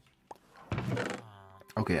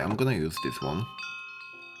 Okay, I'm gonna use this one.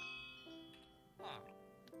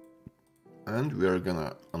 And we're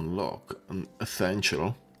gonna unlock an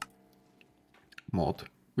essential mod,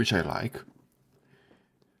 which I like.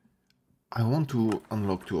 I want to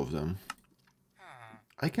unlock 2 of them.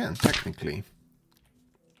 I can, technically.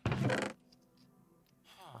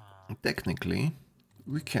 Technically,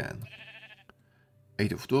 we can.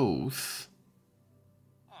 8 of those.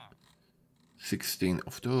 16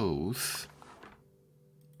 of those.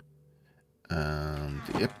 And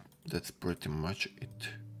yep, that's pretty much it.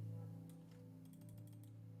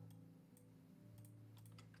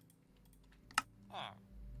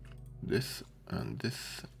 This and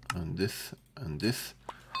this and this and this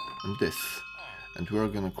and this. And we're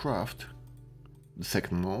gonna craft. The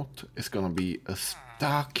second mod is gonna be a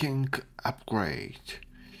stacking upgrade.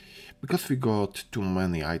 Because we got too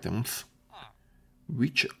many items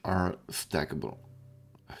which are stackable.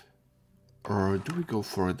 Or do we go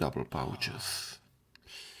for double pouches?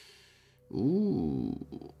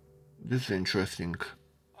 Ooh, this is interesting.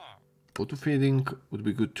 Auto feeding would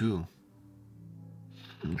be good too.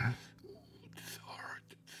 It's hard,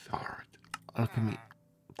 it's hard. Alchemy,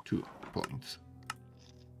 2 points.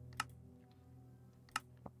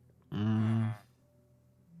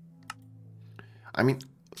 I mean,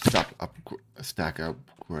 stack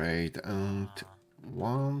upgrade and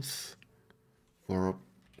once for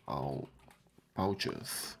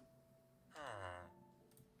pouches.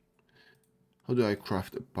 How do I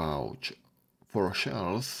craft a pouch? 4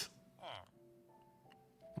 shells.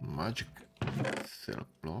 Magic silk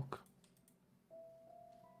block.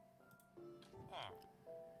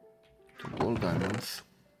 2 gold diamonds.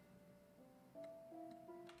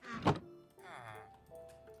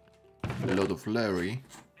 A lot of Larry.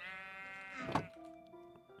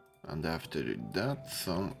 And after that,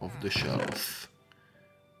 some of the shells.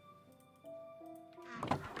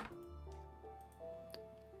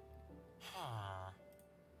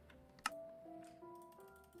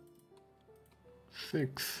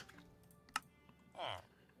 Six.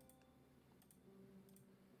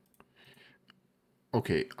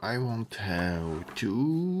 Okay, I won't have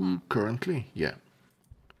 2 currently. Yeah.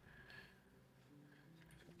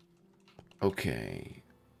 Okay.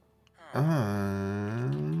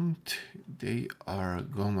 And they are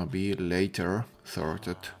gonna be later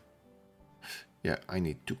sorted. Yeah, I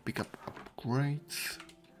need to pick up upgrades.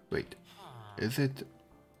 Wait, is it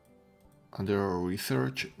under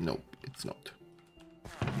research? Nope, it's not.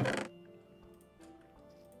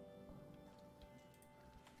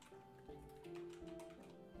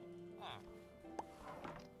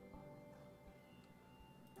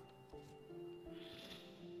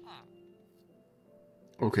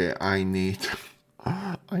 Okay, I need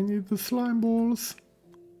the slime balls.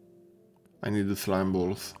 I need the slime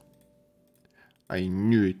balls. I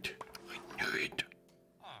knew it. I knew it.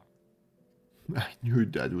 I knew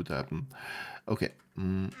that would happen. Okay.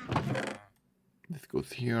 This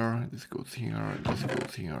goes here, this goes here, this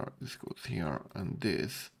goes here, this goes here, and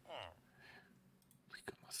this we're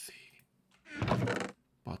gonna see.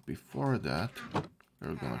 But before that,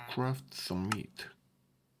 we're gonna craft some meat.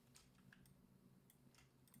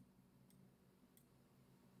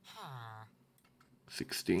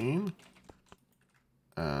 $16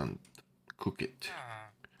 and cook it.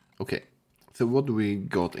 Okay, so what do we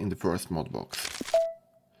got in the first mod box?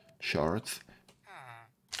 Shards.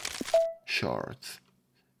 Shards.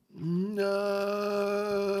 No!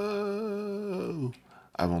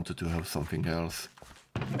 I wanted to have something else.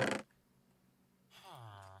 I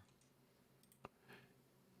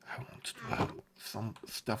wanted to have some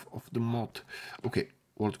stuff of the mod. Okay,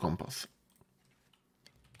 world compass.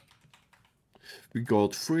 We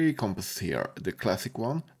got 3 compasses here. The classic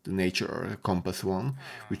one, the nature compass one,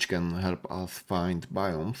 which can help us find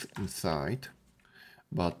biomes inside.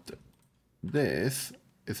 But this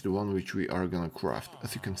is the one which we are gonna craft.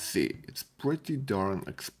 As you can see, it's pretty darn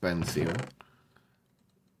expensive.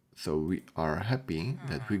 So we are happy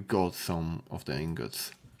that we got some of the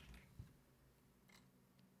ingots.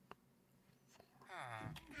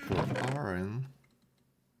 For iron,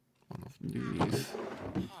 one of these.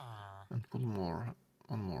 And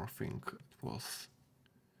one more thing it was.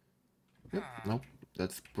 Yep, nope,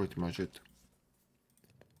 that's pretty much it.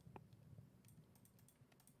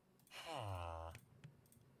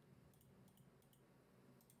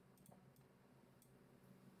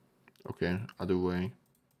 Okay, other way.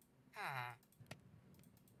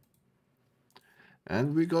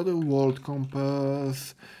 And we got a world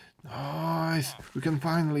compass. Nice, we can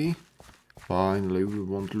finally, we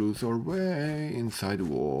won't lose our way inside the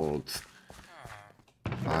worlds.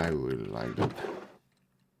 I really like that.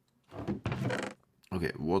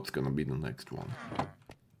 Okay, what's gonna be the next one?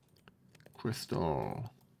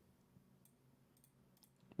 Crystal.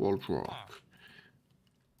 World rock.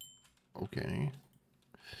 Okay.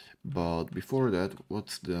 But before that,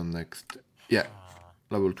 what's the next? Yeah,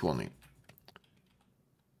 level 20.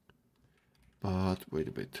 But wait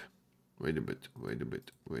a bit. Wait a bit. Wait a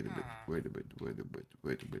bit. Wait a bit. Wait a bit. Wait a bit.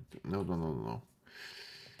 Wait a bit. No, no, no, no.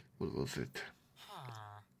 What was it?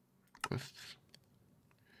 Quests.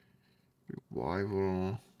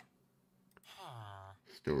 Revival.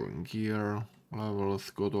 Storing gear.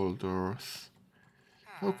 Levels. God altars.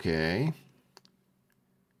 Okay.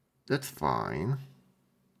 That's fine.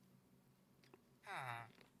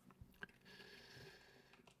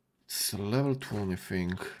 It's a level 20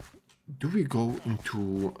 thing. Do we go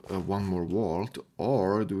into one more vault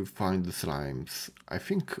or do we find the slimes? I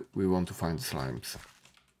think we want to find the slimes.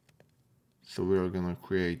 So we are gonna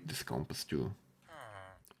create this compass too.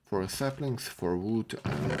 For saplings, for wood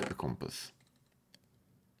and a compass.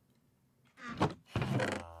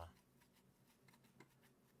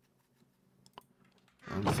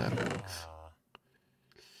 And saplings.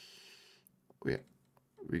 Oh yeah,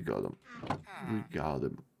 we got them. We got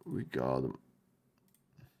them. We got them.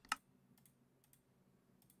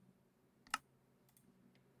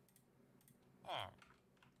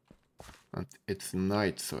 And it's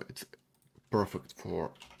night, so it's perfect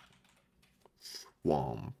for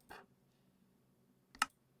swamp.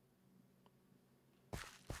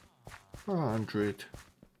 100.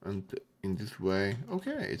 And in this way,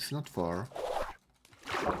 okay, it's not far.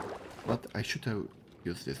 But I should have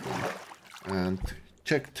used this one. And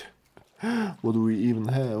checked what do we even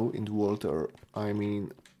have in the water. I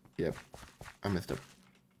mean, yep, I messed up.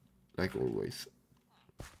 Like always.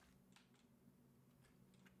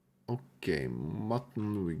 Okay,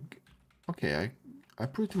 mutton wig. Okay, I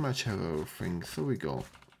pretty much have everything, so we go.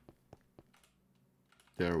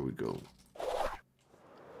 There we go.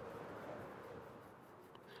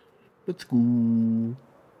 Let's go.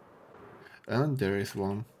 And there is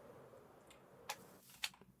one.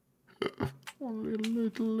 One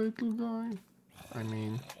little guy. I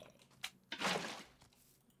mean.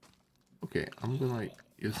 Okay, I'm gonna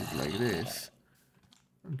use it like this.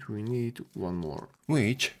 And we need one more.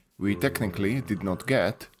 Which we technically did not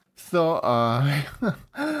get. So I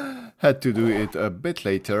had to do it a bit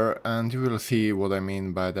later, and you will see what I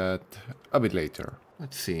mean by that a bit later.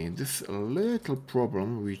 Let's see, this little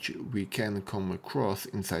problem which we can come across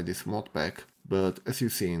inside this mod pack, but as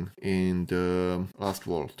you've seen in the last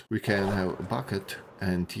vault, we can have a bucket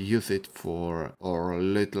and use it for our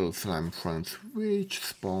little slime friends which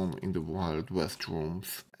spawn in the Wild West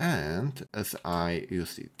rooms. And as I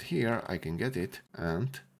use it here, I can get it,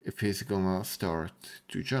 and if he's gonna start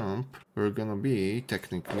to jump, we're gonna be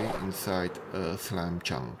technically inside a slime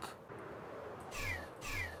chunk.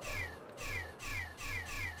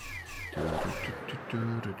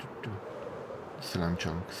 Slime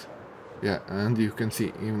chunks. Yeah, and you can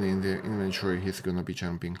see even in the inventory he's gonna be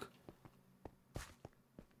jumping.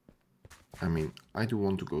 I mean, I do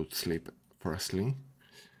want to go to sleep firstly,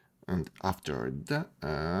 and after that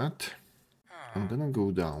I'm gonna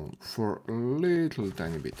go down for a little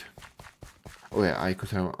tiny bit. Oh yeah, I could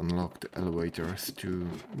have unlocked elevators too.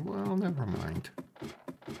 Well, never mind.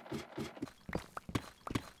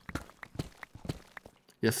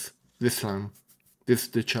 Yes, this slime. This is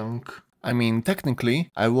the chunk. I mean,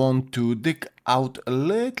 technically, I want to dig out a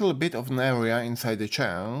little bit of an area inside the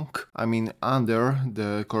chunk. I mean, under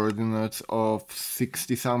the coordinates of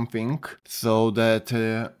 60 something, so that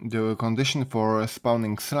the condition for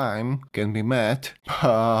spawning slime can be met.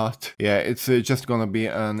 But yeah, it's just gonna be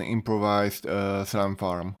an improvised slime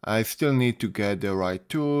farm. I still need to get the right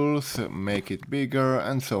tools, make it bigger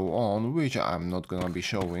and so on, which I'm not gonna be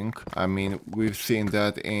showing. I mean, we've seen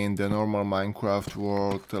that in the normal Minecraft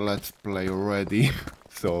world Let's Play already.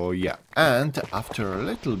 So yeah, and after a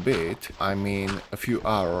little bit, I mean a few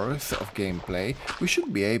hours of gameplay, we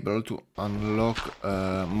should be able to unlock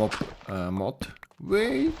a mod,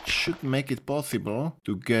 which should make it possible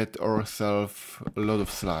to get ourselves a lot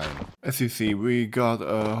of slime. As you see, we got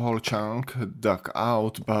a whole chunk dug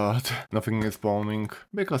out, but nothing is spawning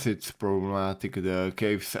because it's problematic. The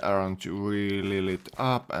caves aren't really lit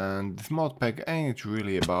up, and this mod pack ain't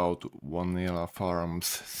really about vanilla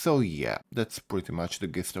farms. So yeah, that's pretty much the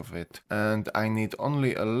gist of it. And I need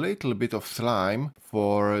only a little bit of slime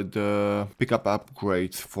for the pickup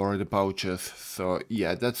upgrades for the pouches. So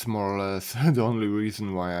yeah, that's more or less the only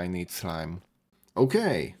reason why I need slime.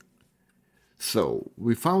 Okay, so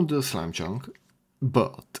we found the slime chunk,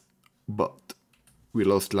 but we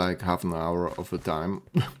lost like half an hour of the time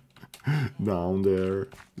down there.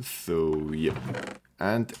 So yeah,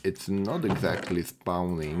 and it's not exactly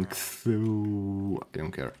spawning, so I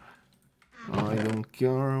don't care. I don't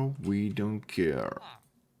care, we don't care.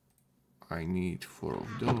 I need 4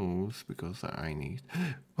 of those because I need...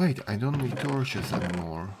 Wait, I don't need torches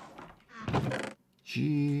anymore.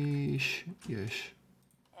 Jeez, yes.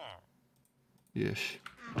 Yes.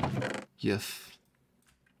 Yes.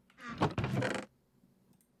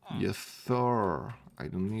 Yes, sir. I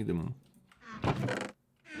don't need them.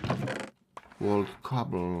 Wall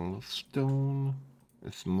cobblestone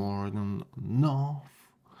is more than enough.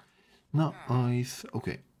 Nice.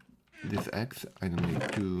 Okay. This axe, I don't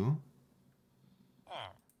need 2.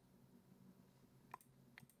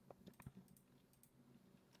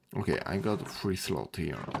 Okay, I got a free slot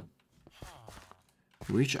here,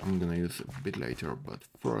 which I'm gonna use a bit later, but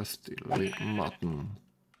first, mutton.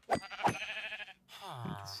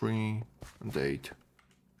 3 and 8.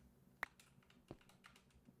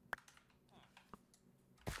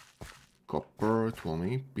 Copper,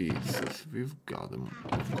 20 pieces. We've got them.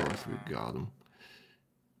 Of course, we got them.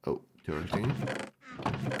 Oh, 13.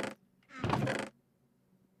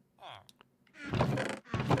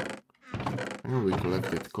 And we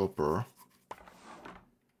collected copper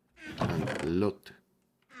and loot.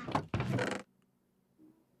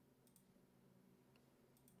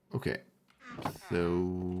 Okay,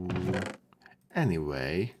 so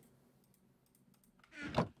anyway,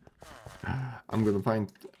 I'm gonna find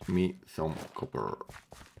me some copper.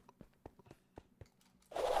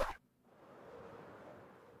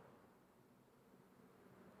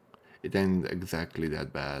 It ain't exactly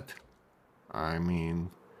that bad. I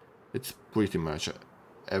mean, it's pretty much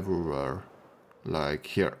everywhere. Like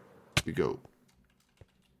here we go.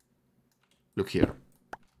 Look here.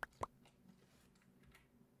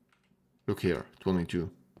 Look here, 22.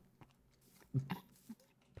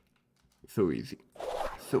 So easy.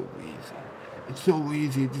 So easy. It's so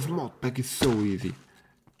easy. This mod pack is so easy.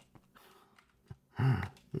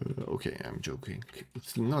 Okay, I'm joking.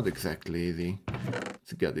 It's not exactly easy.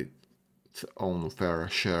 It's got its own fair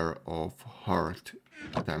share of hard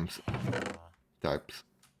types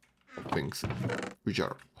of things which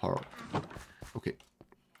are hard. Okay.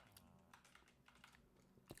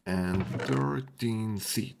 And 13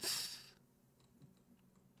 seats.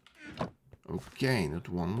 Okay, not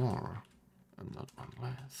one more. And not one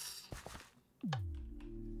less.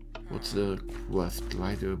 What's the quest?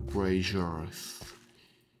 Light the braziers.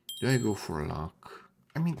 Do I go for luck?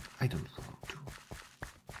 I mean, I don't want to.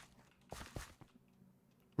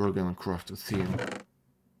 We're gonna craft a seal.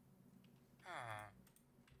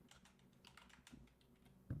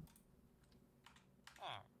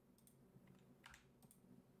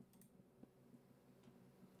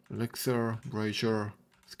 Elixir, Brazier,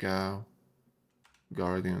 Scow,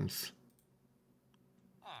 Guardians,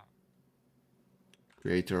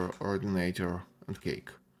 Creator, Ordinator, and Cake.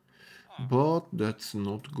 But that's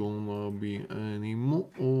not gonna be any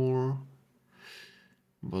more.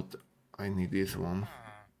 But I need this one.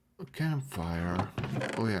 A campfire.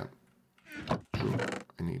 Oh yeah, true.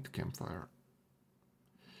 I need campfire.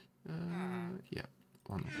 Yeah,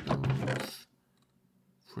 one of those.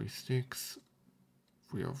 3 sticks.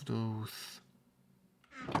 3 of those.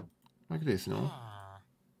 Like this, no?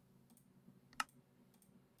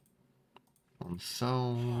 1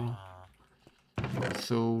 soul. 1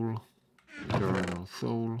 soul. Eternal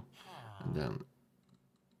soul. And then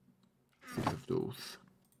 6 of those.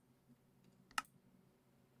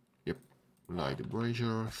 Yep. Light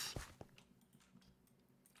braziers.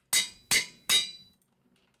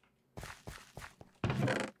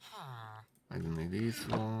 I don't need this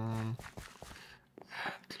one.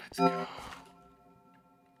 And let's go.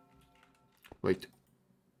 Wait.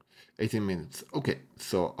 18 minutes. Okay,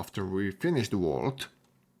 so after we finish the vault,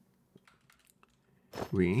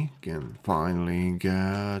 we can finally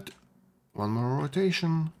get one more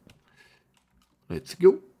rotation. Let's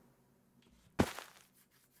go.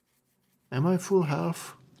 Am I full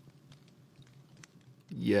health?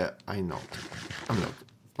 Yeah, I'm not,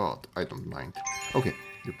 but I don't mind. Okay,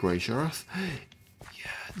 the braziers.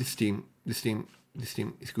 Yeah, this team is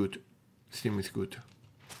good. This team is good.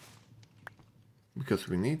 Because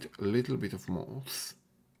we need a little bit of moss,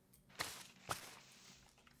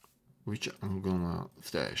 which I'm gonna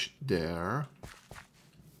stash there.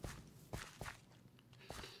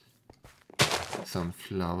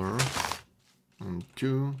 Sunflower and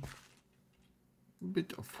 2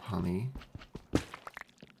 bit of honey.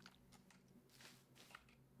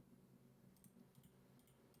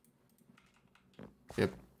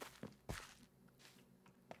 Yep.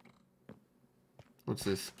 What's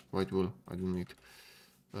this? White wool. I don't need.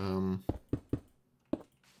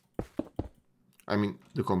 I mean,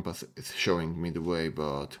 the compass is showing me the way,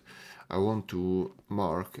 but I want to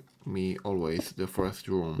mark me always the first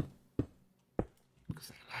room.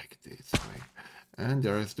 Because I like this way. And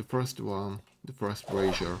there is the first one, the first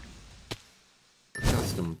brazier.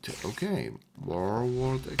 Accustomed to. Okay, more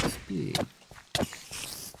world XP.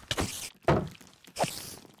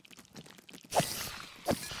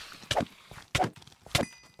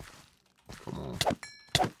 Come on.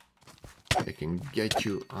 I can get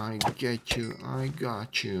you, I get you, I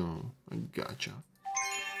got you, I gotcha.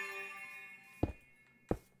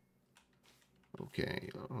 Okay,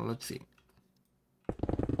 let's see.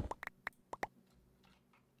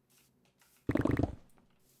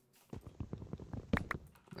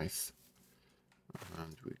 Nice.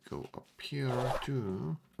 And we go up here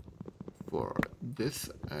too for this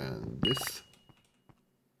and this.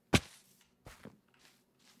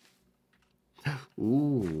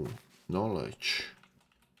 Ooh, knowledge.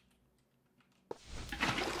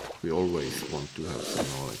 We always want to have some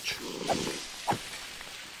knowledge.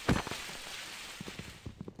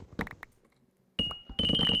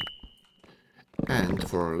 And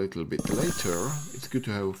for a little bit later, it's good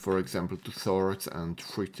to have, for example, 2 swords and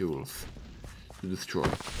 3 tools to destroy.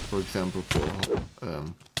 For example, for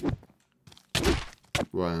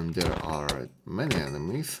when there are many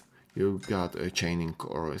enemies, you've got a chaining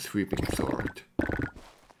or a sweeping sword.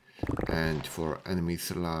 And for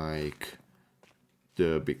enemies like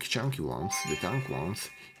the big chunky ones, the tank ones,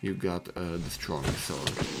 you got a destroying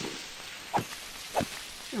sword.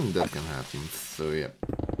 And that can happen, so yeah.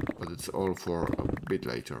 But it's all for a bit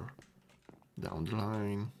later. Down the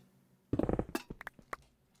line.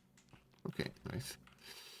 Okay, nice.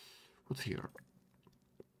 What's here?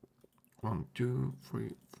 1, 2,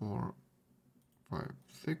 3, 4, 5,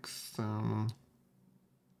 6, 7.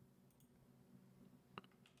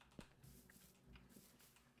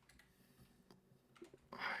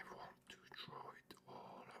 I want to throw it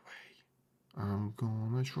all away. I'm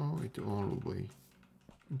gonna throw it all away.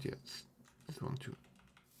 Yes, this one too.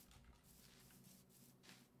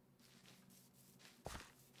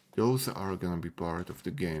 Those are gonna be part of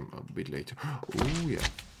the game a bit later. Oh yeah.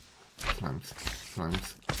 Slimes.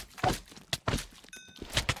 Slimes.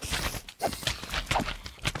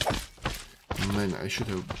 Man, I should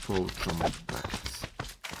have bought some packs.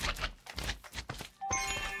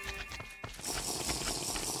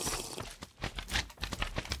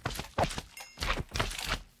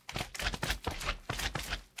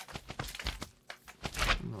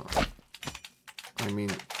 No. I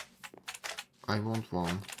mean, I want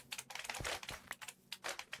one.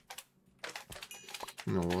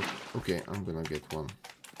 You know what? Okay, I'm gonna get one.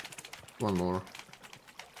 One more.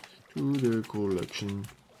 To the collection.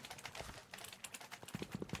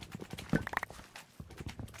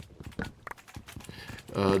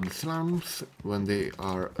 The slimes, when they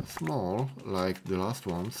are small, like the last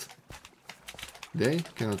ones, they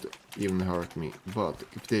cannot even hurt me. But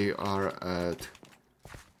if they are at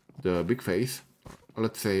the big face,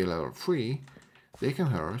 let's say level 3, they can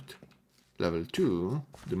hurt. Level 2,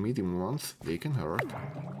 the medium ones, they can hurt.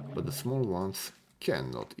 But the small ones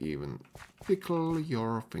cannot even tickle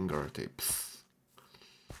your fingertips.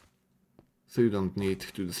 So you don't need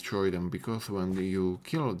to destroy them, because when you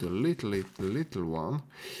kill the little one,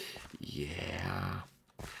 yeah,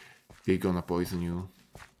 they're gonna poison you.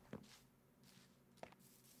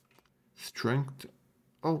 Strength,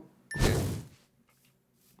 oh, okay,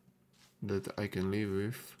 that I can live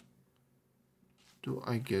with. Do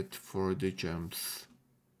I get for the gems?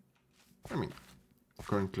 I mean,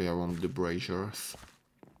 currently I want the braziers.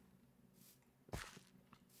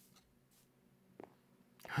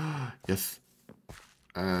 Yes.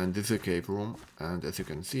 And this is a cave room, and as you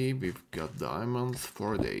can see, we've got diamonds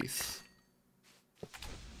for days.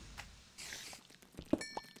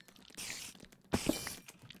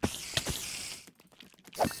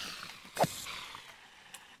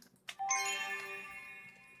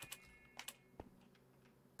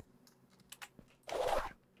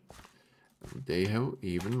 They have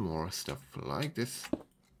even more stuff like this.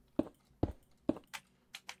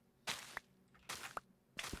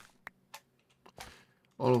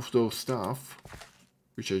 All of those stuff,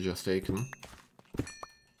 which I just taken,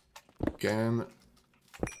 can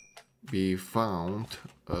be found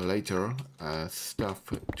later as stuff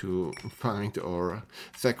to find or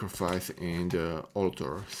sacrifice in the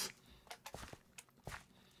altars.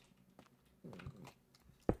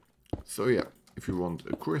 So yeah, if you want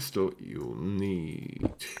a crystal, you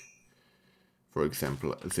need, for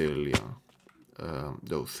example, azalea,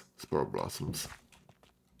 those spore blossoms.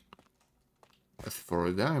 As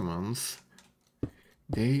for diamonds,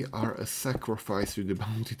 they are a sacrifice to the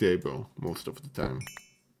bounty table most of the time.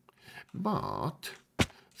 But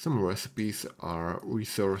some recipes are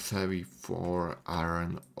resource heavy for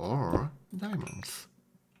iron or diamonds,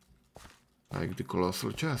 like the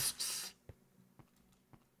colossal chests.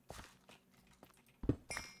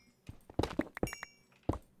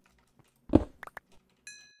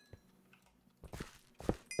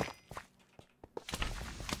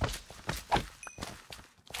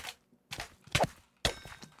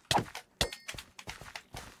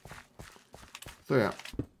 So yeah,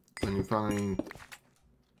 when you find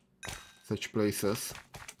such places,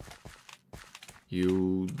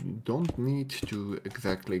 you don't need to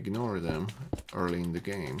exactly ignore them early in the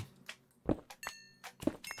game. A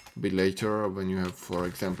bit later, when you have, for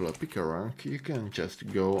example, a picker rank, you can just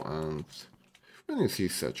go and, when you see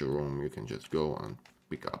such a room, you can just go and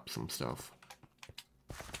pick up some stuff.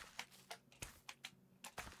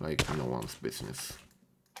 Like no one's business.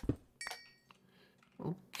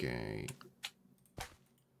 Okay.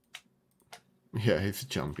 Yeah, he's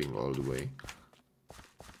jumping all the way.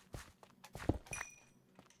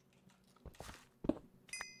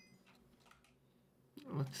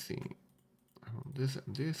 Let's see. I want this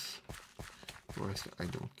and this. The rest I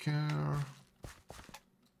don't care.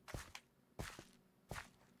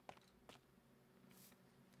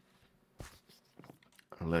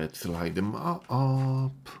 Let's light them up.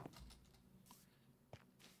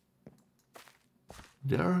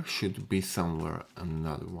 There should be somewhere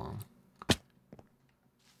another one.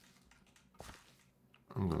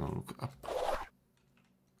 I'm gonna look up.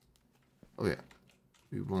 Oh yeah,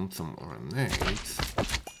 we want some grenades.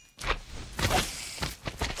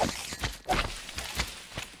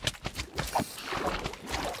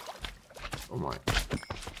 Oh my.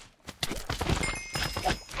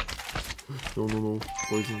 No, no, no.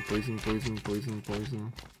 Poison, poison, poison, poison,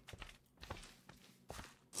 poison.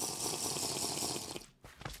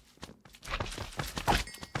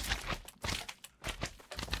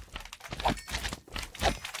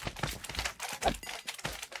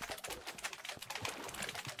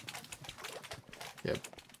 Yep.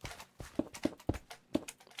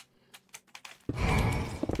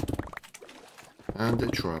 And a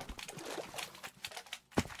trap.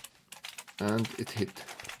 And it hit.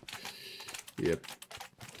 Yep.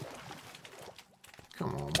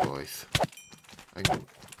 Come on, boys.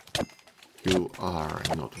 You are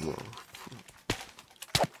not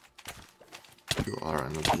You are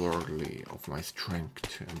not worthy of my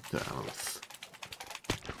strength and talents.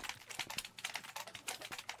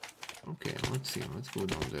 Okay, let's see. Let's go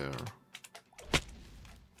down there.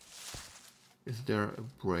 Is there a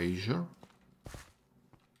brazier?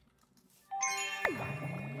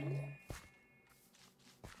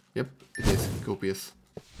 Yep, it is. Copious.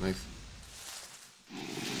 Nice.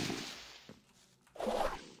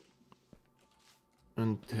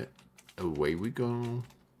 And away we go.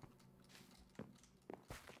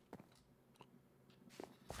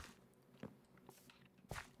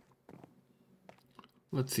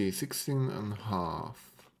 Let's see, 16 and a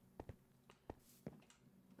half.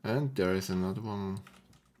 And there is another one.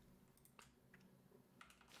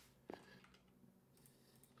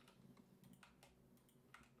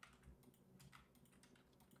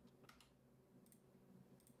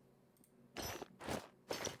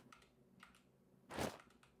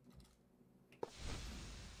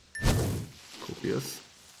 Copious.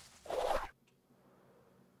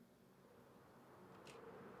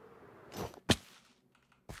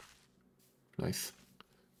 Nice.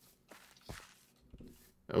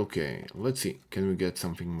 Okay, let's see. Can we get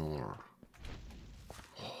something more?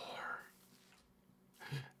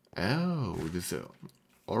 Oh, this is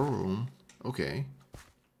our room. Okay.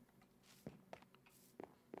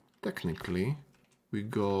 Technically, we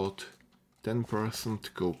got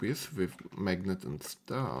 10% copies with magnet and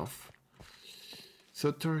stuff.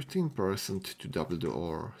 So 13% to double the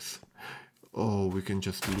ores. Oh, we can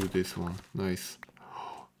just loot this one. Nice.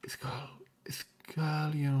 It's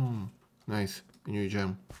gallium. Nice. New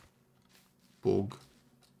gem. Bug.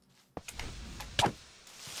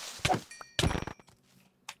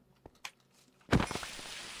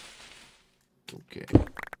 Okay.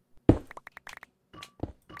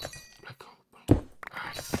 Black opal.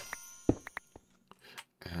 Nice.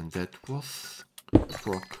 And that was a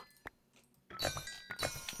rock.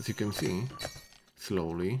 As you can see,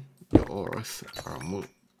 slowly the ores are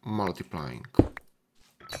multiplying.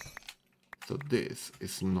 So this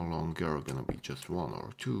is no longer gonna be just one or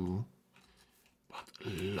two, but a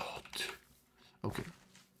lot. Okay.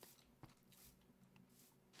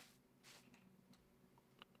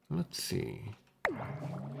 Let's see.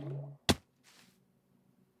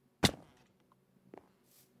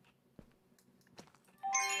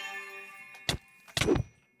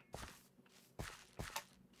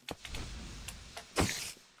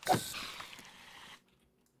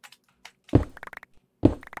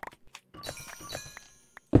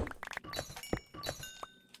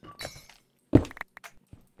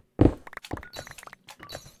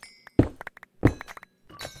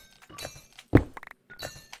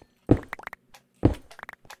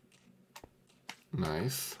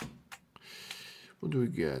 Nice. What do we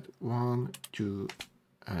get? 1, 2,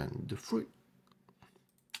 and 3.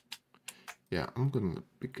 Yeah, I'm gonna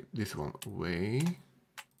pick this one away.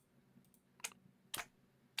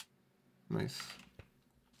 Nice.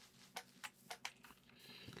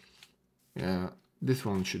 Yeah, this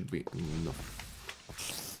one should be enough.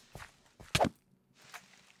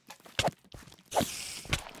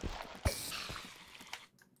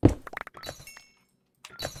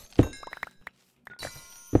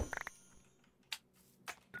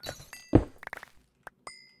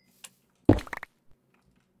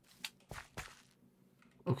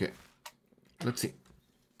 Okay, let's see.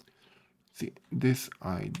 See, this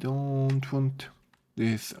I don't want.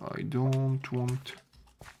 This I don't want.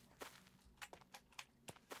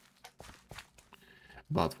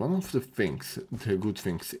 But one of the things, the good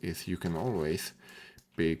things, is you can always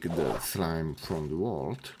pick the slime from the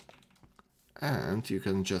vault and you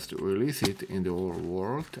can just release it in the whole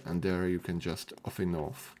world, and there you can just off him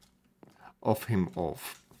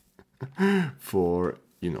off for,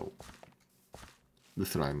 you know, the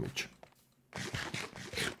slime match.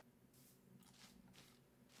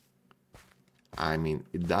 I mean,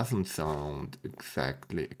 it doesn't sound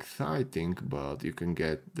exactly exciting, but you can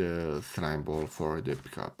get the slime ball for the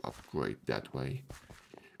pickup upgrade that way.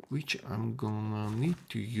 Which I'm gonna need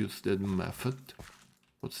to use that method.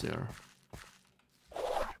 What's there?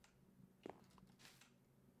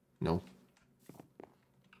 No.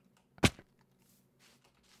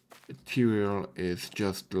 Ethereal is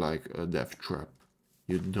just like a death trap.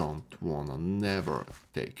 You don't wanna never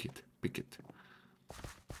take it, pick it.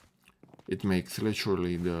 It makes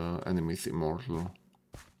literally the enemies immortal.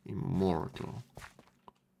 Immortal.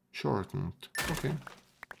 Shortened. Okay.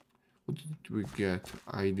 What did we get?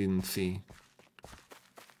 I didn't see.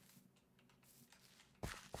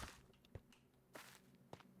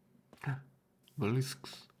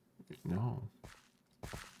 Balisks? No.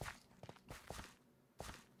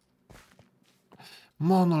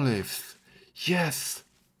 Monoliths! Yes!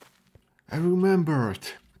 I remembered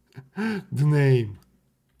the name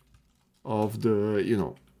of the, you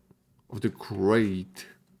know, of the crate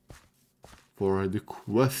for the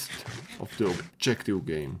quest of the objective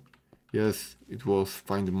game. Yes, it was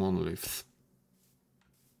find the monoliths.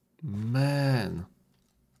 Man.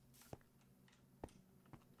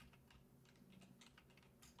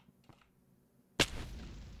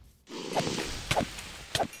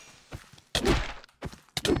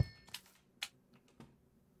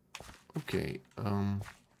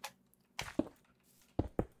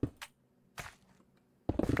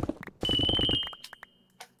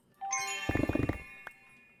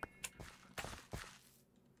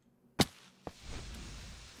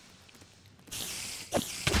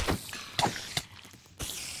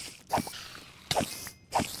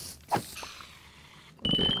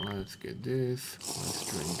 let's get this. Let's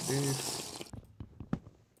drink this.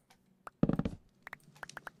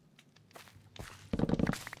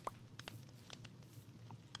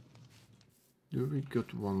 Do we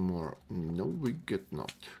got one more? No, we get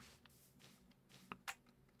not.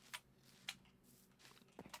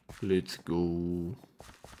 Let's go.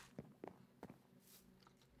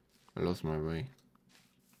 I lost my way.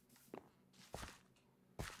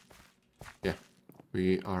 Yeah,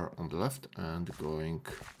 we are on the left and going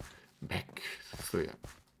back. So yeah,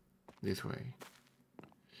 this way.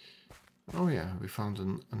 Oh yeah, we found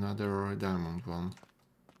another diamond one.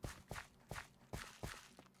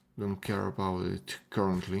 Don't care about it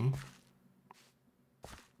currently.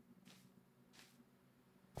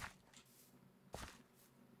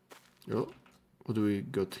 Oh, what do we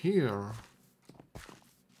got here?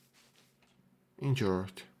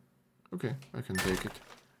 Injured. Okay, I can take it.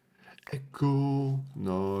 Echo,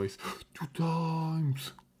 nice. 2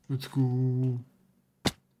 times. Let's go.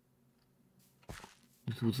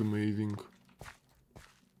 This was amazing.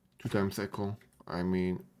 2 times echo. I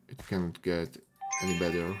mean, it cannot get any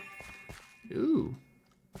better. Ooh,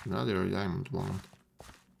 another diamond one.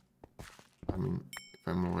 I mean, if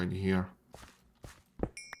I'm already here.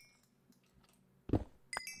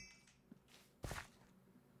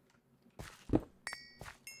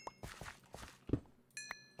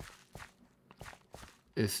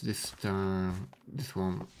 Is this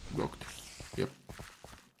one blocked? Yep.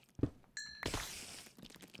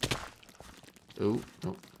 Oh,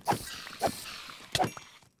 no.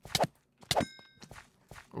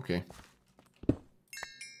 Okay.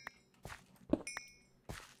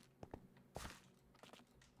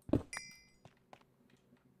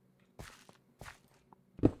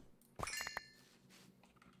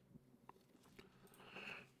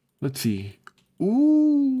 Let's see.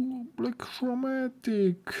 Ooh, black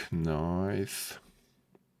chromatic. Nice.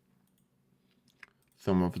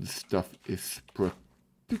 Some of the stuff is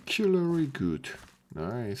particularly good.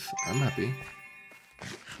 Nice. I'm happy.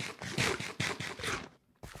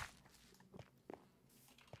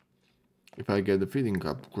 If I get the feeding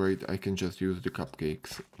upgrade, I can just use the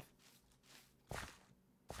cupcakes.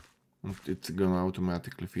 And it's gonna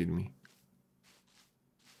automatically feed me.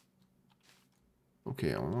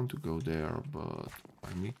 Okay, I want to go there, but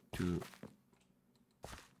I need to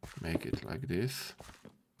make it like this.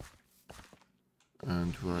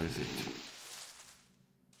 And where is it?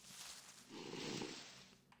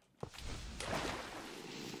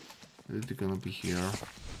 Is it gonna be here?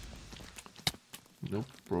 Nope,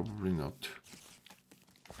 probably not.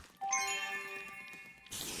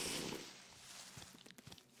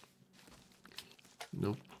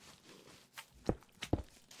 Nope.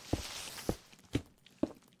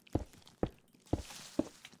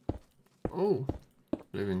 Oh,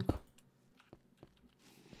 living.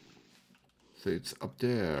 So it's up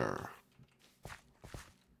there.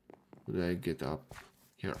 Would I get up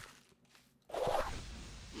here?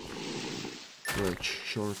 Stretch,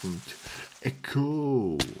 shortened.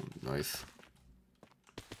 Echo! Nice.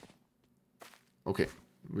 Okay,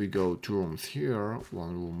 we go 2 rooms here,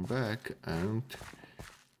 1 room back, and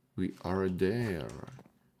we are there.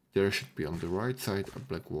 There should be on the right side a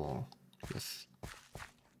black wall. Yes.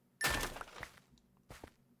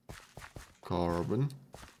 Carbon.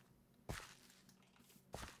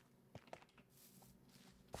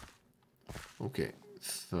 Okay,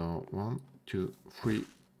 so 1, 2, 3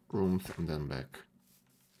 rooms and then back.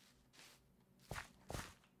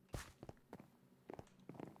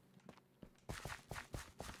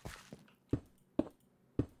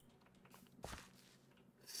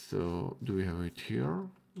 So, do we have it here?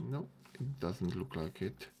 No, it doesn't look like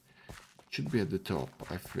it. It should be at the top,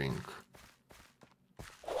 I think.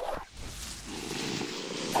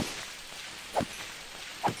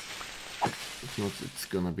 If not, it's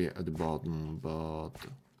gonna be at the bottom, but...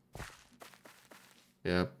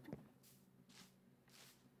 Yep.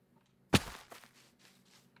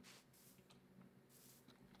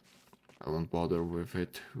 I won't bother with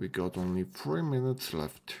it. We got only 3 minutes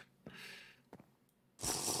left.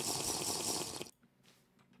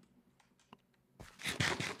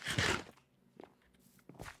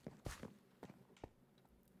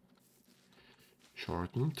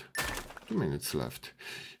 Shortened. 2 minutes left.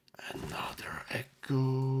 Another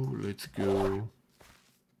echo. Let's go.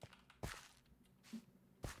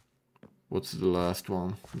 What's the last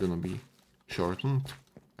one gonna be? Shortened?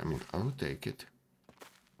 I mean, I'll take it.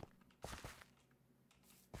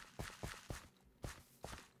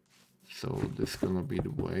 So this is gonna be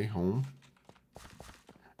the way home.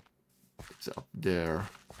 It's up there.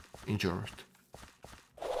 Injured.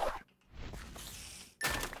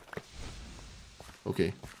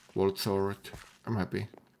 Okay, World sword. I'm happy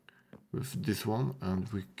with this one, and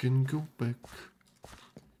we can go back.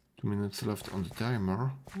 2 minutes left on the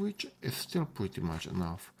timer, which is still pretty much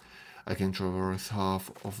enough. I can traverse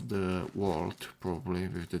half of the world probably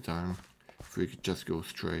with the time if we could just go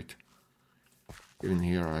straight. Even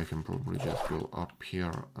here I can probably just go up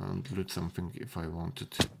here and loot something if I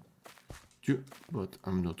wanted to, but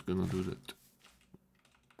I'm not gonna do that.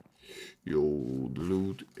 Yo, the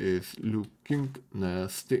loot is looking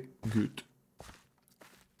nasty good.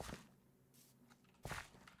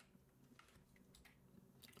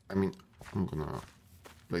 I mean, I'm gonna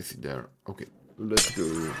place it there. Okay, let's go.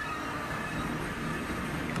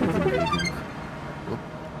 Oh,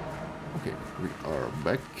 okay, we are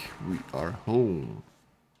back. We are home.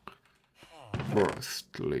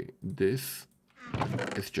 Firstly, this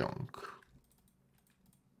is junk.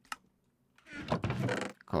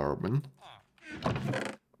 Carbon.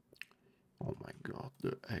 Oh my god,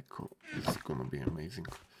 the echo is gonna be amazing.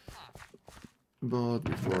 But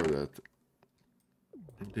before that,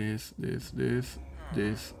 this, and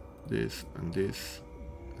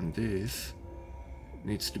this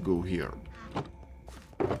needs to go here.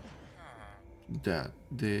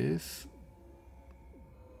 This.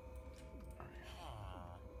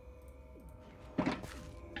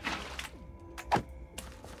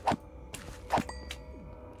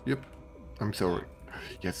 Yep, I'm sorry.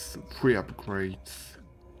 Yes, 3 upgrades.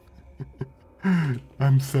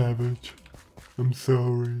 I'm savage. I'm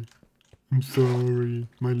sorry. I'm sorry,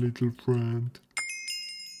 my little friend.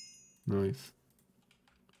 Nice.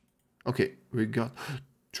 Okay, we got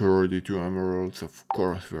 32 emeralds. Of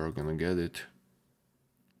course, we're gonna get it.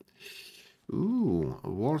 Ooh, a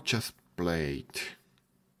war chest plate.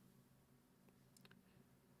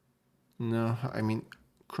 No, I mean,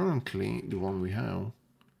 currently the one we have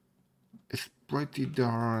is pretty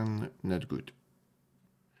darn not good.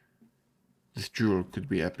 This jewel could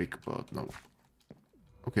be epic, but no.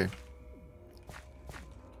 Okay.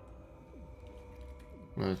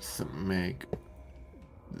 Let's make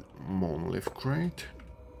the monolith crate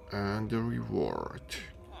and the reward.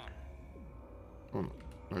 Oh no,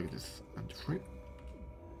 like this, and 3.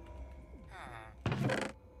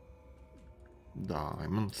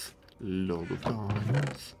 Diamonds. Load of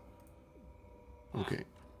diamonds. Okay.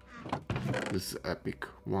 This is epic.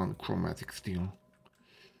 1 chromatic steel.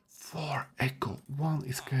 4 echo. 1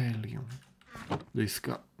 is scalium.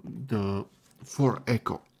 The 4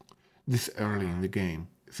 echo this early in the game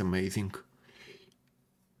is amazing.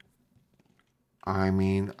 I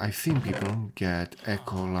mean, I've seen people get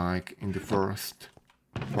echo like in the first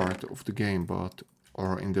part of the game,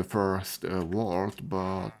 or in the first world,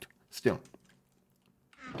 but still.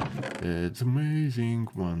 It's amazing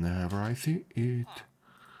whenever I see it.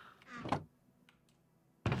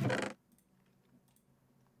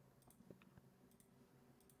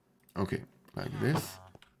 Okay, like this.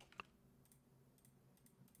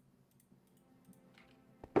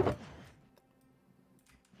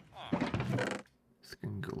 This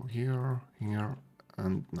can go here, here,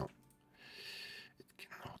 and no. It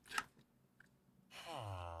cannot.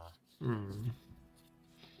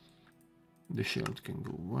 The shield can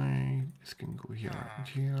go away, this can go here and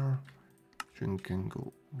here. String can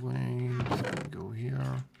go away, this can go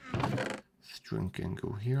here. String can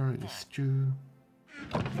go here, this too.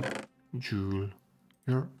 Jewel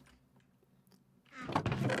here.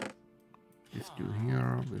 This two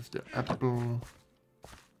here with the apple.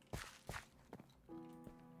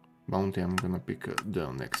 Bounty I'm gonna pick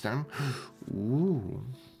the next time. Ooh.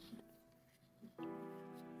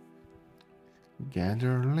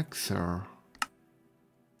 Gather elixir.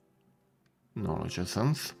 Knowledge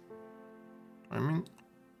essence. I mean,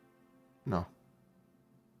 no.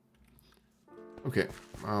 Okay,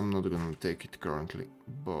 I'm not gonna take it currently,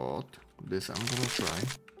 but this I'm gonna try.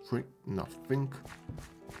 3, nothing.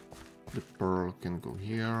 The pearl can go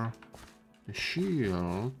here. The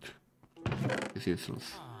shield is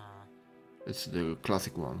useless. It's the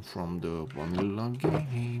classic one from the vanilla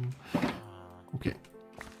game. Okay.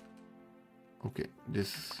 Okay,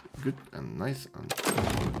 this is good and nice and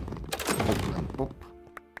pop and pop.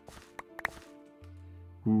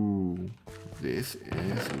 Ooh, this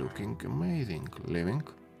is looking amazing. Living,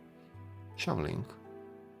 shoveling.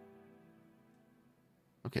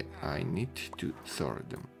 Okay, I need to sort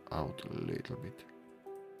them out a little bit.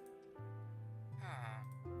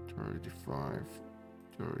 35,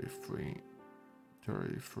 33,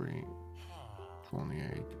 33,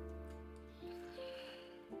 28.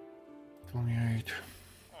 28.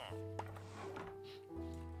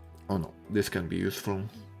 Oh no, this can be useful.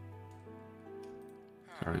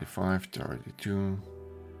 35, 32.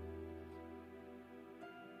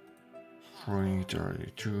 33,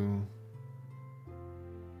 32,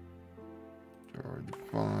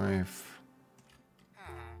 35.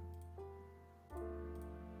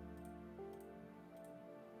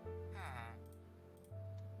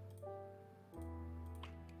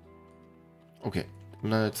 Okay,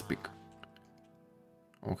 let's pick.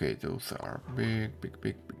 Okay, those are big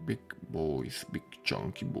boys, big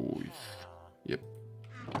chunky boys. Yep.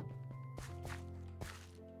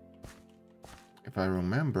 If I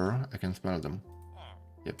remember, I can smell them.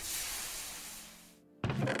 Yep.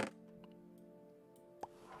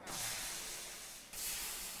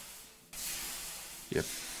 Yep.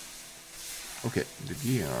 Okay, the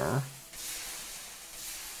gear,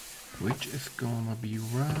 which is gonna be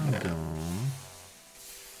random.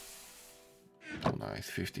 Oh nice,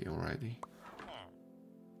 50 already.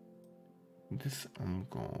 This I'm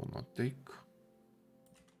gonna take.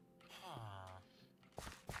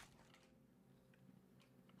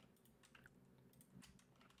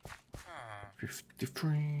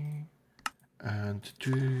 53 and 2.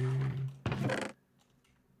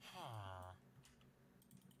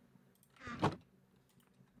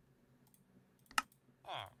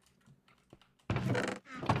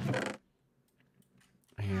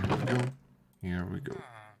 Here we go. Here we go.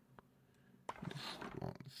 This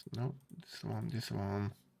one, no, this one, this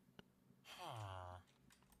one.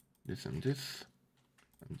 This and this.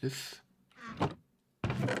 And this.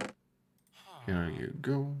 Here you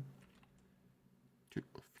go. 2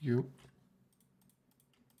 of you.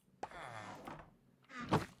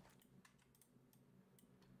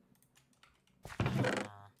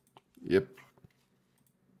 Yep.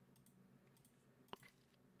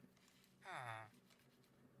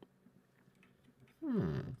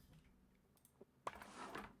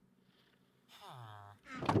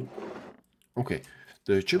 Okay,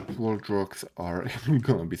 the chip vault rocks are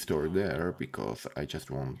gonna be stored there because I just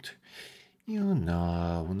want, you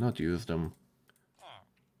know, not use them.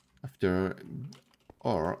 After,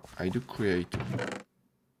 or I do create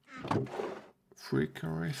 3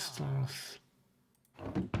 crystals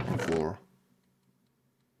or 4.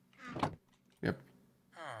 Yep.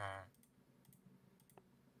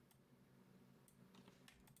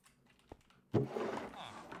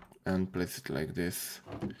 And place it like this.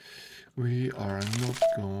 We are not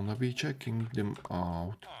gonna be checking them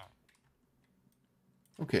out.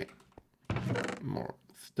 Okay. More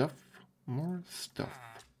stuff. More stuff.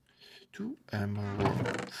 2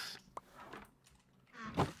 emeralds.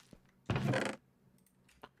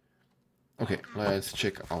 Okay, let's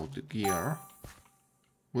check out the gear,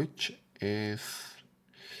 which is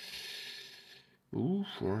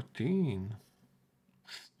 14.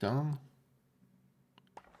 Stun,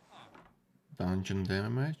 dungeon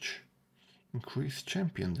damage, increased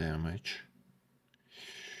champion damage.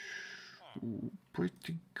 Ooh,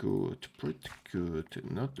 pretty good,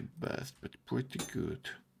 not the best, but pretty good.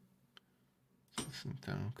 Assassin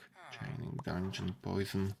tank, chaining, dungeon,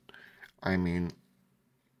 poison. I mean,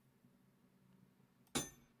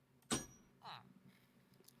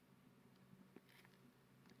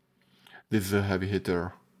 this is a heavy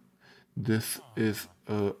hitter. This is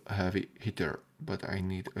a heavy hitter, but I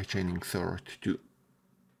need a chaining sword too.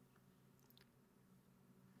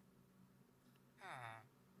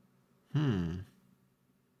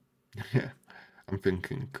 Yeah, I'm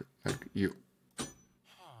thinking like you.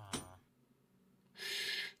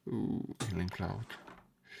 Ooh, healing cloud.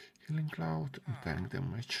 Healing cloud and tank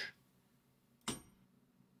damage.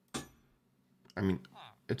 I mean,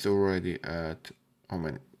 it's already at how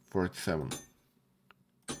many? 47.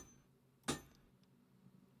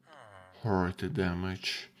 Hard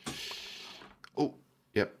damage. Oh,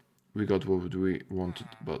 yep, we got what we wanted,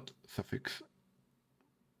 but suffix.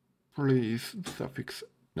 Please, suffix.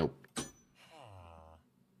 Nope.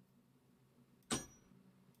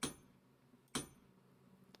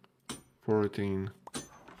 $14.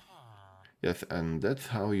 Yes, and that's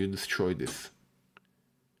how you destroy this.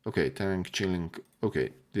 Okay, tank, chilling.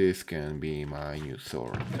 Okay, this can be my new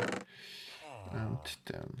sword. And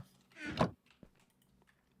 10.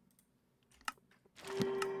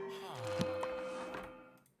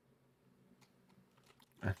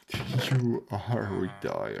 And you are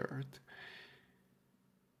retired.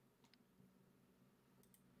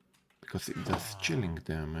 Because it does chilling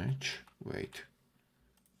damage. Wait.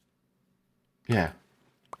 Yeah.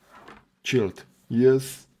 Chilled.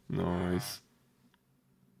 Yes. Nice.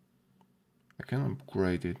 I can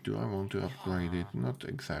upgrade it. Do I want to upgrade it? Not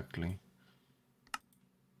exactly.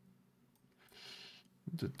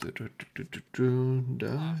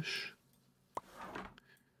 Dash.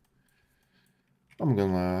 I'm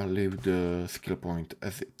gonna leave the skill point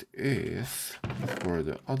as it is for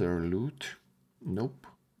the other loot. Nope.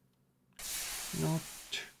 Not.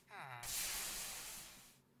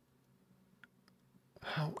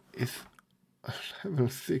 How is level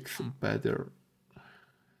 6 better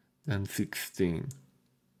than 16?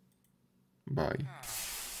 Bye.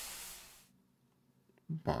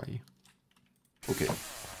 Bye. Okay.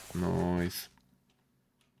 Nice.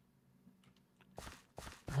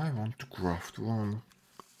 I want to craft one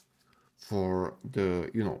for the,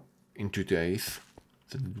 in 2 days,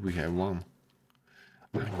 so that we have one.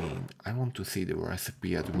 I mean, I want to see the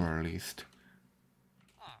recipe at the very least.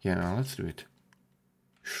 Yeah, let's do it.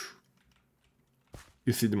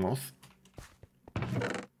 You see the moth?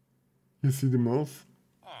 You see the moth?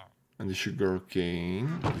 And the sugar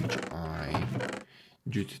cane, which I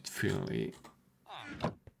dutifully,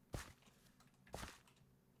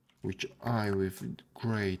 with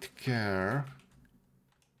great care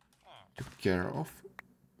took care of.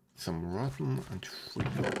 Some rotten and free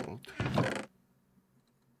gold.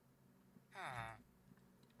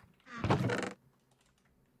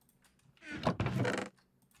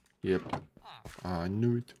 Yep, I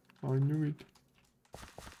knew it. I knew it.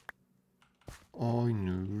 I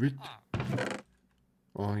knew it.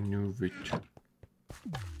 I knew it.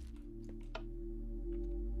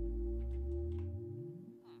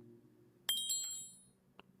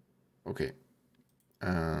 Okay.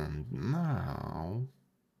 And now...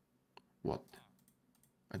 what?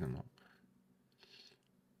 I don't know.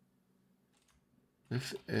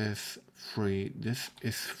 This is free. This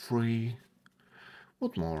is free.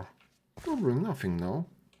 What more? Probably nothing, no?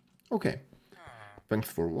 Okay. Thanks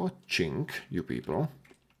for watching, you people.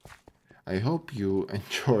 I hope you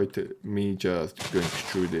enjoyed me just going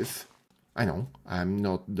through this. I know, I'm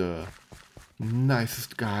not the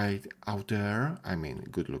nicest guy out there. I mean,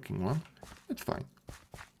 good looking one. It's fine.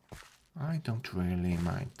 I don't really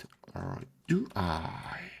mind. Or do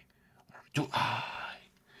I? Or do I?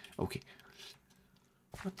 Okay.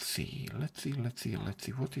 Let's see. What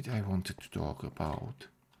did I wanted to talk about?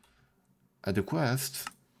 At the quests,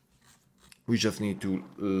 we just need to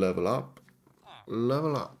level up,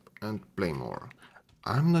 and play more.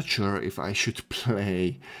 I'm not sure if I should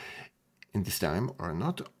play in this time or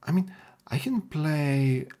not. I mean, I can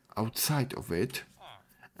play outside of it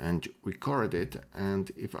and record it,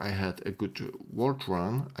 and if I had a good world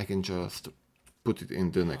run, I can just put it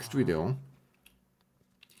in the next video,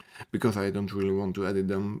 because I don't really want to edit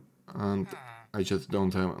them, and I just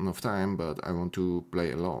don't have enough time, but I want to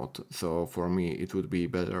play a lot, so for me it would be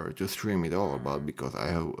better to stream it all, but because I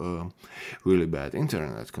have a really bad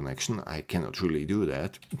internet connection, I cannot really do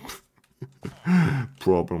that.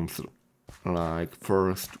 Problems like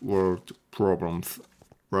first world problems,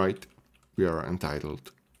 right? We are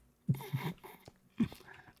entitled.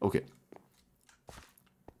 Okay.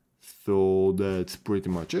 So that's pretty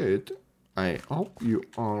much it. I hope you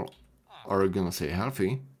all are gonna stay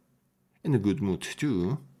healthy, in a good mood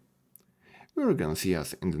too. We're gonna see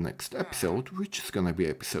us in the next episode, which is gonna be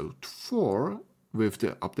episode 4 with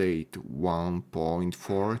the update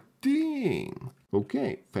 1.14.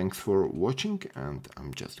 Okay, thanks for watching, and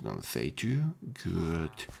I'm just gonna say to you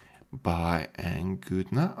goodbye and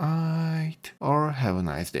good night, or have a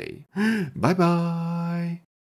nice day. Bye bye!